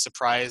maybe a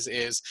surprise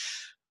is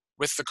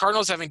with the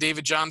Cardinals having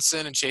David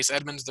Johnson and Chase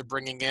Edmonds, they're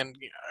bringing in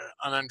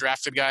an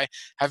undrafted guy.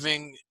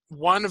 Having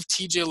one of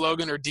TJ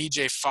Logan or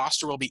DJ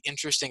Foster will be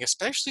interesting,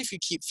 especially if you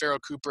keep Farrell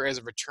Cooper as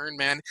a return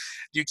man.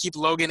 Do you keep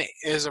Logan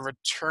as a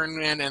return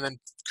man and then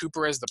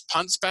Cooper as the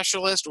punt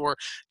specialist, or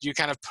do you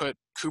kind of put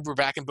Cooper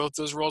back in both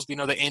those roles? We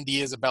know that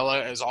Andy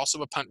Isabella is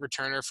also a punt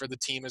returner for the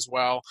team as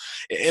well.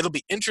 It'll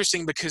be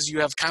interesting because you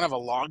have kind of a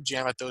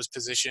logjam at those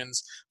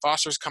positions.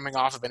 Foster's coming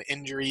off of an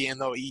injury,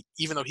 and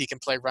even though he can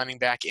play running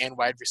back and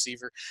wide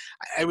receiver,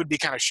 I would be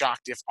kind of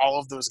shocked if all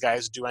of those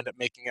guys do end up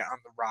making it on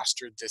the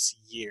roster this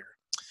year.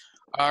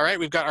 All right,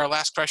 we've got our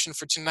last question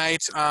for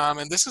tonight,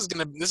 and this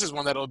is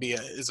one that'll be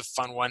is a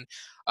fun one.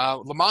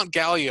 Lamont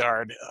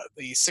Galliard,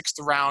 the sixth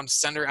round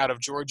center out of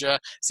Georgia,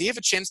 does he have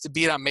a chance to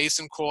beat out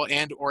Mason Cole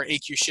and or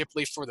AQ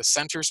Shipley for the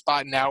center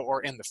spot now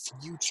or in the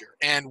future?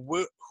 And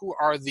who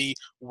are the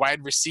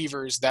wide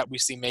receivers that we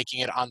see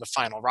making it on the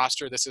final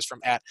roster? This is from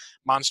at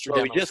Monster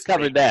Well, we Demo just 3.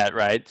 covered that,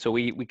 right? So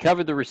we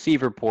covered the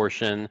receiver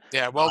portion.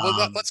 Yeah, well,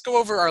 Um, let's go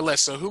over our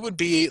list. So who would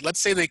be, let's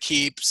say they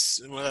keep,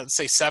 let's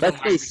say 7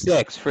 let's wide say receivers.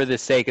 6 for the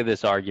sake of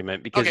this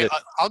argument because Okay, it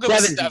I'll go with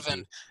 7's 7.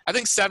 easy. I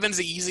think 7's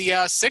easy.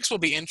 Yeah, 6 will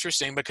be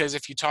interesting because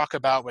if you talk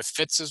about with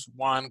Fitz is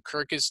 1,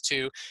 Kirk is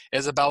 2,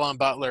 Isabella and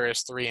Butler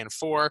is 3 and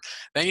 4,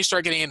 then you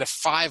start getting into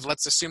 5.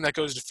 Let's assume that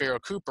goes to Farrell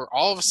Cooper.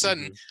 All of a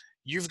sudden, Mhm.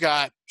 you've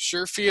got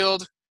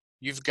Sherfield,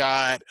 you've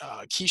got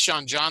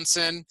Keyshawn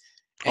Johnson,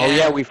 Oh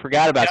yeah, and we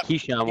forgot about yep,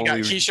 Keyshawn you when got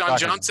we were just Keyshawn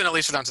talking about. Johnson at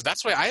least for them. So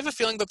that's why I have a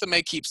feeling that they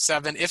may keep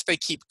 7 if they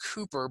keep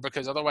Cooper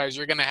because otherwise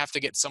you're going to have to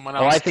get someone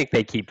Oh, I else think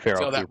they keep to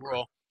Farrell fill that Cooper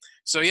role.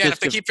 So yeah, and if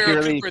just they to keep Farrell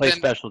purely Cooper, play then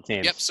special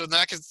yep. teams. So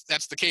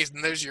that's the case.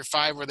 And there's your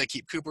 5 where they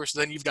keep Cooper. So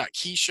then you've got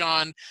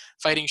Keyshawn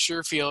fighting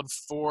Sherfield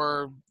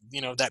for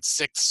that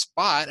 6th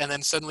spot, and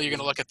then suddenly you're going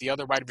to look at the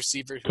other wide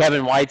receiver who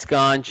Kevin White's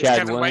gone. is Chad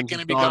Kevin White Williams going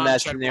is to be gone. gone?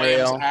 That Chad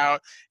Williams scenario.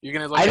 out. You're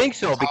going to look I at think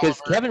so because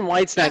Oliver. Kevin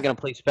White's Yeah. not going to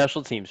play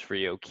special teams for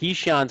you. Trent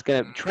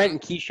Mhm.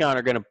 and Keyshawn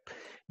are going to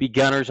be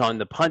gunners on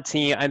the punt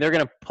team, and they're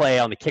going to play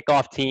on the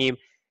kickoff team.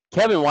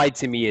 Kevin White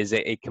to me is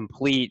a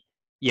complete,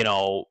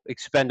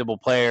 expendable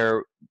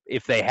player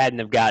if they hadn't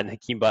have gotten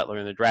Hakeem Butler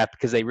in the draft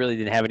because they really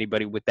didn't have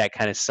anybody with that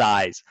kind of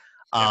size.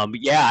 Yep. But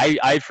yeah,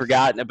 I'd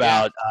forgotten Yeah.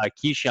 about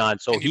Keyshawn,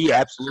 so And you've he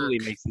got absolutely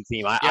Kirk. makes the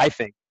team. I, Yep. I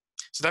think.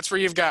 So that's where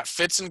you've got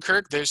Fitz and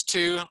Kirk. There's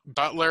 2.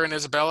 Butler and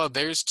Isabella.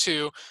 There's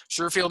 2.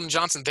 Sherfield and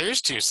Johnson.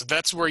 There's 2. So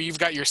that's where you've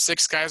got your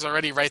 6 guys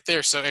already right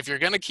there. So if you're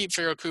going to keep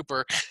Farrell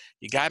Cooper,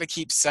 you got to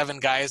keep 7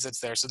 guys that's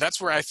there. So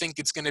that's where I think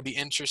it's going to be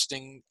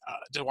interesting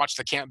to watch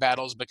the camp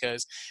battles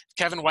because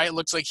Kevin White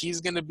looks like he's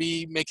going to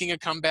be making a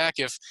comeback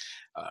if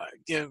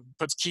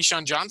puts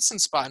Keyshawn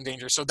Johnson's spot in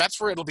danger. So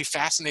that's where it'll be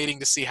fascinating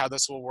to see how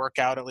this will work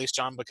out, at least,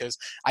 John, because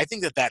I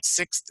think that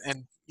 6th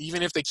and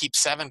even if they keep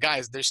 7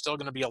 guys, there's still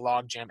going to be a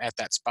logjam at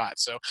that spot.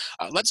 So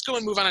let's go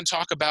and move on and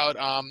talk about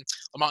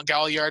Lamont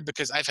Galliard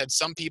because I've had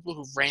some people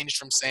who've ranged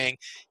from saying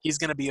he's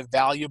going to be a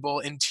valuable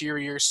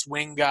interior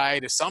swing guy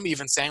to some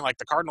even saying like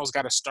the Cardinals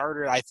got a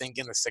starter, I think,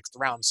 in the 6th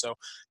round. So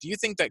do you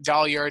think that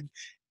Galliard,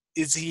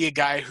 is he a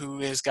guy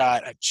who has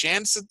got a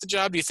chance at the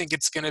job? Do you think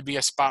it's going to be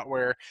a spot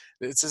where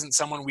this isn't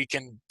someone we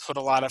can put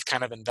a lot of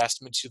kind of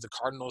investment to? The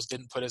Cardinals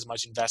didn't put as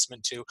much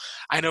investment to.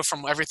 I know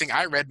from everything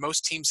I read,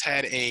 most teams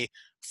had a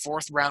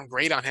 4th round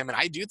grade on him, and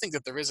I do think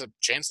that there is a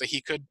chance that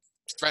he could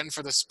threaten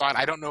for the spot.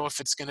 I don't know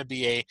if it's going to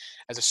be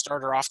as a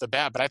starter off the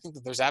bat, but I think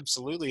that there's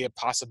absolutely a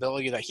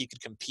possibility that he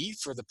could compete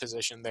for the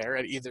position there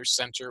at either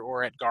center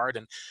or at guard.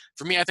 And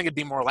for me, I think it'd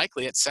be more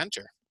likely at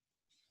center.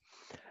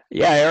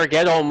 Yeah, Eric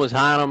Edholm was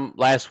on him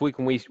last week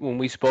when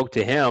we spoke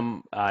to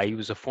him. He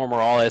was a former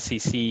All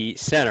SEC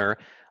center.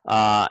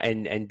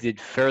 and did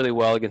fairly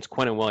well against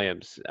Quentin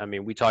Williams. I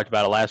mean, we talked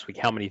about it last week.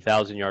 How many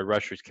 1,000-yard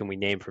rushers can we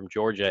name from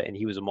Georgia? And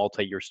he was a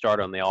multi-year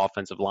starter on the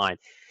offensive line.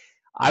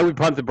 I would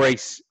pump the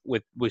brakes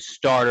with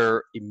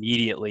starter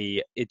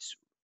immediately.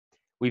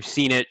 We've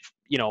seen it,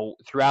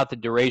 throughout the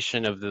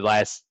duration of the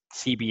last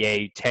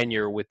CBA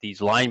tenure with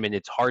these linemen.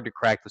 It's hard to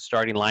crack the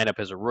starting lineup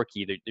as a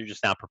rookie. They're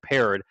just not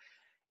prepared.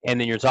 And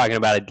then you're talking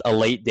about a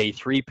late day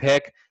 3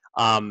 pick.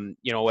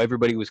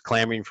 Everybody was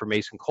clamoring for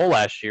Mason Cole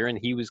last year, and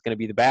he was going to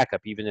be the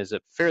backup, even as a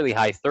fairly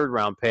high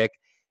 3rd-round pick.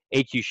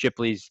 AQ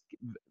Shipley's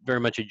very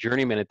much a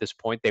journeyman at this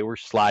point. They were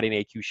slotting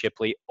AQ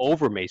Shipley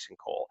over Mason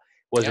Cole.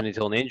 It wasn't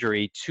until an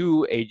injury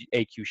to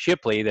AQ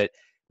Shipley that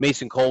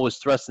Mason Cole was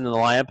thrust into the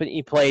lineup, and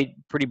he played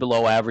pretty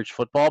below average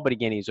football. But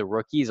again, he's a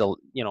rookie. He's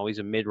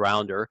a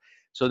mid-rounder.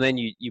 So then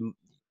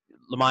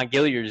Lamont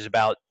Gilliard is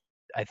about,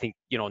 I think,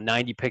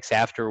 90 picks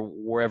after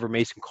wherever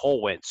Mason Cole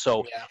went.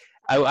 So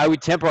I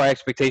would temper our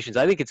expectations.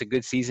 I think it's a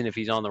good season if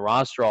he's on the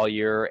roster all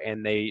year,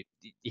 and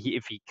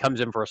if he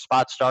comes in for a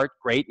spot start,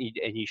 great,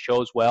 and he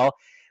shows well.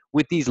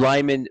 With these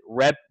linemen,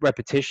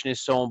 repetition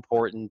is so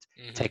important.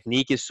 Mm-hmm.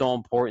 Technique is so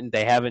important.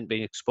 They haven't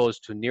been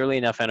exposed to nearly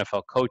enough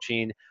NFL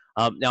coaching.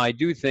 Now, I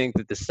do think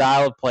that the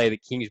style of play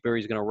that Kingsbury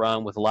is going to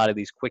run with a lot of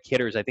these quick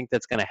hitters, I think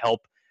that's going to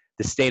help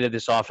the state of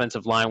this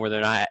offensive line, where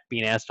they're not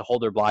being asked to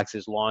hold their blocks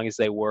as long as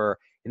they were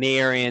in the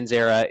Arians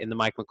era, in the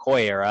Mike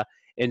McCoy era.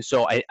 And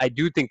so I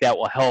do think that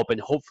will help,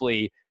 and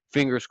hopefully,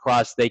 fingers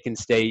crossed, they can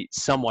stay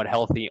somewhat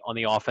healthy on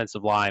the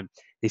offensive line.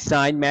 They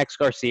signed Max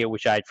Garcia,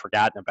 which I had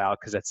forgotten about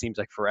because that seems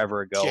like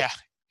forever ago. Yeah.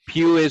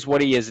 Pugh is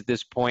what he is at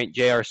this point.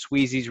 J.R.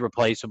 Sweezy's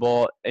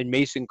replaceable, and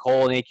Mason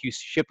Cole and AQ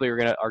Shipley are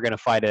gonna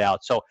fight it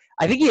out. So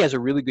I think he has a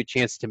really good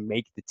chance to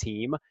make the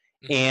team,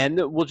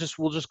 and we'll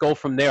just go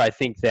from there. I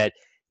think that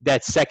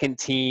second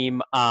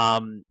team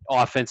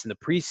offense in the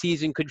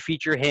preseason could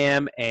feature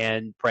him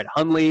and Brett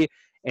Hundley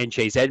and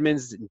Chase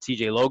Edmonds and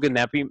T.J. Logan.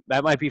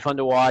 That might be fun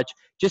to watch,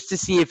 just to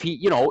see if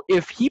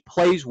he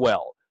plays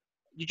well.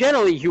 You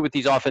generally hear with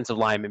these offensive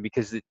linemen,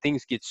 because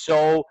things get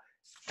so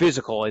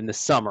physical in the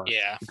summer,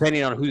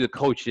 depending on who the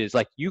coach is.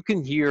 Like, you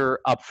can hear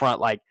up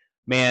front, like,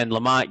 man,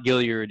 Lamont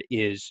Gilliard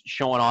is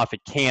showing off at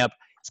camp.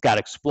 He's got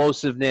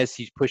explosiveness.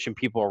 He's pushing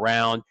people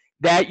around.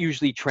 That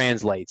usually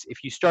translates.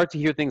 If you start to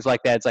hear things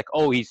like that, it's like,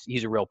 oh,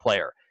 he's a real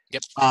player.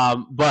 Yep.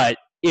 But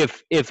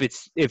if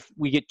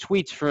we get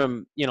tweets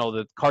from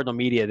the Cardinal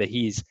media that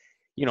he's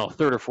 3rd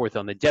or 4th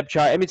on the depth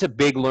chart, I mean, it's a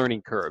big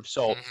learning curve.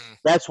 So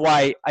that's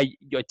why I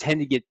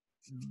tend to get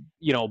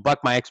buck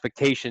my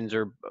expectations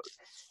or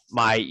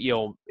my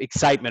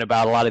excitement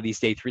about a lot of these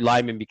day 3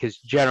 linemen, because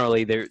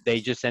generally they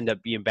just end up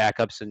being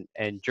backups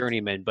and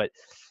journeymen. But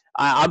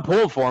I'm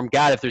pulling for them.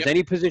 God, if there's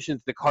any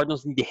positions the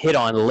Cardinals need to hit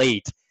on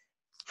late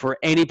for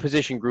any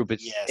position group,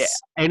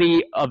 it's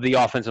any of the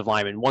offensive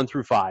linemen, 1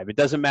 through 5. It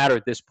doesn't matter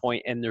at this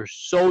point, and they're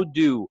so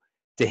due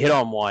to hit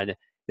on one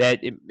that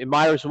it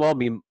might as well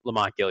be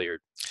Lamont Gilliard.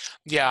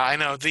 Yeah, I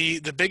know. The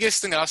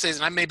biggest thing that I'll say is,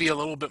 and I may be a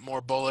little bit more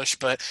bullish,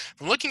 but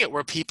from looking at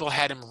where people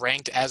had him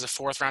ranked as a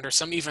 4th rounder,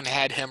 some even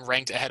had him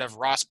ranked ahead of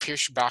Ross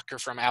Pierschbacher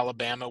from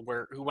Alabama,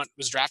 who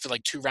was drafted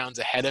like 2 rounds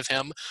ahead of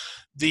him.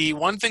 The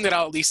one thing that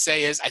I'll at least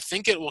say is, I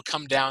think it will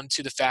come down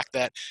to the fact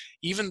that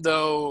even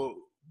though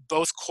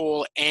both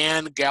Cole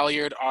and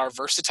Gilliard are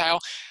versatile,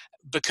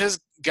 because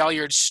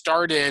Gilliard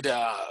started,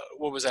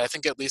 I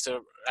think at least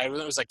it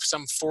was like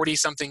some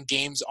 40-something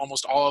games,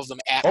 almost all of them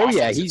at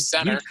he's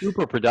center. He's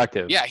super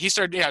productive. Yeah, he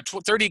started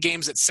 30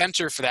 games at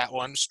center for that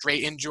one,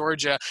 straight in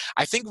Georgia.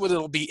 I think what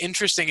it'll be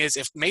interesting is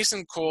if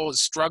Mason Cole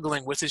is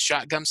struggling with his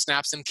shotgun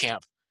snaps in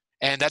camp,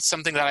 and that's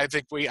something that I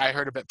think I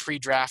heard a bit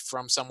pre-draft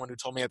from someone who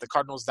told me at the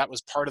Cardinals that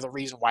was part of the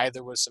reason why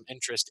there was some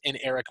interest in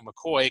Eric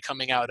McCoy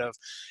coming out of,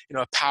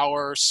 a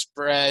power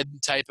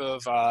spread type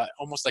of,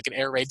 almost like an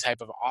air raid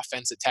type of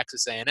offense at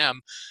Texas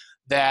A&M,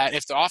 that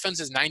if the offense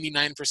is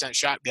 99%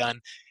 shotgun,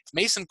 if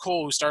Mason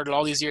Cole, who started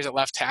all these years at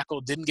left tackle,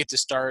 didn't get to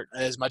start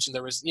as much, and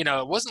there was,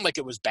 it wasn't like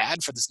it was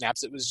bad for the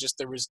snaps. It was just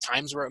there was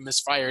times where it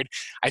misfired.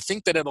 I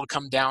think that it'll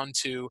come down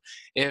to,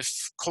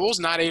 if Cole's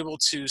not able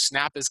to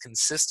snap as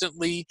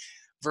consistently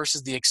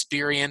versus the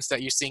experience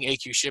that you're seeing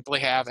AQ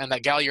Shipley have and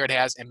that Gilliard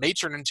has, and may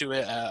turn into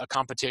a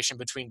competition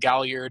between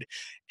Gilliard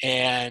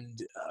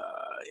and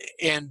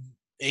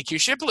AQ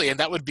Shipley. And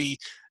that would be,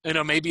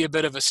 maybe a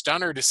bit of a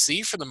stunner to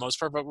see for the most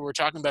part, but we're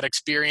talking about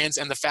experience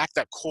and the fact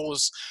that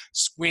Cole's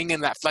swing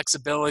and that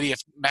flexibility, if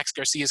Max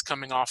Garcia is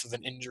coming off of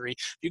an injury,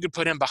 you could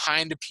put him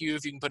behind a Pugh,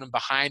 if you can put him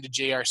behind a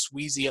J.R.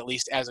 Sweezy, at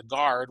least as a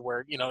guard,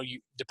 where, you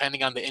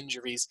depending on the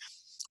injuries,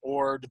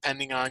 or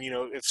depending on,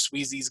 if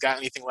Sweezy's got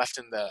anything left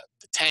in the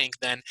tank,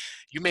 then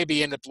you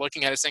maybe end up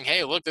looking at it saying,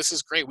 hey, look, this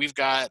is great. We've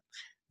got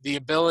the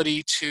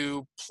ability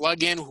to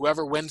plug in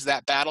whoever wins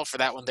that battle for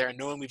that one there, and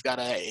knowing we've got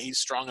a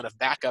strong enough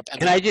backup. And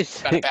can I just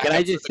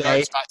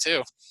say, spot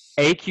too.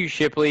 AQ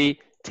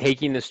Shipley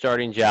taking the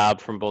starting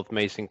job from both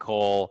Mason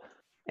Cole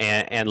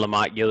and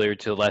Lamont Gilliard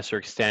to a lesser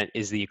extent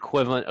is the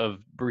equivalent of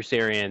Bruce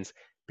Arians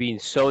being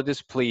so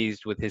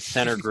displeased with his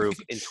center group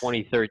in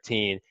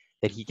 2013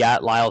 that he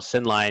got Lyle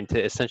Sinline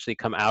to essentially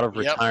come out of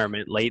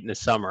retirement late in the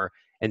summer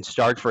and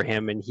start for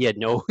him, and he had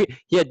no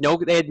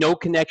they had no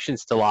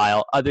connections to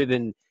Lyle other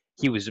than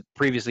he was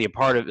previously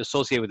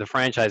associated with the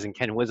franchise and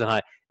Ken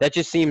Wisenhunt. That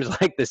just seems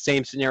like the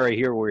same scenario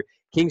here where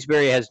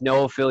Kingsbury has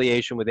no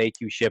affiliation with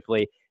AQ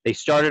Shipley. They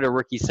started a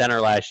rookie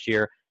center last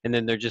year, and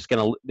then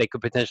they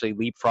could potentially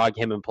leapfrog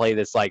him and play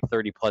this like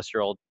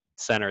 30-plus-year-old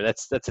center.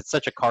 That's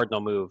such a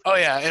Cardinal move. Oh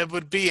yeah, it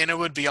would be, and it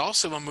would be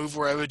also a move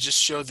where I would just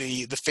show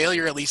the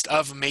failure at least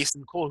of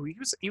Mason Cole, who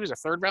he was a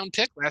third-round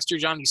pick last year.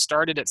 John, he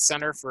started at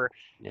center for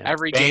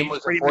every Bane game.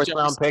 Was a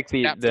fourth-round pick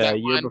the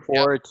year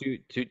before,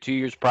 2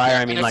 years prior.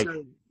 I mean, like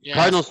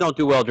Cardinals don't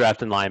do well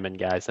drafting linemen,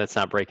 guys. That's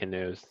not breaking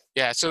news.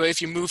 Yeah, so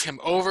if you move him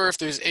over, if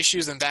there's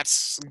issues, then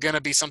that's going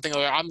to be something.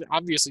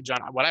 Obviously, John,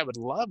 what I would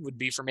love would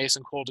be for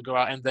Mason Cole to go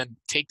out and then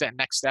take that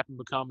next step and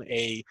become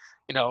a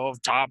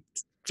top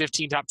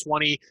 15, top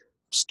 20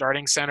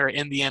 starting center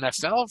in the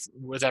NFL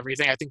with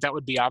everything. I think that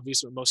would be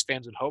obvious what most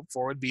fans would hope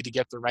for would be to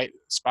get the right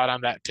spot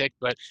on that pick.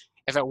 But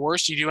if at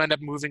worst you do end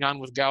up moving on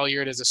with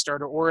Galliard as a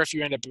starter, or if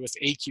you end up with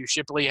AQ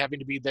Shipley having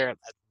to be there, at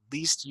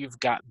least you've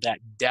got that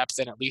depth,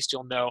 and at least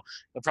you'll know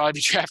you'll probably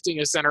be drafting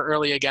a center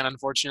early again,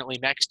 unfortunately,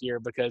 next year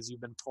because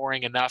you've been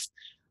pouring enough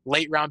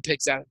late-round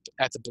picks at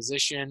the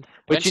position.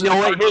 But eventually,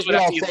 you know what? Here's what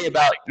I'll say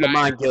about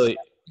Lamont Gilliard.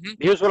 Mm-hmm.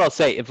 Here's what I'll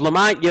say. If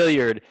Lamont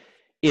Gilliard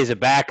is a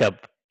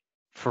backup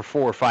for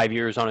 4 or 5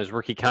 years on his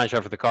rookie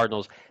contract for the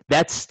Cardinals,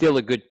 that's still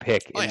a good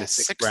pick in the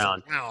sixth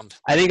round.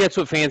 I think that's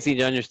what fans need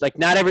to understand. Like,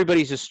 not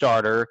everybody's a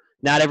starter.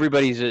 Not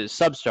everybody's a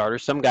sub-starter.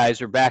 Some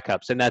guys are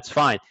backups, and that's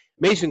fine.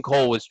 Mason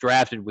Cole was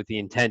drafted with the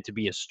intent to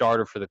be a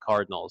starter for the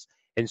Cardinals.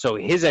 And so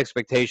his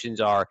expectations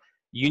are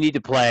you need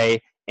to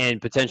play and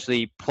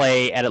potentially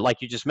play at,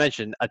 like you just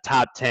mentioned, a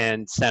top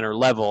 10 center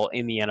level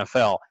in the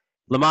NFL.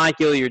 Lamont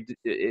Gilliard,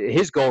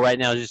 his goal right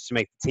now is just to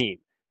make the team.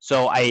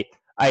 So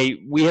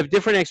we have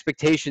different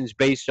expectations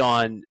based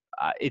on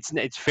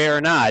it's fair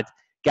or not.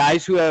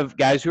 Guys who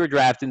are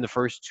drafted in the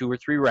first 2 or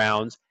 3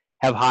 rounds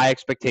have high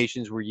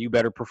expectations where you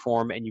better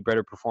perform and you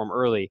better perform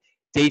early.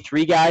 Day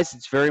 3 guys,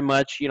 it's very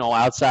much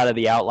outside of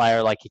the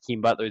outlier like Hakeem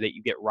Butler that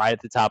you get right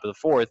at the top of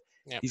the 4th.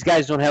 Yep. These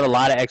guys don't have a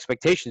lot of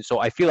expectations, so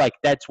I feel like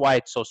that's why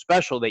it's so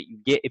special that you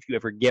get if you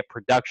ever get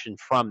production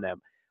from them.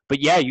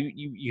 But yeah,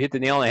 you hit the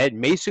nail on the head.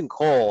 Mason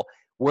Cole,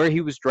 where he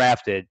was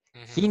drafted,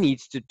 he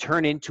needs to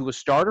turn into a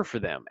starter for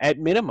them at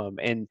minimum.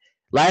 And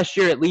last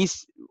year, at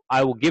least,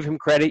 I will give him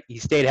credit. He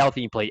stayed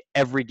healthy. He played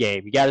every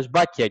game. He got his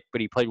butt kicked,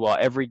 but he played well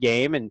every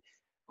game. And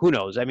who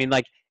knows? I mean,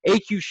 like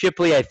AQ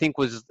Shipley, I think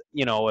was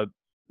a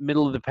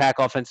middle of the pack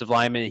offensive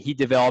lineman. He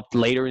developed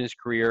later in his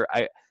career.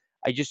 I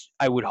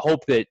would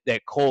hope that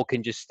Cole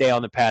can just stay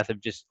on the path of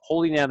just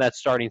holding down that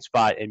starting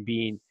spot and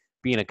being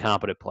a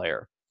competent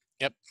player.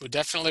 Yep, we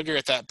definitely agree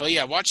with that. But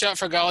yeah, watch out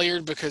for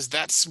Galliard because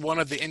that's one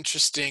of the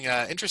interesting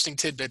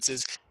tidbits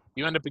is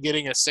you end up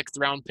getting a 6th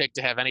round pick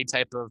to have any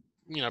type of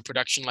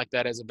production like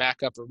that as a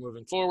backup or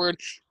moving forward.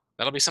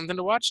 That'll be something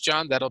to watch,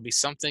 John. That'll be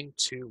something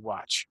to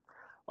watch.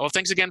 Well,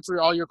 thanks again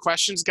for all your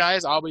questions,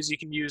 guys. Always you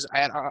can use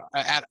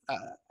I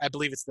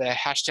believe it's the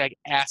hashtag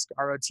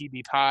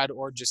 #AskROTBpod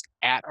or just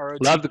 @ROTBpod.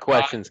 Love the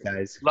questions,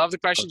 guys. Love the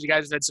questions. You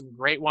guys have had some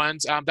great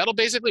ones. That'll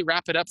basically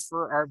wrap it up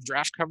for our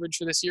draft coverage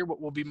for this year. What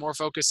we'll be more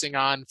focusing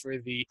on for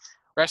the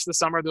rest of the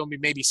summer, there'll be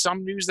maybe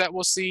some news that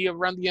we'll see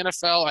around the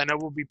NFL. I know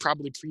we'll be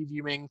probably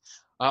previewing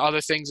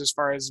other things as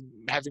far as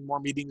having more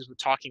meetings with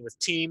talking with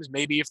teams.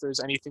 Maybe if there's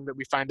anything that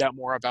we find out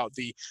more about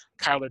the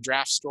Kyler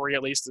draft story,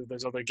 at least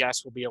there's other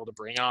guests we'll be able to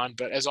bring on.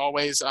 But as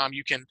always,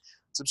 you can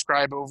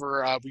subscribe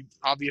over. We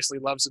obviously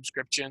love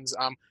subscriptions.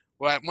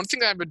 One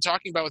thing that I've been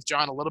talking about with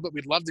John a little bit,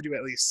 we'd love to do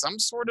at least some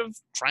sort of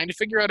trying to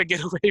figure out a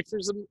getaway for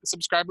some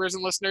subscribers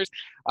and listeners.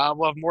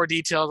 We'll have more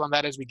details on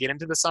that as we get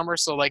into the summer.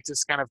 So like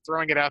just kind of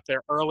throwing it out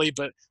there early,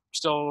 but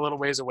still a little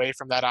ways away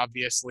from that,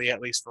 obviously, at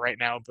least for right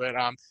now. But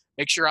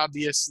make sure,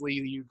 obviously,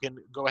 you can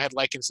go ahead,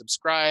 like, and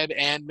subscribe.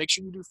 And make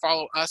sure you do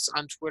follow us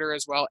on Twitter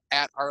as well,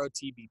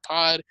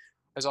 @ROTBpod.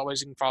 As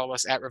always, you can follow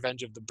us at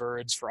Revenge of the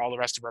Birds for all the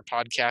rest of our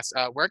podcasts.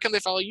 Where can they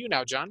follow you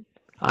now, John?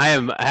 I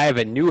have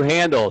a new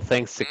handle,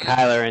 thanks to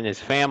Kyler and his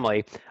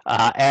family,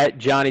 at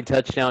Johnny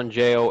Touchdown,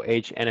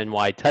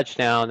 JOHNNY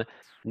Touchdown.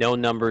 No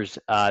numbers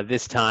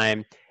this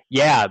time.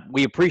 Yeah,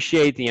 we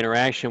appreciate the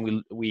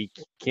interaction. We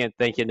can't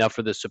thank you enough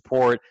for the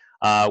support.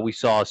 We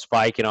saw a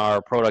spike in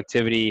our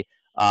productivity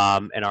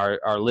and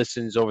our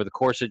listens over the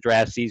course of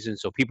draft season.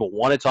 So people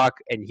want to talk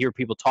and hear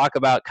people talk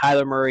about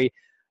Kyler Murray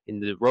in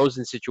the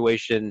Rosen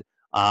situation.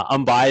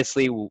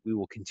 Unbiasedly, we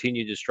will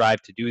continue to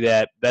strive to do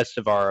that best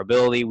of our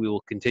ability. We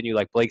will continue,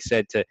 like Blake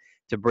said,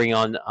 to bring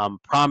on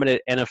prominent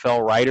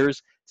NFL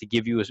writers to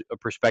give you a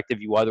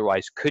perspective you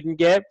otherwise couldn't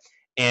get.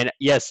 And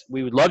yes,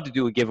 we would love to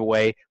do a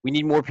giveaway. We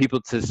need more people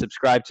to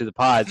subscribe to the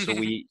pod so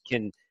we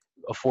can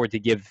afford to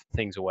give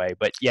things away.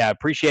 But yeah,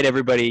 appreciate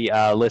everybody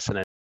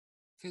listening.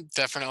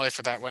 Definitely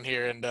for that one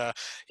here. And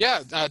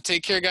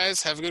take care,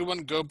 guys. Have a good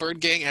one. Go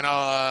Bird Gang. And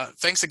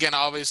thanks again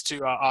always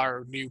to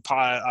our new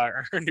pod,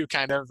 our new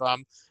kind of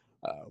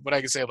what I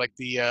can say, like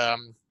the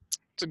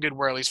It's a good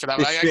word, at least for that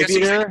one. I guess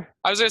Distributor.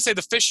 I was going to say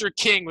the Fisher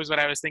King was what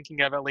I was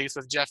thinking of, at least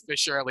with Jeff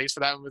Fisher, at least for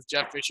that one with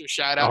Jeff Fisher.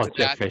 Shout out Oh, to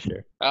Jeff that.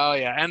 Fisher. Oh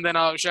yeah, and then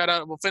shout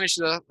out. We'll finish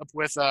it up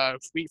with a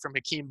tweet from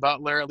Hakeem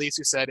Butler, at least,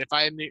 who said, "If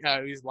I knew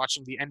he's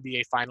watching the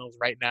NBA Finals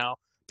right now.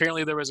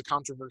 Apparently, there was a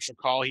controversial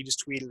call. He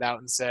just tweeted out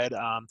and said,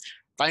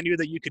 if I knew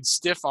that you could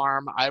stiff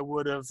arm, I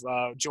would have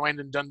joined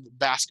and done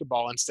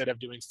basketball instead of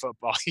doing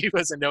football." He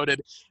was a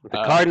noted The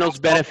Cardinals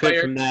benefit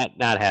player. from that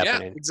not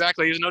happening. Yeah,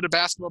 exactly. He was a noted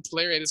basketball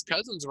player, and his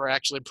cousins were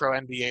actually pro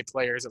NBA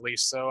players, at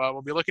least. So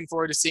we'll be looking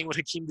forward to seeing what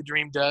Hakeem the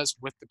Dream does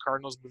with the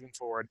Cardinals moving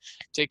forward.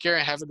 Take care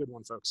and have a good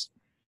one, folks.